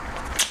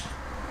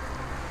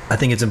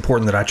think it's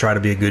important that I try to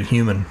be a good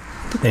human.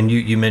 And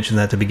you mentioned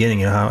that at the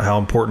beginning, you know, how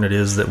important it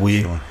is that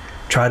we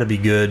try to be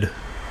good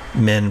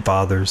men,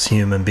 fathers,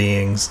 human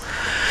beings,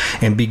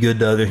 and be good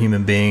to other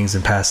human beings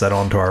and pass that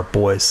on to our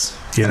boys,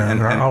 you know,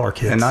 and all our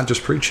kids. And not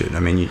just preach it. I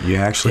mean, you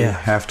actually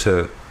have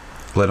to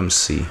let them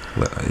see,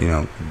 you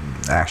know,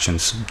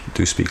 actions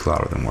do speak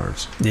louder than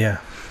words. Yeah,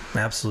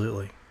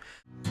 absolutely.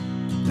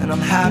 And I'm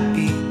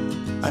happy,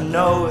 I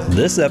know it.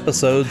 This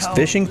episode's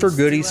Fishing for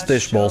Goodies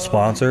Fishbowl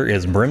sponsor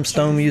is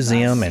Brimstone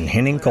Museum and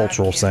Henning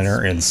Cultural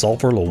Center in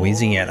Sulphur,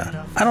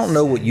 Louisiana. I don't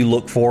know what you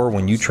look for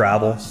when you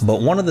travel,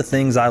 but one of the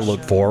things I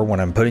look for when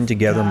I'm putting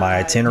together my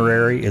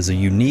itinerary is a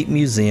unique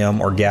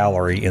museum or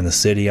gallery in the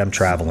city I'm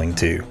traveling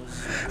to.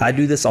 I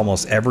do this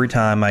almost every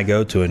time I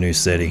go to a new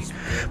city,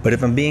 but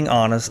if I'm being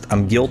honest,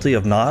 I'm guilty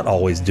of not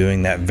always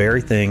doing that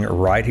very thing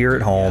right here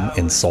at home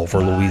in Sulphur,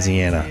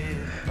 Louisiana.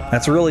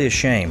 That's really a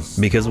shame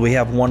because we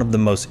have one of the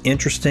most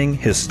interesting,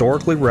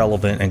 historically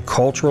relevant, and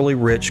culturally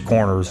rich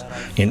corners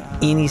in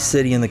any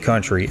city in the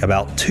country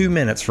about 2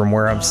 minutes from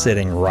where I'm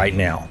sitting right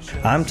now.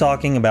 I'm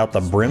talking about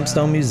the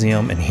Brimstone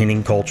Museum and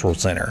Henning Cultural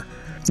Center.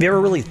 Have you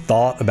ever really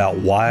thought about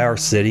why our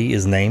city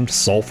is named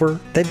Sulphur?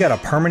 They've got a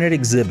permanent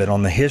exhibit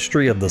on the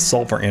history of the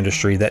sulfur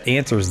industry that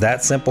answers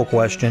that simple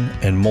question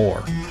and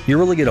more. You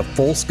really get a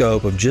full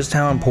scope of just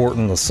how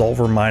important the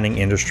sulfur mining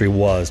industry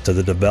was to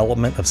the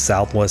development of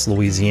Southwest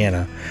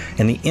Louisiana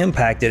and the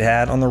impact it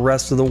had on the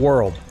rest of the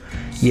world.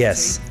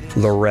 Yes,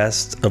 the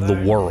rest of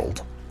the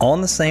world. On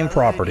the same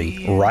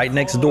property, right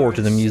next door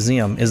to the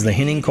museum, is the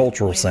Henning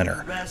Cultural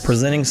Center,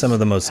 presenting some of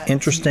the most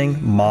interesting,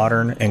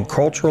 modern, and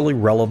culturally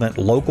relevant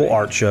local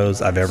art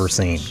shows I've ever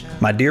seen.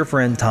 My dear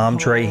friend Tom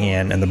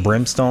Trahan and the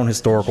Brimstone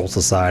Historical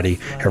Society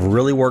have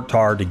really worked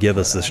hard to give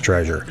us this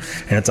treasure,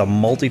 and it's a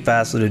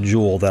multifaceted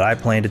jewel that I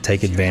plan to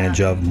take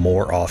advantage of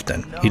more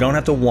often. You don't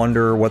have to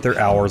wonder what their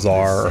hours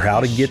are, or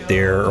how to get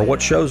there, or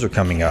what shows are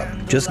coming up.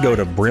 Just go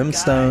to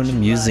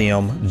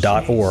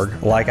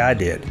brimstonemuseum.org like I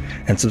did,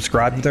 and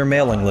subscribe to their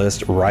mailing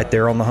list right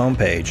there on the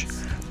homepage.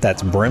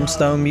 That's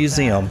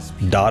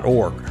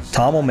brimstonemuseum.org.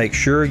 Tom will make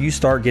sure you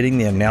start getting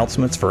the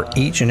announcements for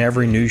each and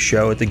every new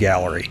show at the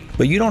gallery.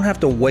 But you don't have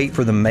to wait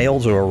for the mail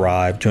to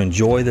arrive to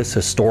enjoy this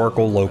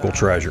historical local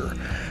treasure.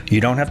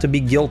 You don't have to be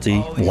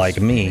guilty, like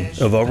me,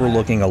 of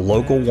overlooking a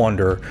local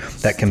wonder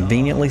that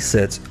conveniently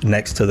sits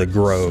next to the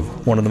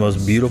Grove, one of the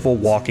most beautiful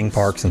walking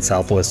parks in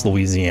Southwest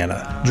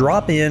Louisiana.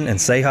 Drop in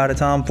and say hi to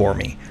Tom for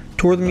me.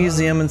 Tour the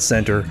museum and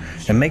center,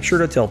 and make sure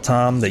to tell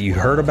Tom that you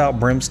heard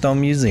about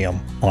Brimstone Museum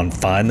on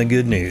Find the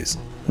Good News.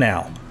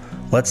 Now,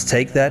 Let's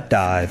take that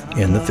dive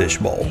in the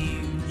fishbowl.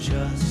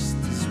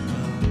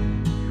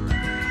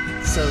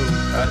 So,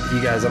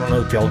 you guys, I don't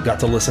know if y'all got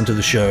to listen to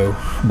the show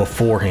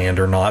beforehand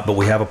or not, but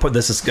we have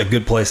this is a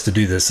good place to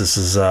do this. This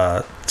is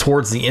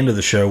towards the end of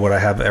the show. What I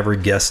have every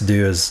guest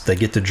do is they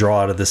get to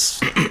draw out of this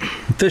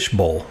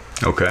fishbowl.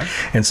 Okay.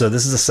 And so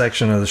this is a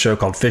section of the show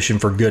called Fishing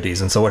for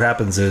Goodies. And so what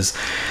happens is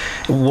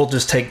we'll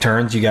just take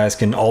turns. You guys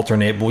can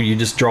alternate. But you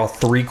just draw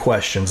 3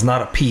 questions,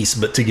 not a piece,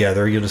 but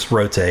together. You'll just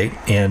rotate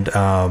and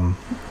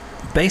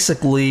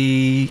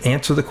basically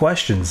answer the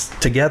questions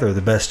together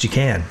the best you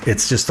can.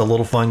 It's just a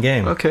little fun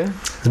game. Okay.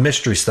 The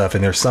mystery stuff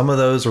in there. Some of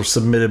those are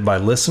submitted by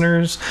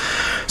listeners.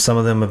 Some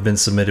of them have been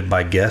submitted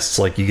by guests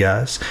like you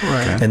guys.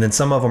 Right. Okay. And then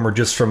some of them are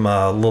just from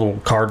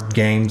little card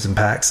games and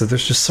packs. So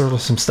there's just sort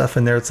of some stuff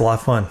in there. It's a lot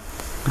of fun.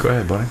 Go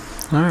ahead, buddy.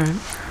 All right.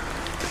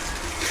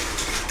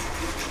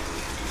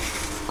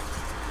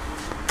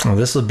 Oh,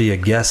 this would be a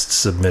guest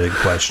submitted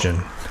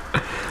question.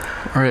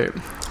 All right.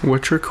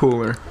 Which are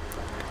cooler,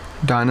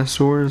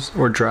 dinosaurs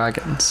or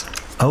dragons?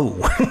 Oh.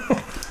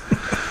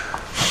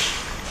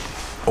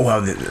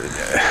 Well,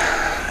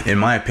 in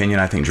my opinion,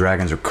 I think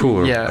dragons are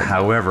cooler. Yeah.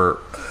 However,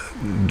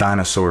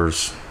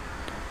 dinosaurs...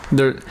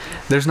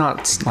 There's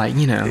not, like,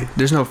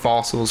 there's no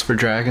fossils for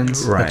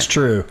dragons. Right. That's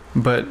true.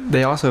 But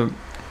they also...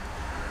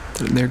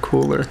 They're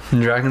cooler.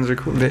 Dragons are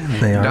cool.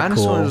 They are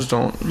dinosaurs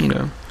cool.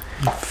 don't,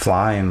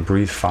 Fly and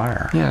breathe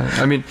fire. Yeah,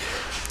 I mean...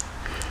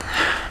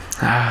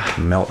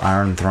 Melt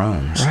iron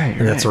thrones. Right.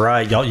 That's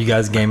right. You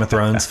guys Game of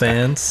Thrones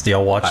fans? Do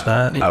y'all watch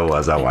that? I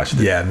watched it.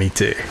 Yeah, me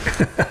too.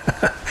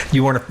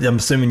 You weren't. I'm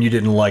assuming you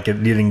didn't like it.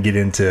 You didn't get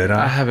into it.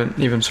 I haven't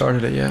even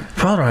started it yet.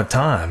 Probably don't have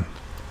time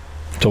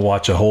to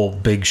watch a whole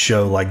big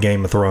show like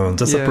Game of Thrones.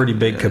 That's a pretty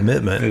big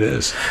commitment. It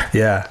is.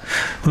 Yeah.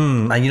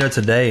 And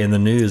today in the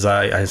news,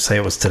 I say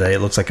it was today. It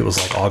looks like it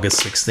was like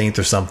August 16th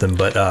or something.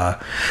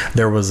 But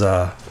there was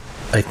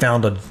they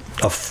found a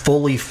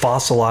fully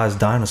fossilized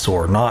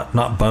dinosaur,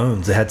 not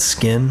bones. It had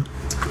skin.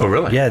 Oh,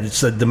 really? Yeah,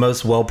 it's the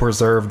most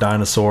well-preserved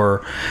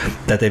dinosaur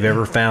that they've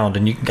ever found.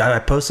 And I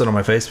posted on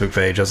my Facebook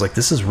page. I was like,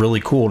 this is really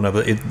cool. Now,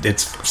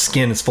 its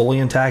skin is fully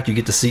intact.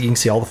 You can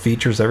see all the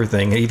features,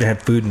 everything. It even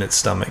had food in its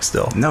stomach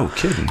still. No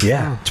kidding.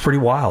 Yeah, it's pretty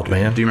wild,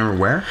 man. Do you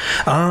remember where?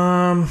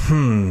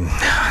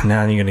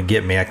 Now you're going to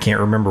get me. I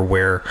can't remember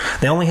where.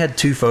 They only had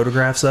 2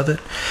 photographs of it.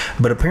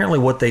 But apparently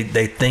what they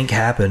think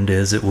happened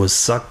is it was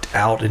sucked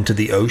out into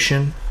the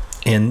ocean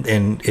and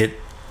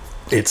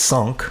it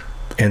sunk.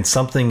 And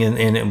something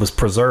and it was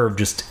preserved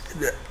just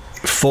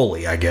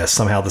fully, I guess.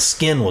 Somehow the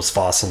skin was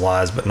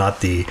fossilized, but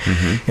not the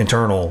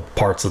internal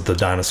parts of the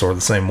dinosaur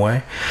the same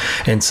way.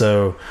 And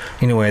so,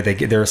 anyway,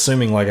 they're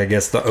assuming, like, I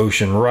guess the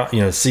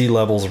ocean, sea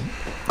levels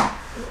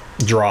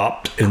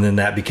dropped, and then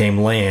that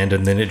became land,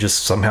 and then it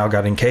just somehow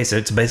got encased.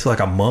 It's basically like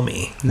a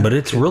mummy, but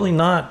it's really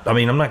not. I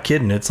mean, I'm not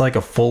kidding. It's like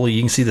a fully.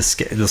 You can see the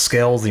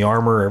scales, the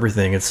armor,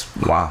 everything. It's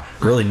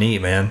really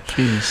neat, man.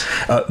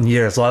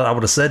 Jeez. So I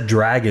would have said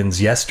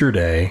dragons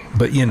yesterday,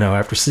 but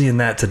after seeing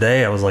that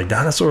today, I was like,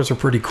 dinosaurs are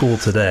pretty cool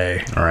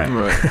today. All right.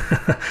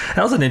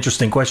 That was an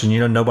interesting question.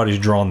 Nobody's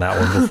drawn that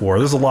one before.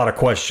 There's a lot of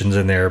questions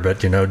in there, but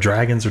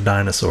dragons or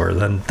dinosaurs.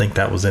 I didn't think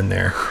that was in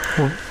there.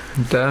 Well,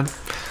 Dad.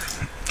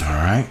 All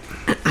right.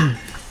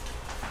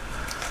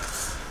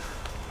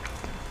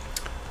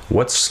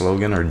 What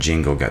slogan or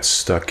jingle got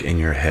stuck in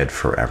your head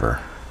forever?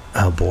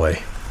 Oh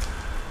boy.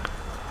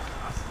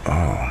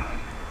 Oh.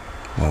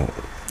 Well.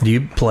 Do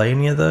you play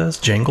any of those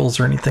jingles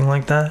or anything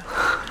like that?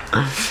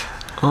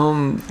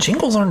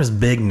 Jingles aren't as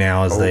big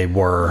now as they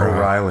were.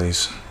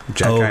 O'Reilly's.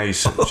 Jack and I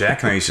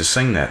used to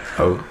sing that.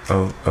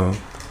 O'Reilly's.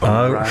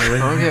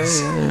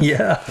 Okay.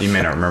 Yeah. You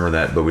may not remember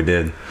that, but we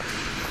did.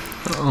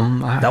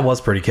 That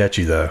was pretty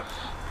catchy though.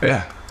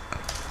 Yeah.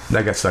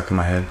 That got stuck in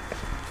my head.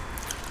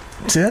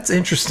 See, that's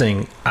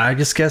interesting. I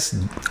just guess,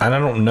 and I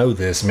don't know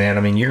this, man.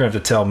 I mean, you're going to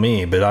have to tell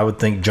me, but I would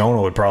think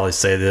Jonah would probably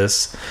say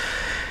this.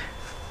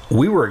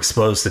 We were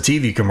exposed to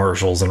TV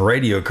commercials and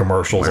radio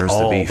commercials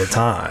all the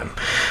time.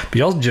 But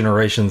y'all's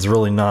generation's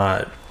really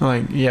not.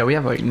 Like, yeah, we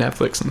have like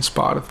Netflix and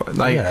Spotify.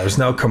 Like, yeah, there's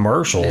no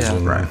commercials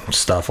and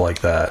stuff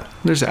like that.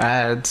 There's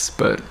ads,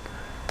 but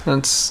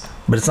it's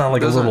not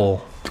like a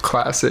little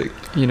classic,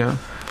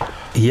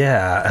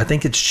 Yeah, I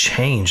think it's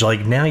changed.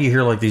 Like now you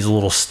hear like these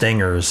little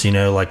stingers,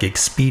 like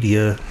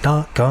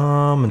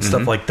Expedia.com and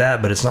stuff like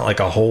that, but it's not like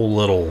a whole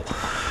little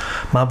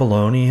My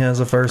Baloney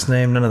has a first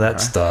name, none of that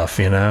stuff,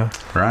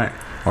 Right.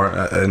 Or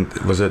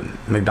was it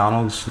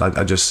McDonald's?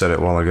 I just said it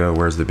a while ago.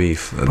 Where's the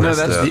beef? No,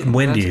 that's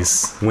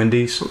Wendy's.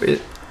 Wendy's?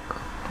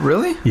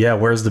 Really? Yeah,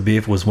 Where's the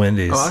Beef was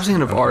Wendy's. Oh, I was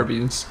thinking of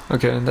Arby's.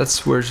 Okay,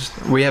 that's where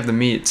we have the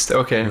meats.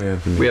 Okay,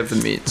 we have the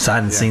meats. So I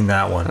hadn't seen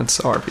that one. That's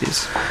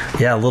Arby's.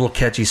 Yeah, little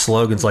catchy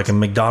slogans like a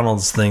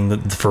McDonald's thing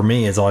that for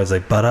me is always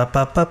like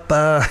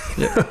ba-da-ba-ba-ba.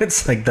 Yeah.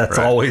 It's like that's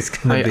always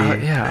going to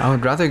be. I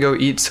would rather go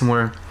eat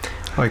somewhere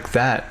like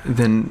that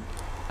than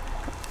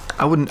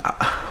I wouldn't.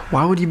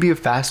 Why would you be a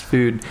fast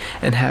food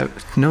and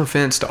have, no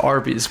offense to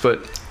Arby's,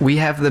 but we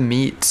have the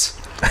meats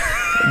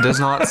does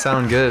not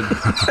sound good.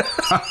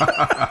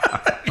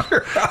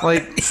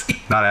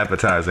 Like, Not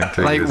appetizing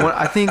to like you, is what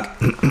it? I think.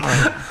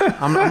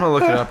 I'm gonna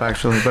look it up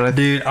actually, but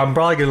Dude, I'm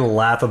probably gonna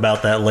laugh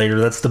about that later.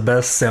 That's the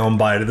best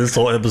soundbite of this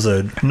whole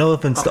episode. No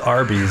offense to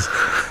Arby's,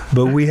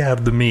 but we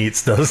have the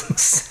meats. Doesn't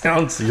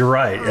sound. You're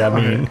right. I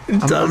mean,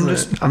 it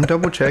doesn't. I'm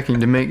double checking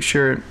to make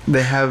sure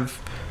they have.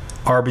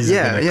 Arby's.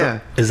 Yeah, is yeah.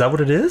 Is that what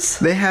it is?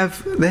 They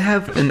have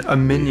a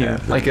menu, Yeah,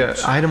 like a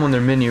item on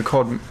their menu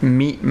called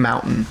Meat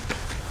Mountain.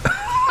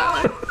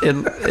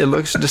 It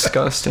looks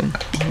disgusting.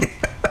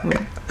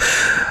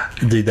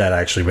 Dude, that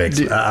actually makes.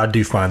 I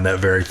do find that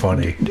very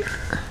funny.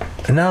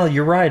 No,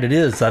 you're right. It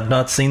is. I've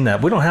not seen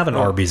that. We don't have an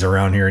Arby's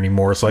around here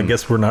anymore, so I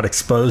guess we're not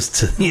exposed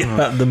to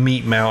the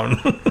meat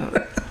mountain.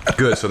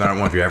 Good, so they don't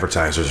want your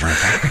advertisers or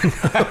anything.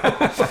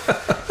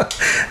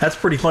 That's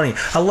pretty funny.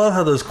 I love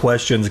how those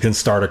questions can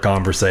start a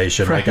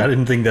conversation. Like, I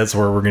didn't think that's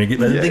where we're going to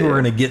get. I didn't think we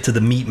were going to get to the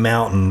meat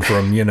mountain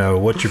from,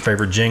 what's your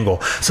favorite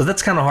jingle. So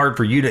that's kind of hard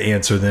for you to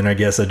answer then, I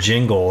guess. A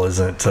jingle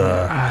isn't...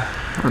 I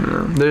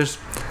don't know.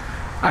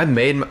 I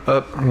made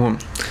up... Well,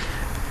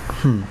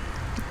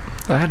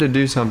 I had to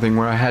do something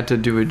where I had to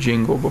do a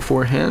jingle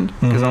beforehand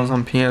because I was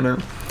on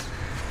piano.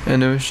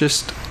 And it was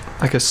just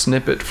like a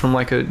snippet from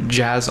like a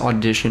jazz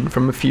audition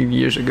from a few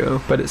years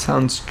ago. But it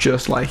sounds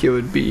just like it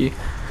would be...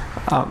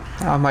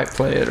 I might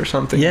play it or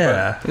something.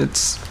 Yeah. But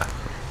it's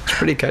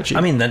pretty catchy.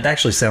 I mean, that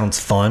actually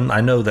sounds fun.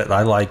 I know that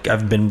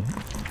I've been...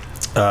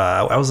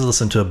 I was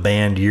listening to a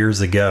band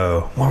years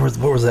ago. What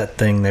was that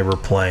thing they were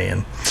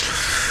playing?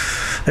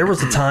 There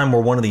was a time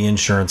where one of the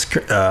insurance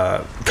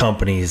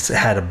companies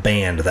had a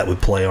band that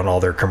would play on all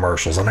their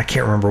commercials, and I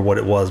can't remember what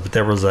it was, but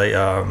there was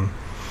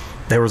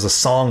a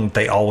song that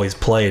they always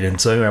played.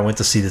 And so anyway, I went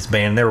to see this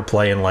band. They were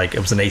playing, like,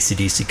 it was an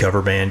AC/DC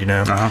cover band,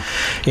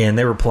 and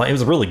they were playing. It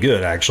was really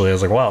good, actually. I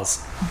was like, wow, it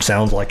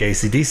sounds like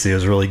AC/DC. It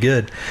was really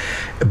good.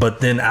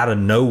 But then out of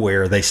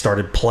nowhere, they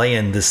started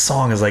playing this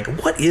song. I was like,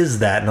 what is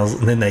that?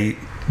 And then they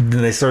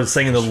started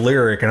singing the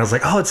lyric, and I was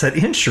like, oh, it's that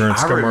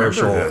insurance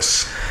commercial. Remember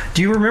this.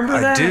 Do you remember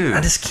that? I do.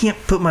 I just can't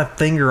put my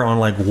finger on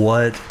like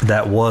what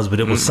that was, but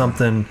it was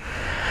something.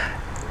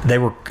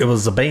 It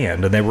was a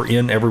band, and they were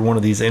in every one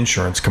of these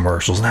insurance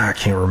commercials. Now I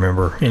can't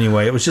remember.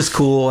 Anyway, it was just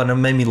cool, and it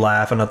made me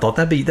laugh, and I thought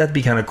that'd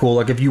be kind of cool.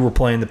 Like if you were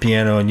playing the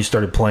piano and you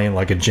started playing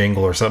like a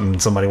jingle or something,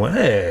 and somebody went,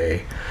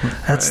 "Hey,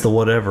 that's the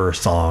whatever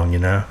song,"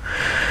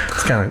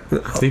 It's kind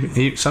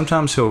of.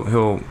 Sometimes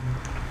he'll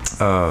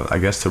I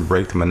guess to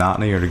break the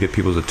monotony or to get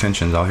people's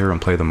attention, I'll hear him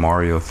play the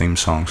Mario theme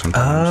song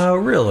sometimes. Oh,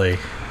 really?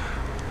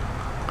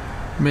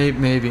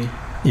 Maybe.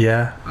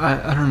 Yeah.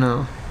 I don't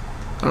know.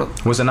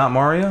 Was it not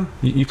Mario?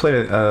 You played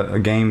a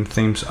game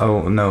themes?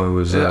 Oh no, it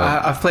was.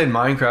 I've played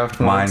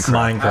Minecraft once.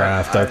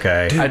 Minecraft.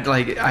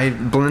 Okay. I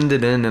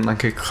blended in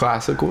like a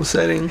classical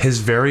setting. His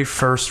very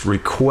first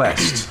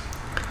request.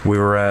 We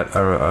were at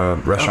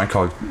a restaurant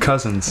called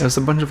Cousins. It was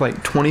a bunch of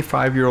like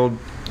 25-year-old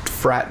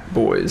frat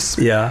boys.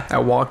 Yeah. I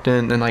walked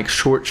in like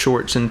short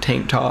shorts and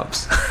tank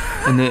tops,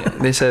 and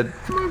they said,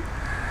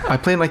 I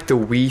played like the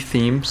Wii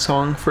theme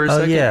song for a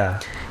second. Oh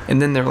yeah. And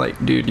then they're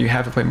like, dude, you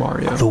have to play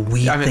Mario. The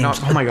Wii theme.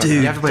 Oh my god, dude,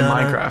 you have to play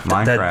Minecraft.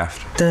 Like, that one.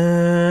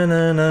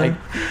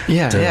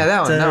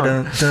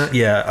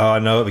 Yeah, I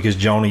know it because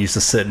Jonah used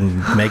to sit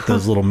and make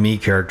those little me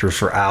characters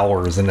for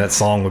hours, and that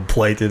song would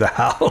play through the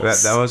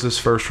house. That was his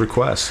first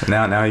request.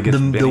 Now he gets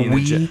the Benny and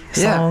Wii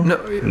song. No,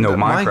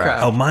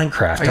 Minecraft. Oh,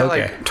 Minecraft. I got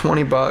okay. like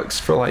 $20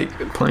 for like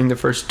playing the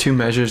first 2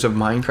 measures of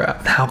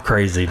Minecraft. How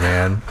crazy,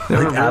 man! They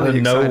were Like, out of really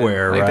excited.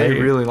 nowhere, Like, right? They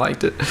really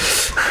liked it.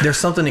 There's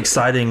something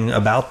exciting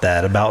about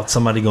that, about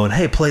somebody going,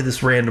 hey, play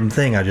this random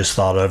thing I just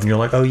thought of. And you're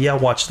like, oh, yeah,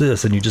 watch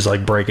this. And you just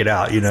like break it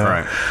out,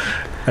 Right.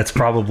 That's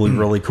probably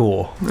really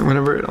cool.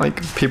 Whenever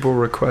like people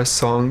request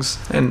songs,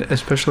 and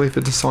especially if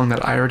it's a song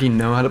that I already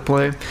know how to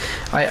play,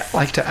 I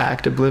like to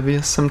act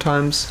oblivious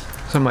sometimes.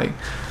 So I'm like,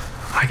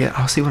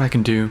 I'll see what I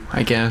can do,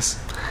 I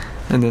guess.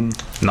 And then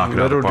Knock it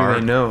out of the little do park.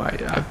 they know,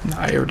 I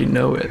already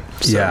know it.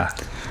 So, Yeah.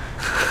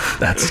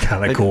 That's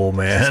kind of like, cool,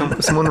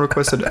 man. Someone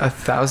requested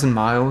 1,000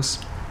 miles.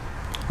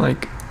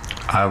 Like,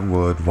 I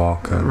would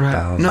walk a right.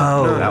 thousand.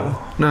 No,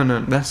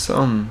 that's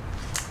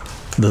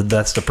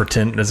That's the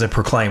pretend. Is it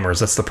Proclaimers?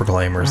 That's the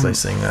Proclaimers. They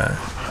sing that.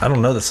 I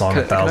don't know the song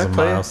Can I 1,000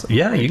 play it? Miles.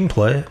 Yeah, you can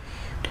play it.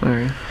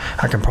 alright.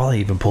 I can probably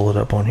even pull it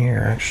up on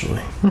here.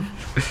 Actually,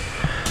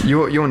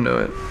 You'll know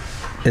it.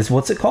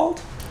 what's it called?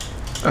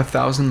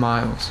 1,000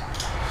 miles.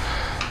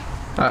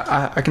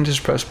 I can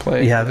just press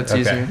play. Yeah, if it's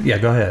okay. easier. Yeah,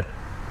 go ahead.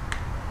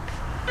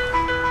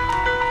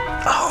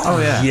 Oh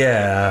yeah.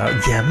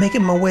 Yeah,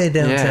 making my way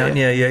downtown.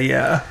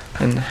 Yeah.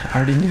 And I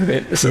already knew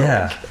it. So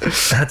Yeah,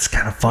 that's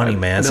kind of funny,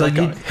 man. So like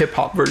a hip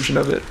hop version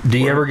of it. do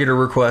you ever get a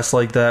request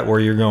like that where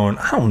you're going,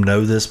 I don't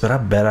know this, but I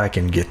bet I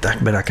can get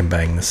that. I bet I can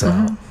bang this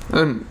out.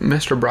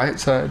 Mr.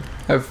 Brightside.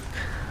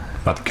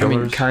 About the I mean,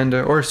 Killers.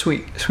 kinda, or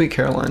Sweet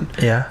Caroline.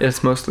 Yeah.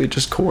 It's mostly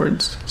just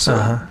chords. So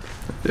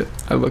Uh-huh.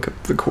 I look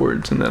up the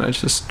chords and then I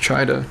just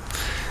try to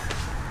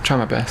try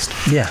my best.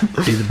 Yeah,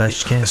 do the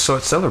best you can. So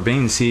at Stellar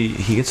Beans, he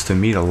gets to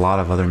meet a lot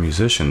of other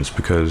musicians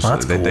because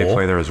they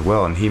play there as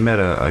well. And he met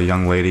a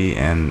young lady,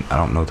 and I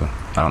don't know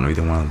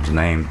either one of them's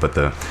name, but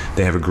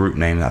they have a group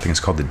name. I think it's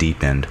called the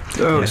Deep End.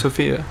 Oh, yeah.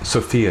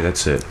 Sophia,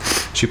 that's it.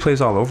 She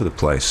plays all over the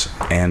place.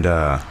 And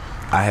I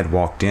had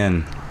walked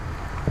in.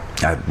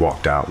 I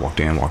walked out.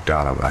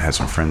 I had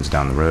some friends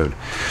down the road,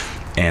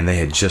 and they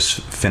had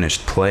just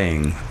finished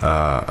playing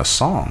a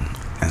song.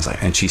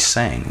 And she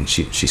sang, and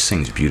she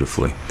sings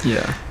beautifully.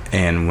 Yeah.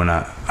 And when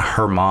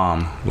her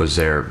mom was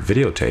there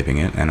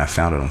videotaping it, and I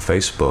found it on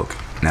Facebook,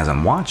 and as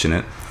I'm watching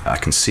it, I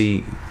can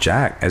see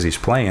Jack, as he's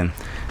playing,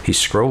 he's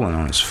scrolling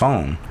on his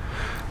phone.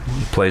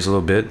 He plays a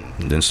little bit,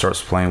 then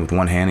starts playing with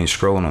one hand. He's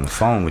scrolling on the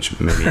phone, which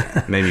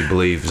made me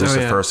believe, is this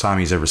the first time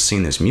he's ever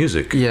seen this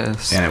music?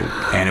 Yes.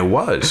 And it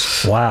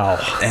was. Wow.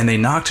 And they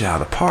knocked it out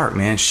of the park,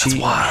 man.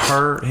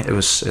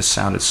 It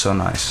sounded so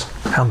nice.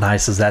 How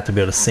nice is that to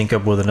be able to sync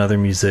up with another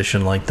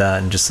musician like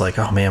that and just like,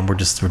 oh man, we're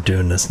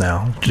doing this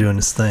now, doing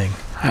this thing.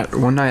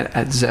 One night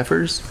at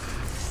Zephyrs,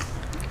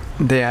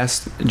 they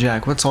asked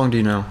Jack, what song do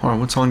you know? Or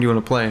what song do you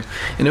want to play?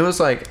 And it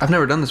was like, I've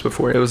never done this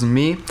before. It was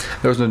me,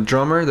 there was a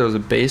drummer, there was a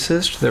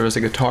bassist, there was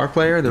a guitar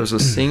player, there was a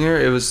singer.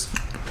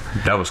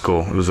 That was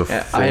cool. It was a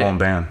full-on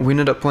band. We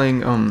ended up playing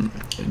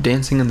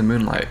Dancing in the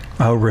Moonlight.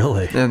 Oh,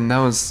 really? And it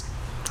was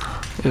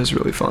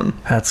really fun.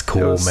 That's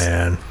cool,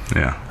 man.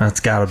 Yeah.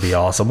 That's got to be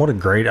awesome. What a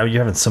great,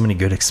 you're having so many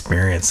good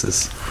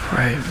experiences.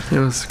 Right. It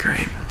was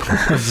great.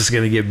 It's just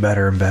going to get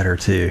better and better,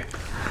 too.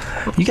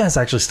 You guys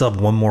actually still have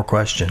one more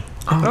question.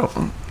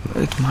 Oh.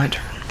 It's my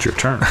turn. It's your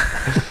turn.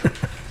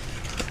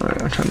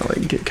 Alright, I'm trying to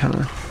get kind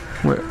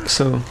of...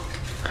 So...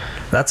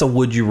 That's a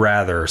would you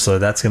rather. So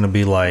that's going to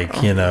be like,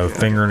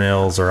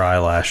 fingernails or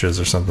eyelashes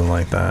or something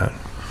like that.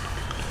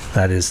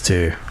 That is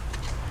too.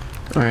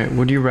 Alright,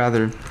 would you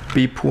rather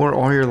be poor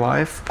all your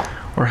life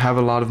or have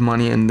a lot of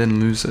money and then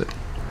lose it?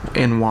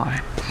 And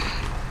why?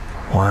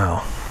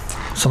 Wow.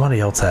 Somebody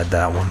else had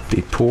that one.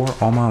 Be poor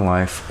all my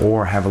life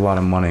or have a lot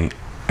of money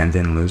and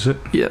then lose it?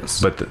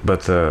 Yes. But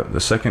the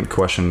second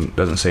question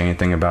doesn't say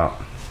anything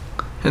about...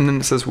 And then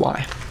it says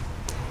why.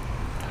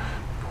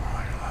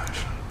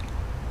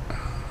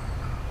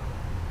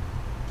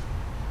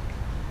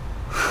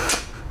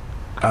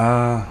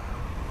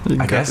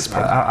 I guess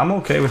I'm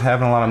okay with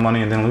having a lot of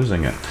money and then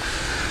losing it.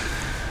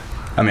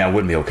 I mean, I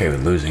wouldn't be okay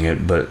with losing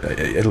it, but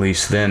at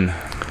least then...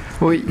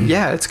 Well,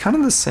 yeah, it's kind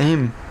of the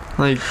same.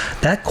 Like,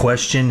 that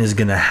question is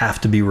going to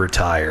have to be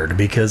retired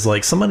because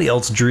like somebody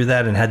else drew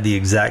that and had the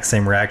exact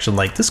same reaction.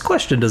 Like, this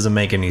question doesn't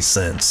make any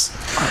sense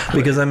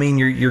because I mean,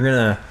 you're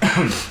going to,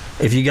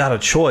 if you got a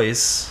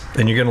choice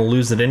and you're going to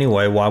lose it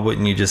anyway, why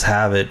wouldn't you just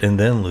have it and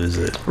then lose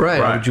it? Right.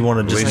 Why would you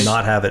want to just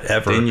not have it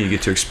ever? Then you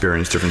get to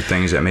experience different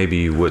things that maybe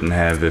you wouldn't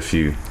have if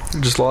you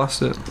just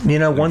lost it.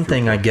 One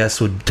thing I guess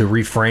would to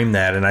reframe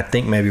that, and I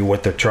think maybe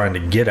what they're trying to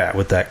get at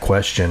with that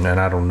question, and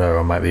I don't know,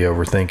 I might be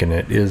overthinking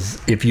it, is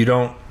if you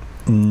don't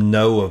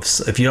know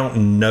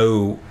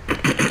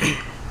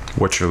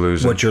what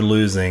you're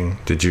losing,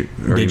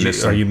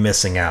 are you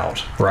missing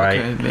out, right?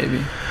 Okay,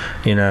 maybe.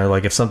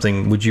 Like if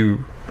something,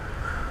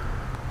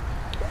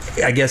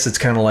 I guess it's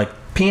kind of like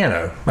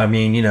piano. I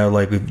mean,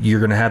 like if you're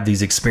going to have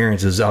these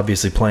experiences,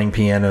 obviously playing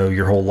piano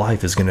your whole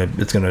life it's going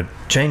to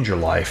change your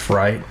life,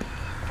 right?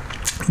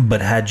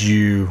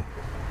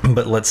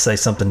 But let's say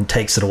something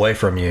takes it away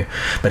from you,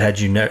 but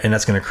and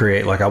that's going to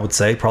create, like I would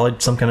say, probably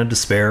some kind of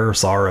despair or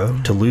sorrow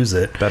to lose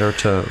it. Better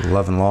to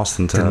love and lost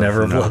than to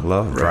never have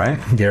loved, right?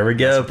 There we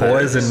go.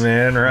 Poison,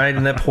 man, right?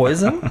 Isn't that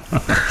Poison?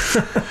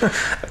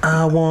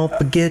 I won't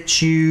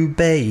forget you,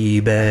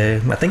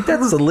 baby. I think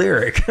that's the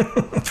lyric.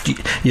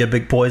 You a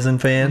big Poison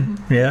fan?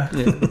 Yeah?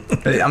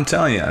 I'm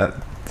telling you,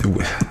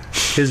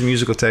 his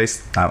musical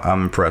taste,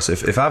 I'm impressed.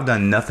 If I've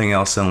done nothing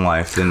else in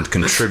life than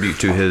contribute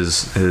to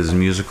his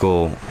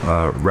musical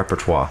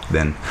repertoire,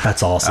 then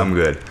that's awesome. I'm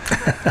good.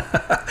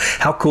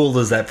 How cool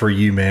is that for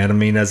you, man? I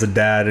mean, as a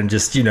dad, and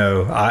just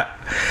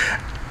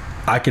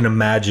I can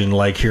imagine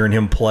like hearing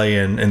him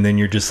playing, and then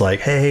you're just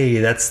like, hey,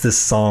 that's this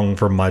song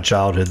from my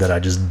childhood that I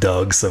just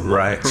dug so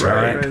much.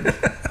 Right.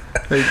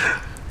 Like,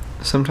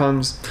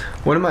 sometimes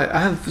I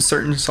have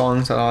certain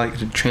songs that I like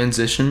to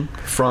transition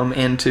from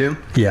and to.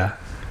 Yeah.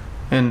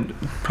 And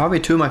probably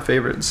two of my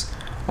favorites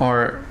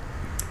are,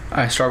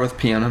 I start with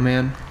Piano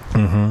Man,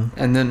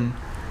 and then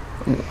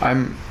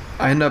I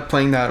end up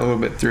playing that a little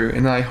bit through,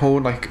 and then I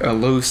hold like a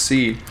low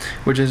C,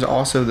 which is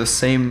also the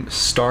same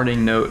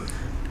starting note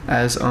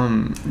as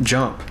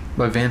Jump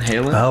by Van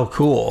Halen. Oh,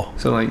 cool.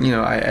 So like,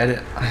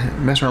 I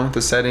mess around with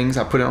the settings.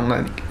 I put it on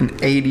like an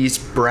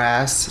 80s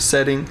brass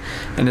setting,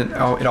 and it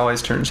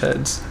always turns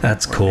heads.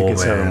 That's cool, it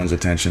gets man. Everyone's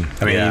attention.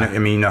 I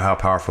mean, you know how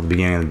powerful the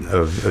beginning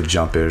of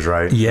Jump is,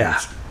 right? Yeah.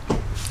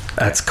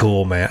 That's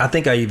cool, man. I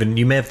think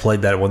you may have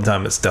played that one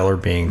time at Stellar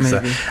Beings.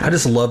 Maybe. I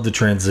just love the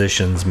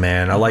transitions,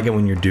 man. I like it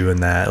when you're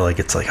doing that. Like,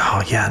 it's like,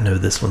 oh yeah, I know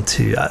this one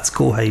too. That's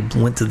cool how you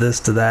went to this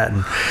to that.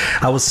 And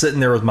I was sitting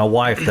there with my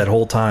wife that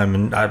whole time,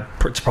 and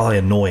it's probably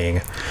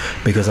annoying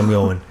because I'm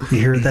going, you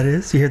hear what that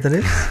is? You hear that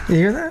is? You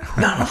hear that?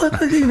 No, look,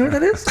 you know what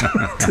that is?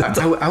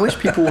 I wish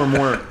people were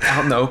more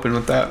out in the open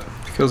with that,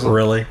 because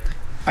Really?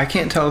 I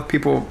can't tell if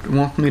people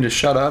want me to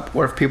shut up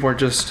or if people are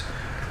just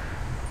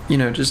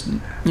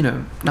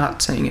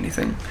not saying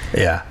anything.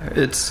 Yeah.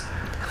 It's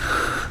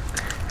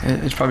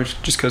probably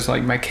just because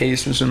like my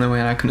case was in the way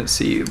and I couldn't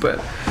see you, but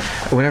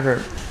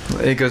whenever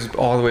it goes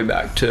all the way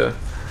back to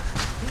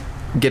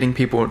getting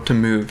people to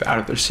move out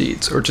of their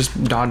seats or just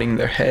nodding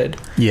their head.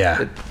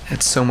 Yeah.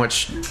 It's so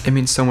much. It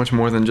means so much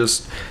more than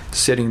just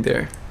sitting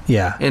there.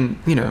 Yeah. And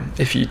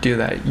if you do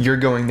that, you're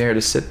going there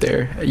to sit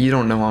there. You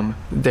don't know I'm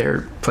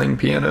there playing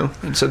piano,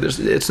 and so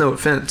it's no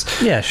offense.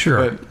 Yeah,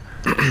 sure.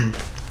 But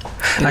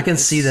I can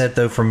see that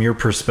though from your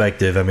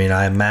perspective. I mean,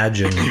 I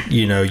imagine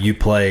you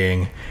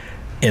playing,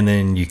 and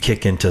then you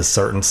kick into a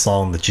certain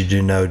song that you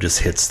do know just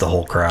hits the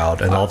whole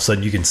crowd, and all of a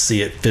sudden you can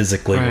see it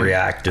physically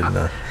react in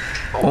the.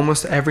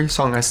 Almost every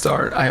song I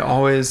start,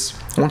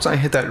 once I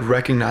hit that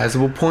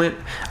recognizable point,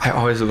 I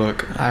always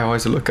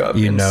look up.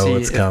 You and know see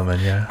it's coming,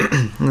 yeah.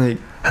 Like,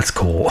 that's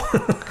cool.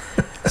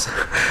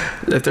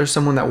 if there's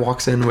someone that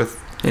walks in with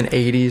an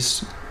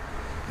 80s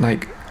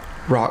like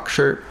rock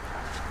shirt,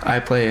 I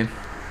play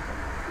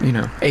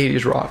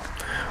 80s rock.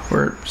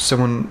 Or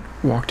someone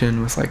walked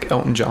in with like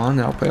Elton John,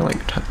 and I'll play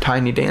like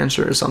Tiny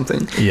Dancer or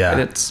something. Yeah.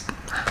 And it's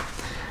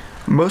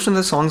most of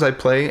the songs I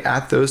play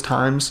at those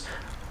times,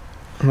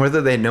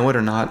 whether they know it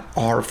or not,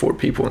 are for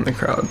people in the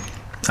crowd.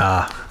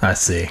 Ah, I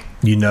see.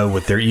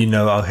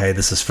 Okay,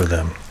 this is for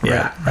them.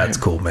 Yeah, Right. That's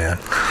cool, man.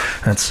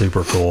 That's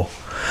super cool.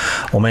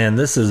 Well, man,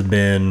 this has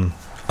been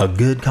a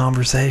good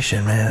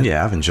conversation, man.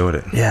 Yeah, I've enjoyed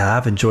it. Yeah,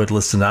 I've enjoyed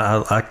listening.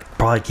 I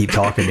probably keep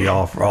talking to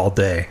y'all for all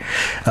day,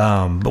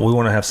 but we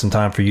want to have some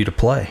time for you to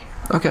play.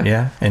 Okay.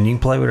 Yeah, and you can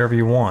play whatever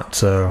you want.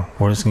 So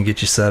we're just gonna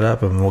get you set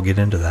up, and we'll get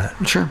into that.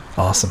 Sure.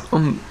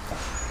 Awesome.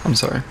 I'm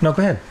sorry. No,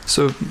 go ahead.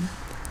 So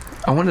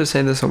I wanted to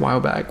say this a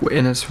while back,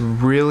 and it's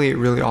really,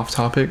 really off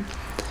topic.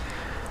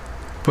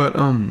 But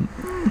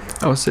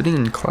I was sitting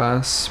in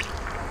class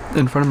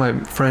in front of my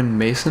friend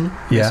Mason.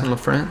 Yeah. Mason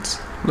LaFrance,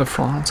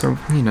 or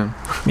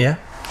Yeah.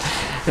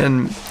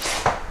 and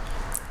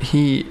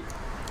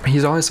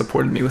he's always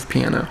supported me with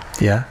piano.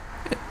 Yeah.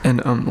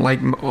 And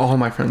like all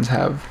my friends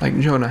have, like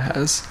Jonah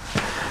has.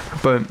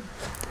 But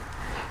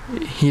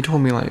he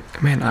told me,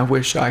 like, man, I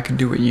wish I could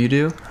do what you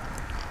do.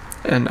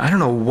 And I don't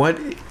know what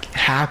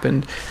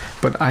happened,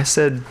 but I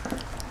said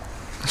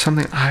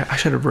something I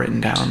should have written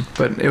down,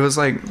 but it was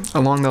like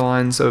along the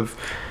lines of,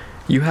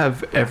 you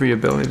have every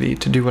ability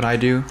to do what I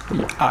do.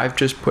 I've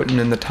just put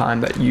in the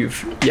time that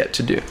you've yet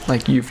to do,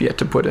 like you've yet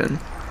to put in.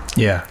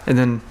 Yeah. And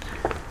then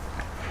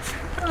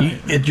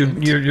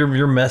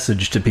your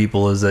message to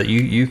people is that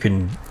you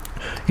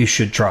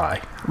should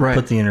try. Right.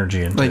 Put the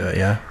energy into it.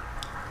 Yeah.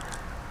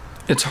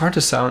 It's hard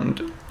to say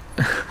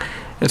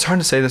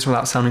this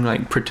without sounding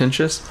like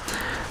pretentious,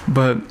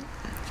 but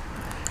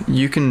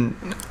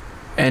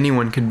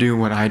anyone can do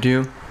what I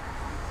do.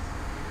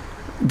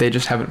 They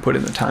just haven't put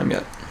in the time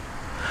yet.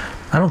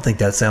 I don't think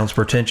that sounds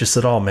pretentious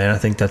at all, man. I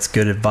think that's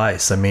good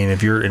advice. I mean,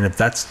 if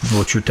that's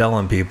what you're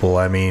telling people,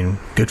 I mean,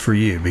 good for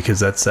you, because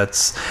that's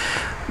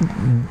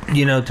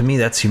to me,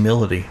 that's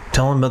humility.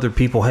 Telling other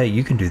people, hey,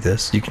 you can do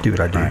this. You can do what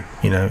I do. Right.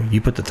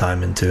 You put the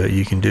time into it.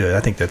 You can do it. I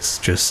think that's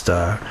just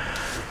damn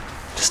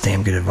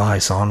good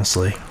advice,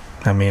 honestly.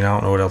 I mean, I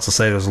don't know what else to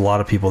say. There's a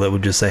lot of people that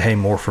would just say, hey,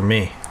 more for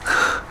me.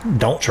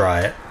 Don't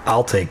try it.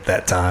 I'll take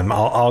that time.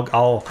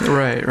 I'll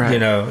Right.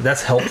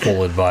 That's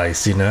helpful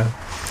advice,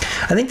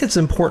 I think that's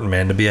important,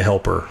 man, to be a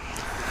helper,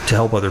 to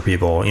help other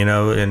people, and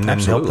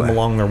help them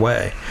along their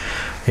way,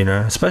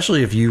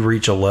 especially if you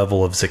reach a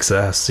level of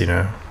success,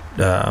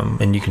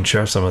 and you can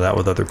share some of that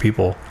with other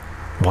people.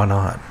 Why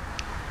not?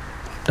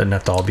 Doesn't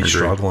have to all be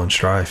struggle and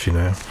strife,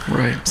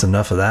 Right. It's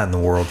enough of that in the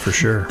world for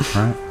sure.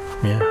 Right.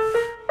 Yeah.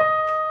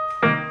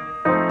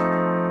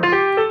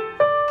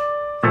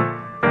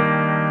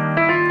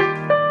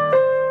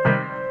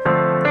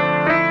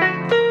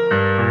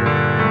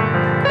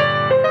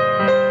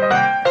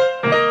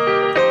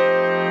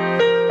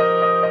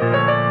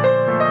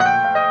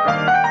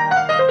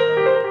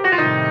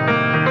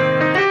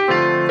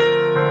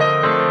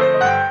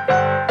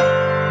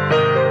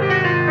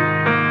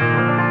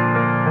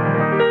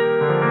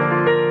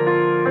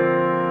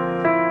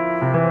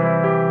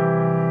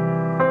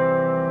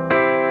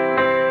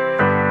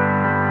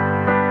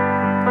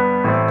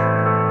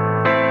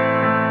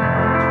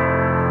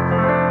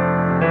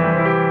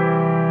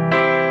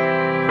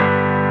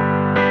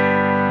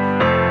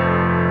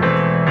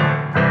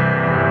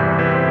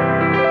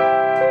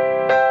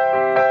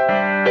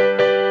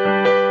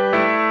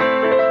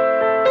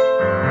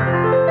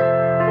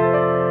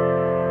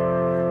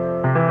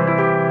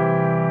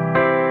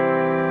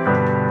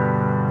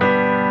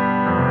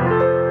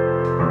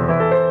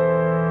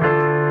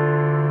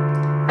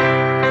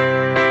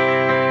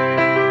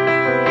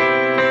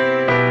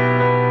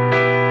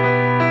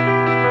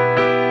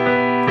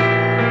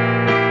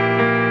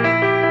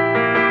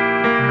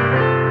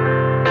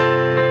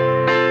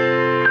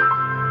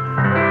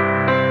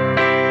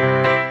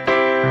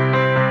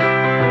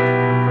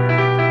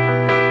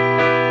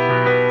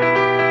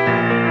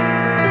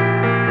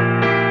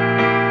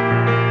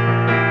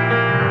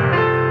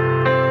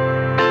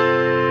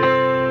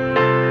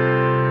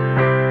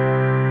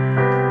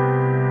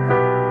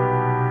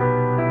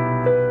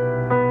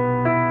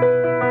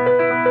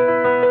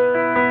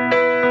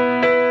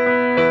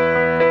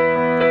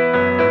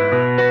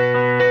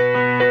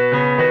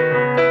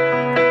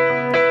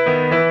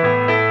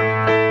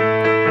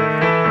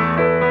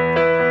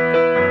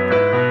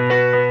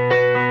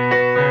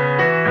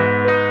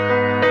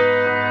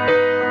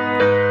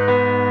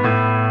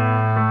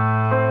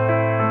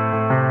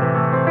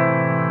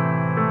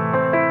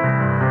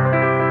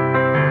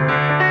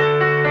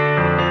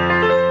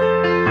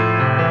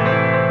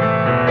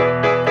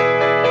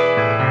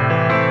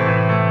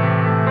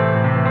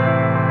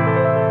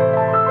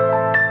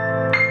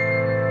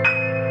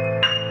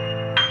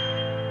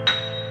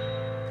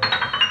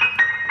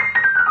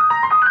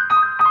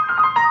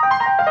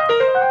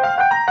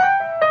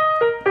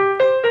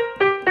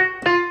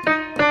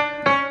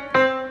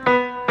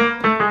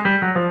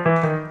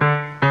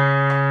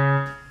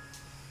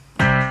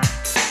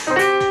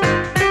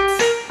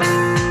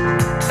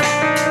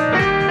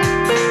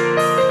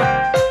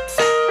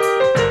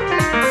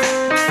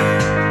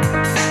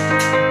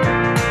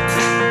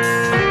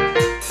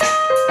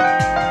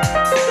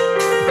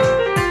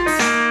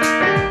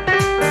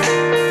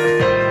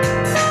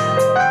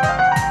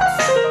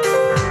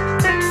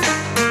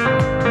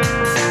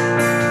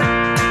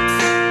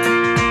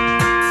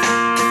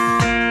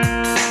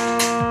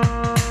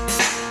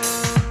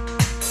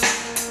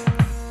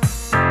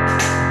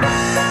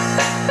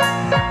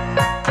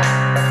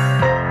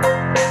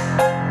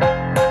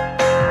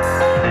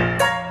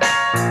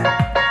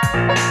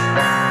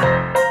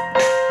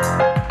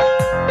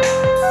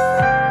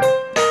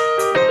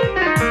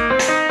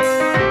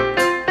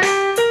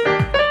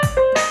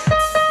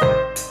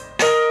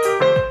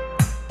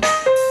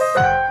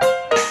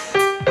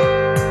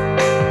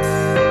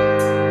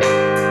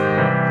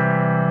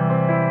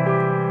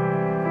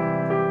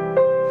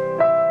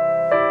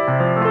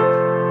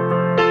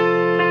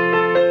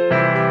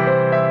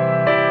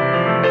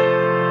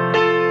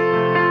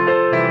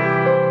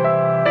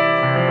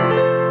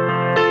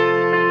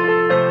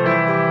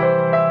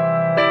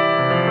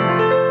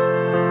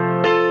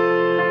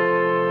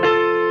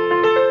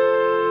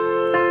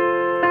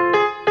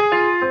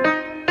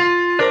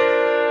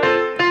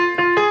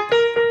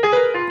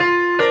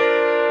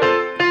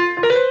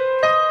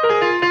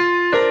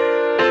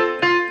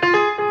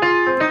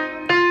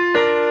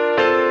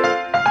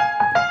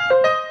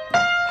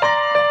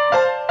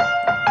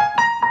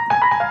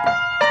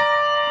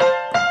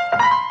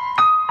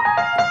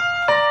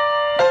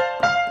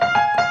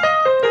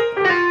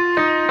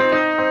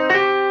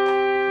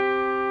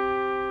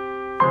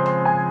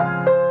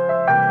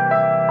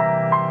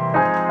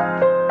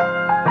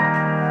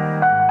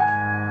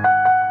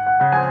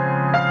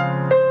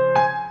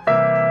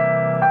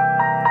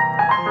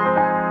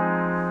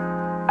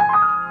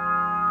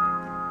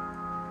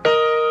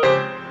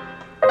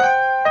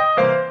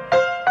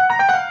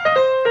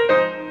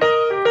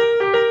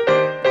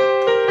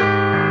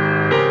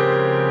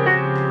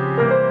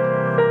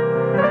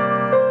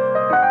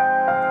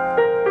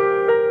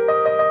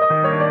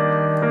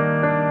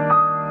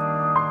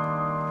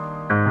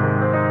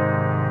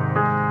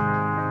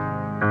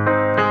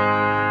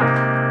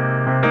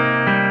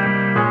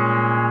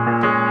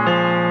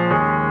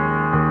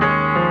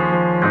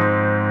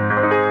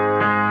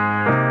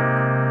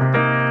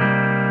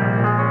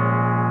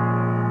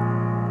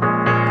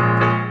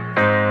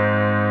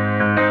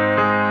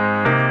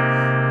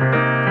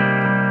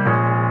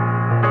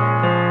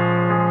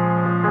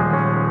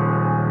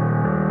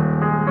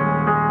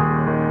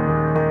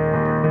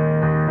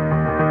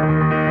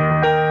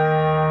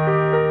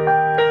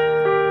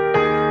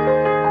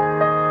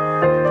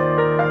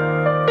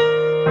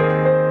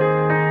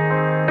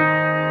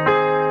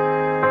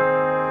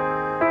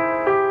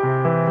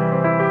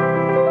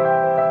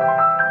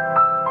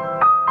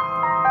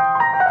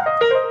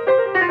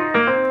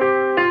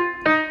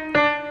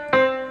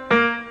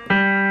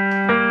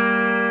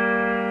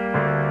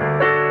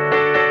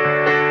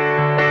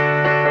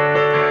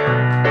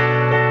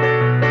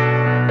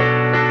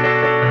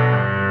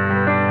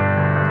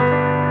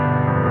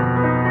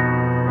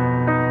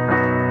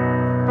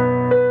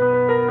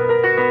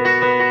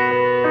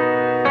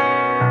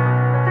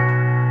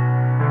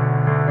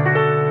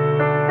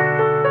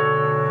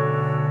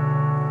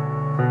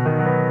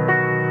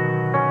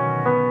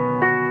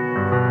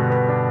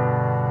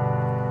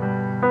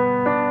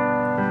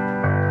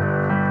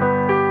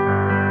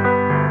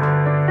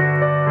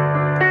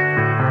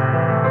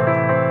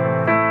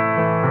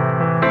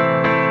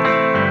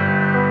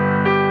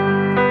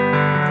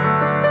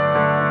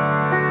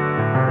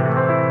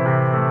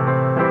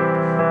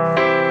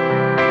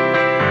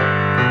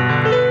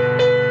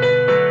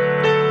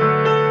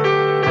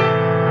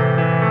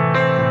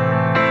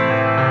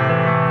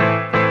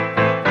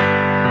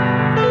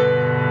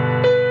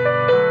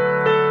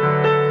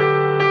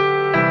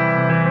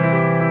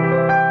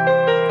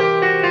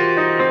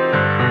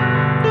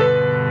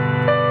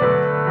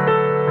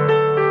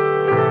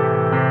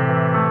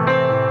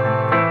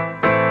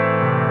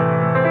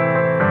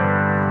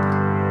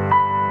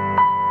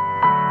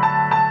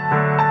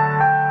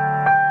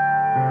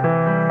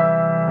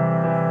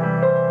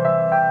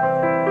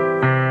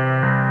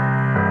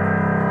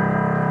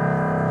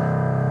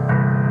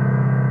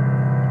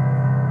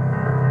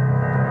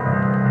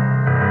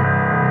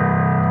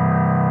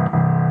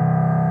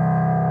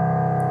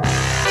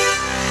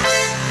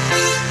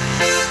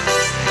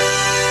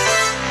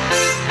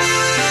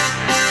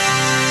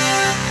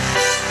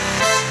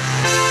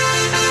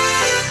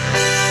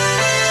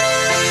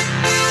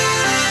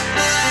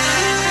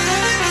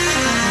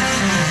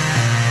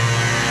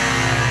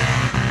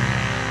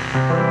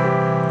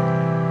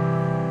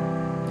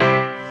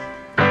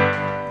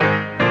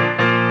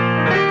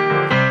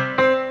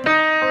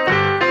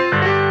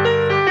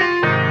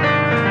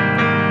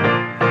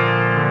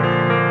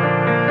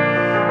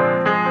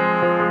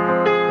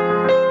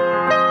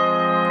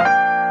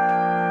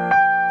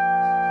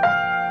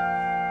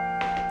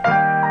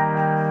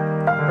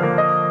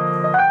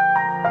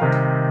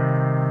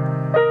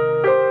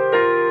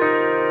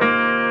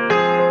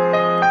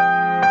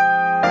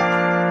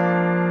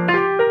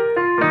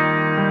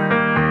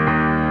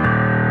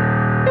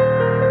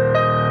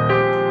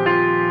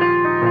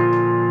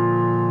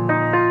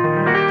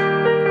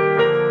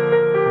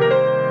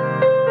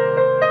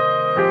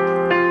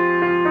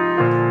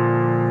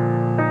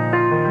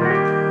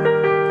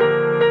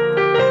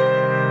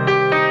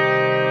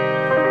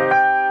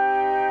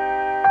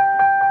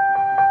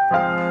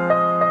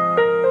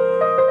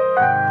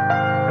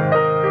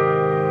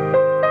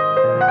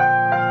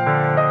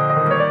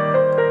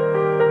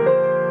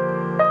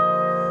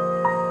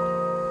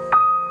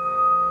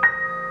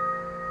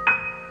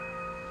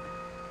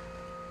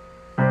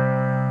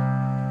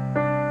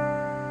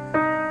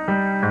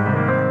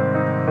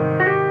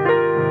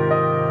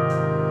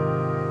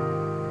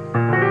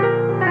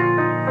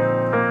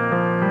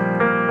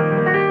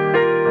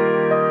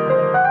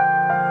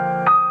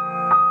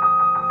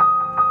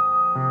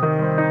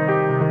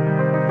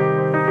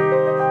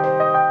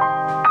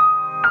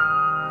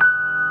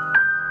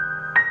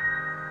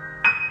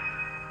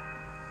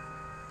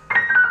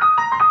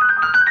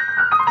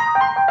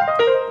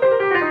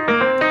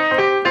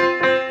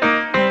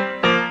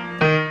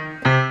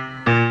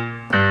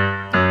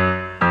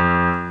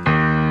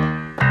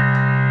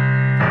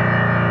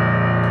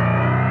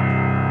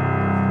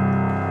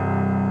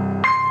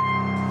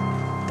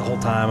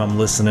 Time I'm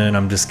listening,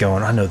 I'm just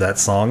going, I know that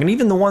song. And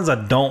even the ones I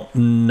don't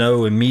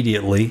know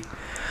immediately,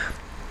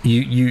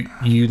 you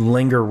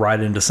linger right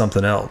into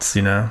something else,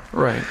 you know?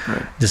 Right.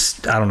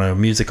 Just, I don't know,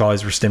 music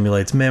always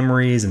stimulates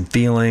memories and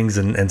feelings,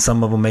 and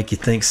some of them make you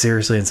think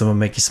seriously and some of them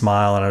make you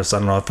smile. And I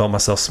don't know, I felt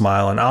myself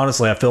smiling.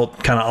 Honestly, I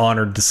felt kind of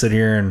honored to sit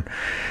here and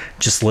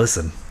just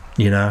listen,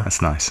 you know?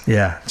 That's nice.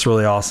 Yeah, it's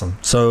really awesome.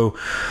 So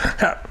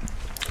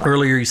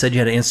earlier you said you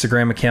had an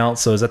Instagram account,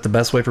 so is that the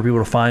best way for people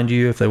to find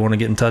you if they want to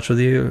get in touch with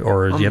you,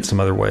 or do you have some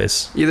other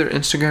ways? Either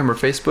Instagram or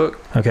Facebook.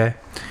 Okay.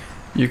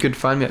 You could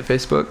find me at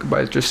Facebook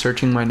by just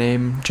searching my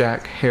name,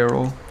 Jack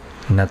Harrell.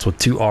 And that's with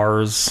 2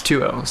 R's.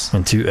 2 L's.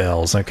 And 2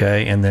 L's,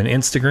 okay. And then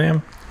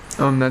Instagram?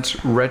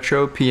 That's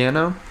Retro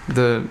Piano.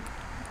 The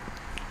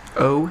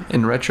O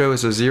in retro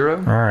is a 0.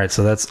 All right,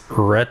 so that's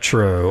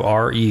Retro,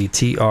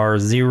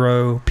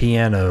 RETR0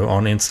 Piano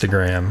on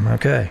Instagram.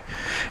 Okay.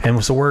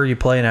 And so where are you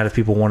playing at if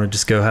people want to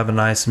just go have a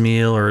nice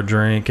meal or a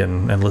drink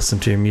and listen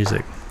to your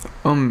music?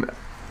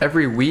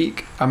 Every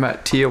week I'm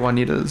at Tia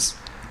Juanita's,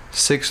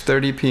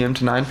 6:30 p.m.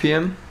 to 9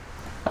 p.m.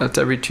 That's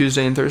every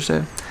Tuesday and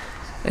Thursday.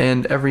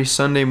 And every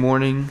Sunday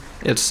morning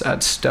it's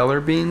at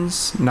Stellar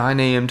Beans, 9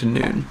 a.m. to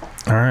noon.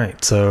 All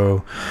right,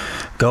 so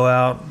go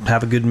out,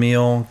 have a good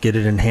meal, get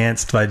it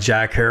enhanced by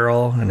Jack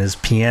Harrell and his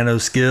piano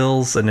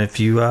skills. And if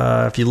you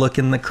look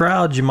in the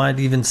crowd, you might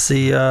even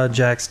see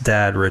Jack's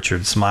dad,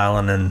 Richard,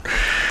 smiling and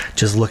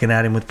just looking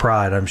at him with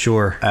pride, I'm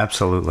sure.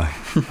 Absolutely.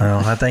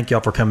 Well, I thank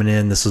y'all for coming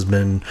in. This has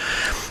been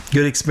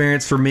good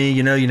experience for me.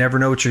 You know, you never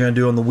know what you're going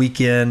to do on the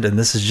weekend. And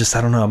this is just,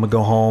 I don't know, I'm going to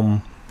go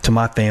home to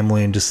my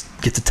family and just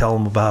get to tell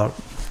them about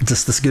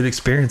just this good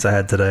experience I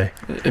had today.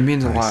 It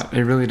means a lot.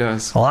 It really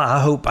does. Well,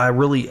 I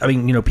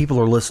mean, you know, people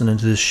are listening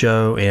to this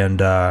show,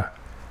 and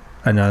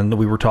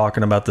we were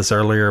talking about this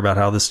earlier about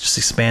how this just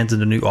expands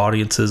into new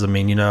audiences. I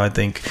mean, you know, I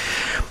think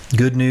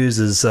good news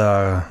is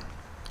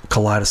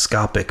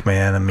kaleidoscopic,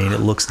 man. I mean,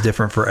 it looks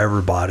different for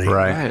everybody.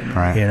 Right.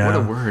 You know? What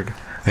a word.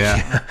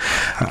 Yeah.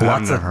 I've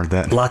never heard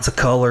that. Lots of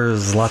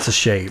colors, lots of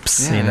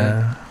shapes, you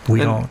know.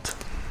 We don't.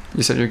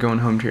 You said you're going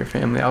home to your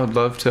family. I would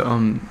love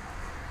to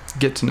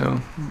get to know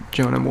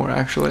Jonah more,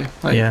 actually.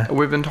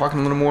 We've been talking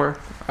a little more.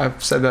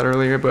 I've said that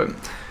earlier, but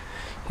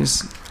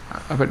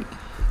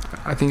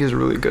I think he's a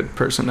really good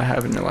person to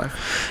have in your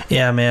life.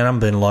 Yeah, man, I've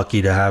been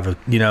lucky to have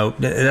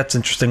that's an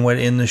interesting way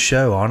to end the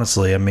show,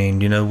 honestly. I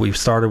mean, you know, we've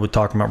started with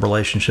talking about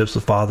relationships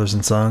with fathers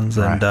and sons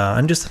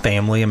and just the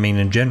family. I mean,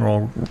 in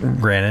general,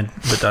 granted,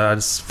 but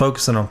just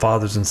focusing on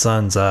fathers and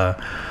sons,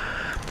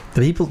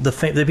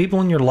 the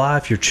people in your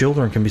life, your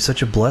children, can be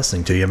such a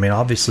blessing to you. I mean,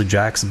 obviously,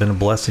 Jack's been a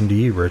blessing to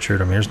you,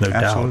 Richard. I mean, there's no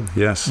doubt.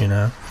 Yes. You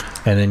know,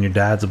 and then your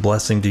dad's a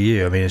blessing to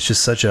you. I mean, it's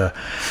just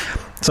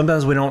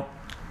sometimes we don't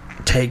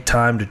take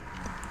time to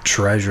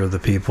treasure the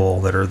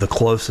people that are the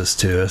closest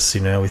to us. You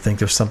know, we think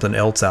there's something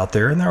else out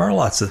there, and there are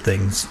lots of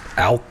things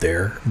out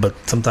there, but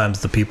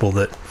sometimes the people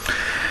that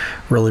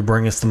really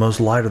bring us the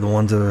most light are the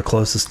ones that are the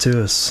closest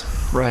to us.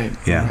 Right.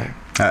 Yeah.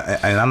 Right.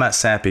 And I'm that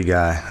sappy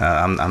guy.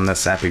 I'm that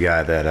sappy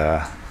guy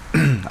that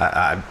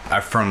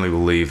I firmly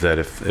believe that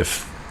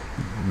if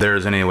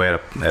there's any way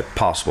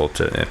possible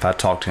to, if I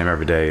talk to him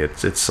every day,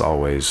 it's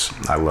always,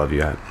 I love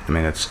you. I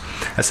mean,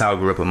 that's how I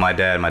grew up with my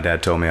dad. My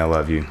dad told me I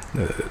love you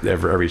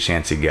every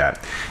chance he got.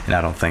 And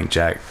I don't think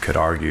Jack could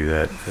argue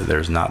that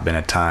there's not been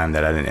a time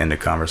that I didn't end a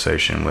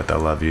conversation with I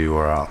love you,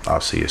 or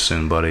I'll see you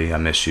soon, buddy, I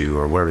miss you,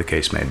 or whatever the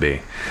case may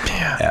be.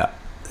 Yeah.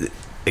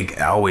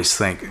 I always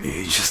think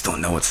you just don't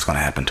know what's going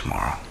to happen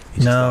tomorrow.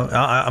 No,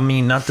 I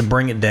mean, not to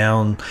bring it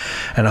down,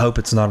 and I hope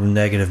it's not a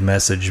negative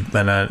message,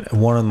 and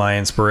one of my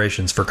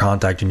inspirations for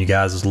contacting you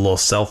guys is a little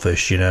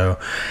selfish, you know.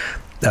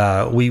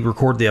 We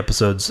record the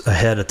episodes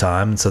ahead of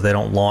time, and so they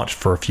don't launch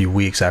for a few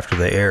weeks after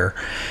they air.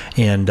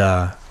 And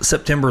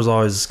September is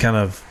always kind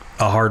of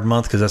a hard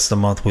month because that's the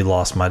month we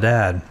lost my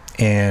dad.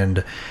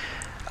 And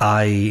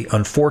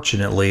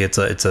unfortunately, it's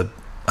a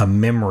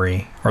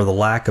memory, or the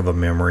lack of a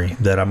memory,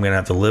 that I'm going to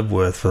have to live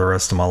with for the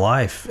rest of my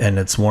life. And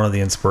it's one of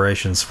the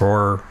inspirations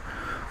for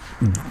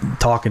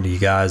talking to you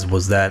guys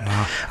was that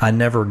I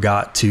never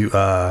got to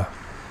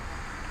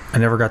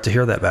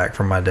hear that back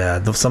from my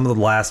dad. Some of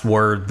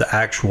the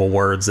actual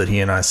words that he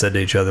and I said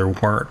to each other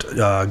weren't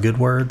good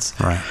words.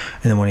 Right.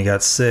 And then when he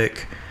got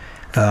sick,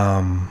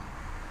 I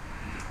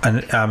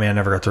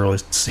never got to really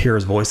hear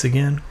his voice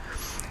again.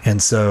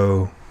 And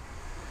so,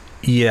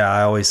 yeah,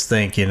 I always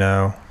think, you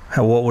know,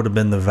 what would have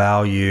been the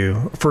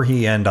value for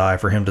him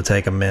to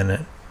take a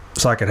minute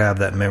so I could have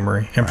that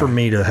memory, and for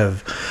me to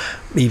have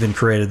even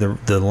created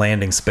the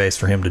landing space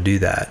for him to do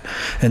that.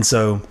 And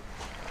so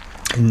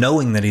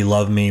knowing that he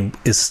loved me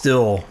is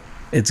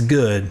it's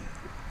good,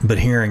 but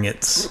hearing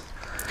it's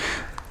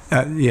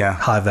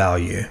high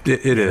value.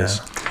 It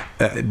is.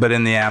 But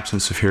in the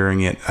absence of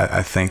hearing it,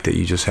 I think that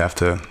you just have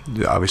to,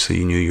 obviously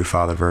you knew your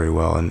father very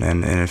well,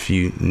 and if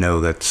you know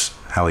that's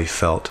how he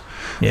felt,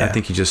 I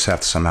think you just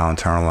have to somehow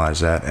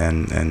internalize that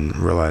and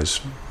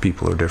realize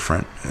people are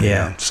different.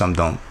 Yeah. Some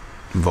don't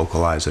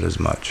vocalize it as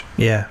much.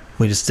 Yeah.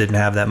 We just didn't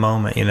have that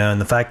moment, you know, and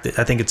the fact that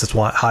I think it's just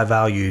high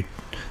value,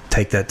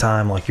 take that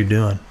time like you're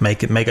doing.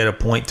 Make it a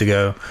point to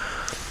go,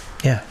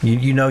 yeah,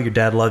 you know your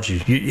dad loves you.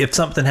 If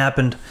something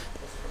happened,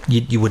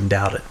 you wouldn't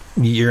doubt it.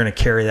 You're going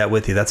to carry that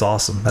with you. That's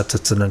awesome.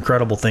 It's an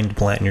incredible thing to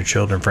plant in your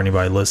children. For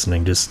anybody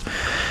listening, just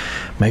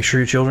make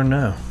sure your children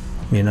know,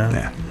 you know.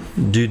 Yeah.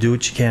 Do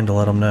what you can to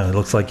let them know. It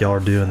looks like y'all are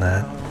doing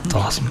that. It's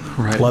awesome.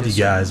 Right. Love you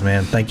guys,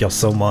 man. Thank y'all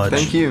so much.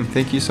 Thank you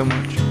so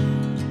much.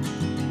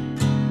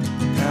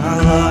 And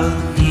I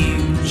love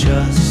you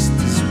just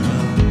as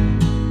well.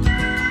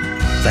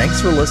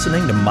 Thanks for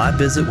listening to my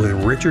visit with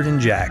Richard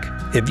and Jack.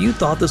 If you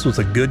thought this was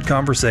a good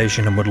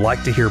conversation and would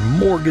like to hear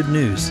more good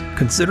news,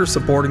 consider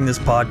supporting this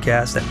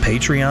podcast at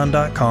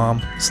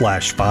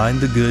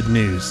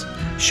patreon.com/findthegoodnews.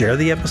 Share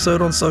the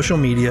episode on social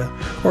media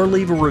or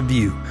leave a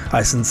review.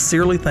 I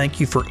sincerely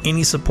thank you for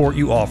any support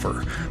you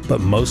offer,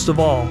 but most of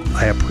all,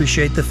 I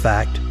appreciate the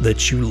fact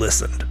that you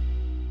listened.